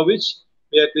employees, for which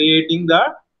we are creating the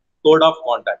code of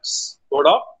conducts. Code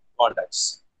of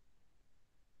conducts.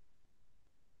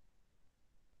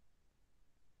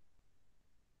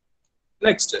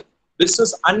 Next,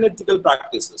 business unethical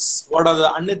practices. What are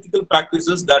the unethical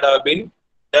practices that have been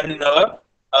done in our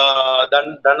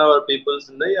done our peoples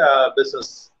in the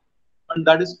business? And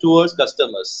that is towards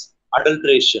customers.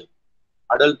 Adulteration.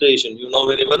 Adulteration. You know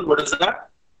very well what is that?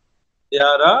 They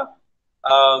are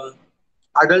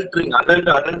adultering.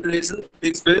 Adulteration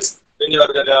takes place when you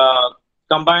are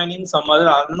combining some other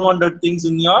unwanted things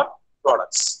in your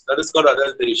products. That is called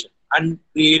adulteration. And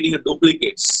creating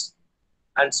duplicates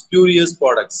and spurious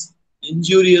products,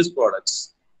 injurious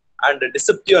products, and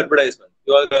deceptive advertisement.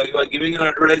 You are giving an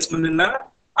advertisement in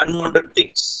unwanted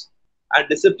things and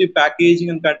deceptive packaging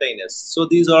and containers. So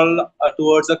these all are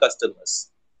towards the customers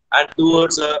and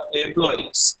towards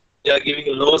employees. They are giving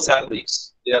low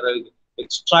salaries. They are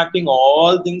extracting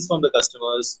all things from the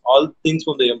customers, all things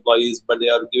from the employees, but they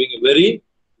are giving a very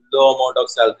low amount of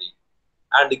salary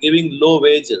and giving low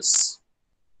wages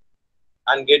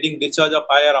and getting discharge of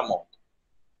higher amount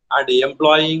and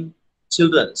employing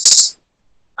children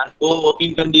and poor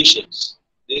working conditions.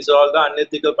 These are all the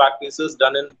unethical practices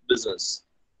done in business.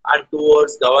 And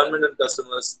towards government and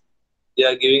customers, they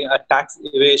are giving a tax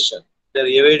evasion. They are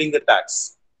evading the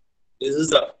tax. This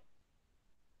is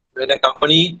when a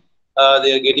company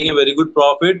they are getting a very good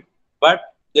profit,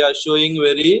 but they are showing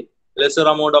very lesser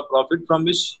amount of profit from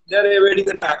which they are evading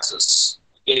the taxes.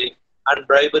 Okay, and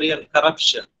bribery and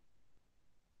corruption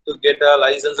to get a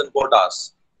license and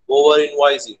quotas, over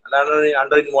invoicing and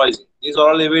under invoicing. These are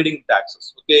all evading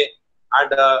taxes. Okay,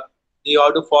 and you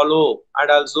have to follow, and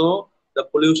also the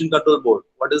pollution control board.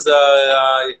 What is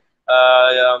the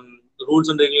rules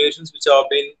and regulations which have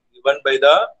been given by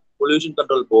the pollution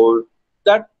control board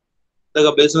that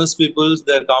the business peoples,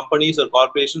 their companies or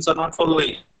corporations are not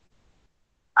following,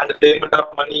 and the payment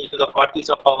of money to the parties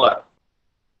of power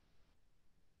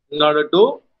in order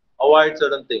to avoid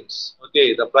certain things.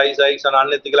 Okay, the price hikes and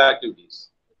unethical activities.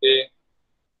 Okay,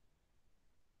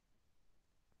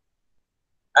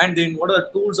 and then what are the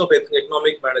tools of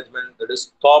economic management? That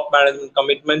is top management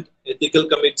commitment, ethical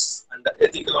commits, and the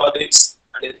ethical audits,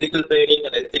 and ethical training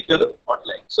and ethical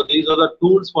hotline. So these are the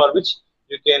tools for which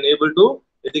you can able to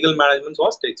ethical management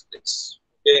was takes place.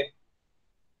 Okay.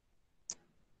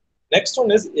 Next one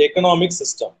is economic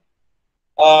system.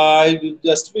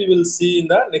 We will see in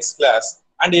the next class.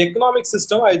 And the economic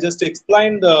system, I just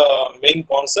explained the main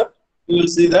concept. We will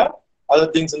see the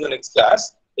other things in the next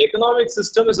class. Economic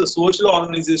system is a social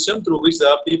organization through which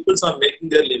the peoples are making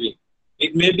their living.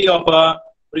 It may be of a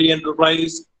free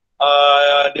enterprise,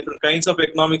 different kinds of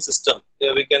economic system.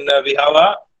 We have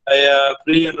a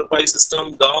free enterprise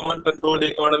system, government controlled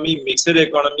economy, mixed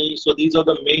economy. So these are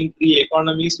the main three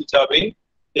economies which are being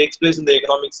takes place in the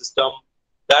economic system.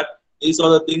 That these are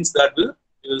the things that you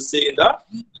will see in the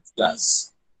next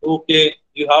class. Okay,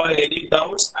 you have any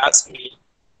doubts? Ask me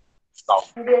now.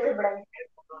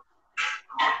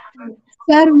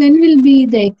 Sir, when will be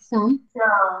the exam?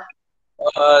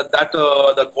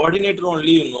 The coordinator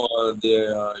only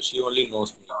she only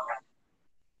knows me.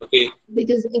 Okay.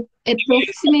 Because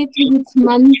approximately which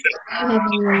month you have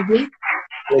an idea?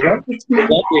 Which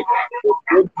month?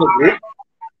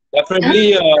 Definitely,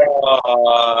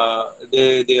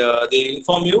 they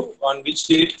inform you on which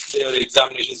date their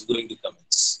examination is going to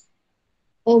commence.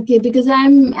 Okay, because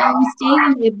I'm staying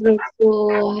in abroad, so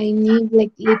I need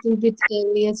like little bit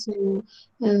earlier, so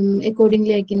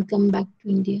accordingly I can come back to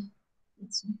India.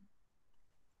 That's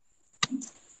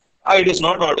all. It is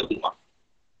not audible, ma.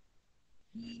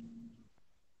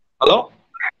 Hello?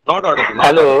 Not audible.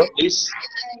 Hello. Please.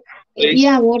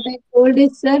 Yeah, what I told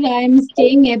is, sir, I am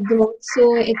staying abroad,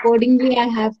 so accordingly I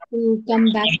have to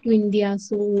come back to India.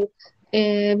 So,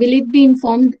 will it be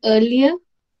informed earlier?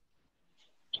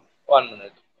 1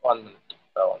 minute. 1 minute.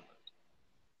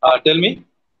 Tell me.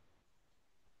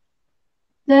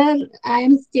 Sir, I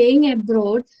am staying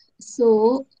abroad,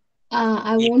 so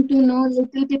I want to know a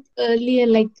little bit earlier,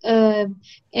 like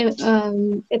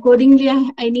accordingly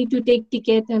I need to take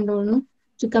ticket and all, no,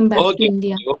 to come back to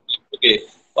India. Okay.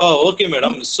 Oh, okay,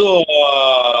 madam. So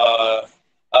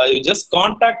you just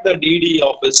contact the DDE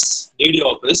office. DDE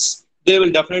office. They will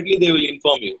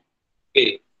inform you.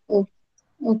 Okay. Oh,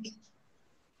 okay.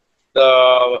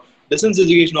 The business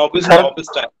education office and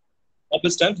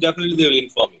office times definitely they will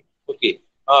inform you. Okay.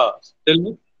 Tell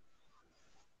me.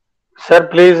 Sir,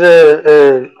 please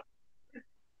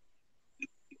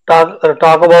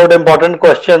talk about important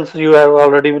questions you have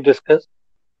already discussed.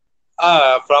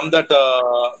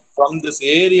 From this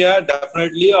area,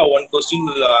 definitely one question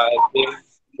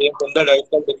came from the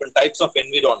different types of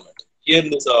environment. Here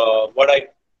is what I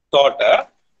taught,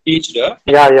 teached. Yeah,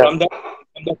 yeah. From the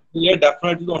here,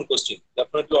 definitely one question.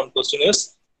 Definitely one question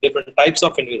is different types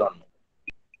of environment.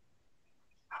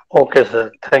 Okay,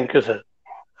 sir. Thank you, sir.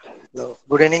 Hello.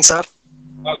 Good evening, sir.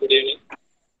 Good evening.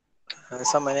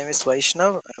 Sir, my name is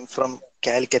Vaishnav. I'm from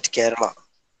Calicut, Kerala.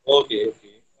 Okay,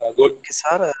 good. Okay,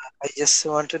 sir, I just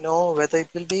want to know whether it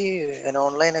will be an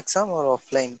online exam or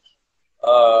offline.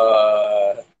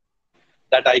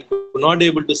 That I could not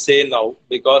able to say now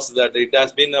because that it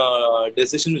has been a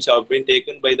decision which have been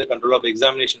taken by the control of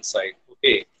examination side.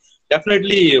 Okay,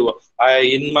 definitely,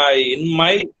 in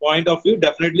my point of view,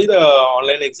 definitely the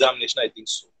online examination. I think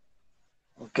so.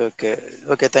 Okay.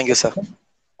 Thank you, sir.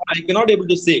 I cannot able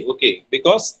to say okay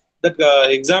because that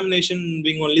examination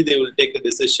being only they will take the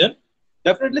decision.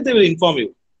 Definitely, they will inform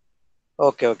you.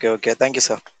 Okay. Thank you,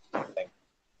 sir.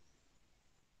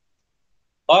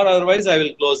 Or otherwise, I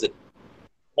will close it.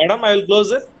 Madam, I will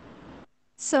close it.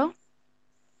 Sir,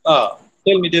 Tell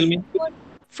me.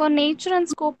 for nature and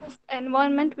scope of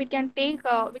environment, we can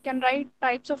write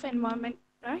types of environment,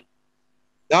 right?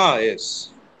 Yes.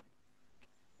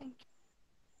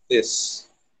 Yes.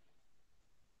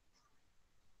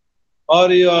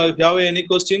 Or if you have any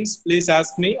questions, please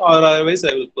ask me, or otherwise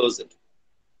I will close it.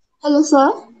 Hello,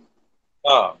 sir.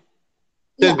 Tell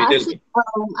me.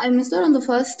 I missed out on the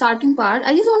first starting part.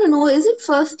 I just want to know, is it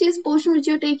first year's portion which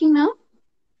you're taking now?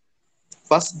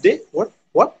 First day? What?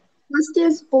 First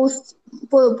year's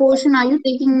portion are you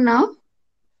taking now?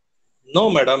 No,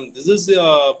 madam. This is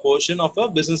a portion of a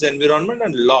business environment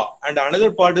and law. And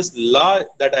another part is law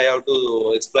that I have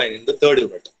to explain in the third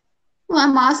unit. No,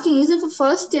 I'm asking, is it for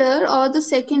first year or the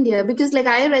second year? Because like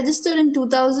I registered in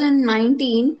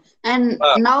 2019 and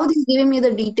now they're giving me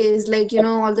the details, like,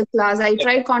 all the class. I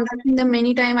tried contacting them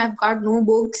many times. I've got no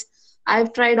books.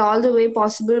 I've tried all the way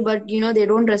possible, but they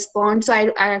don't respond. So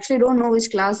I actually don't know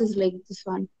which class is like this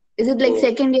one. Is it like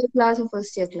second year class or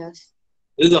first year class?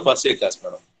 This is the first year class,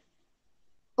 madam.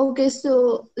 Okay,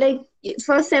 so like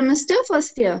first semester,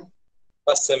 first year?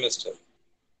 First semester.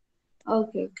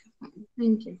 Okay.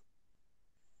 Thank you.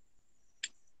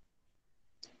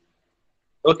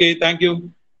 Okay, thank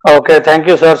you. Okay, thank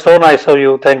you, sir. So nice of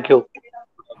you. Thank you.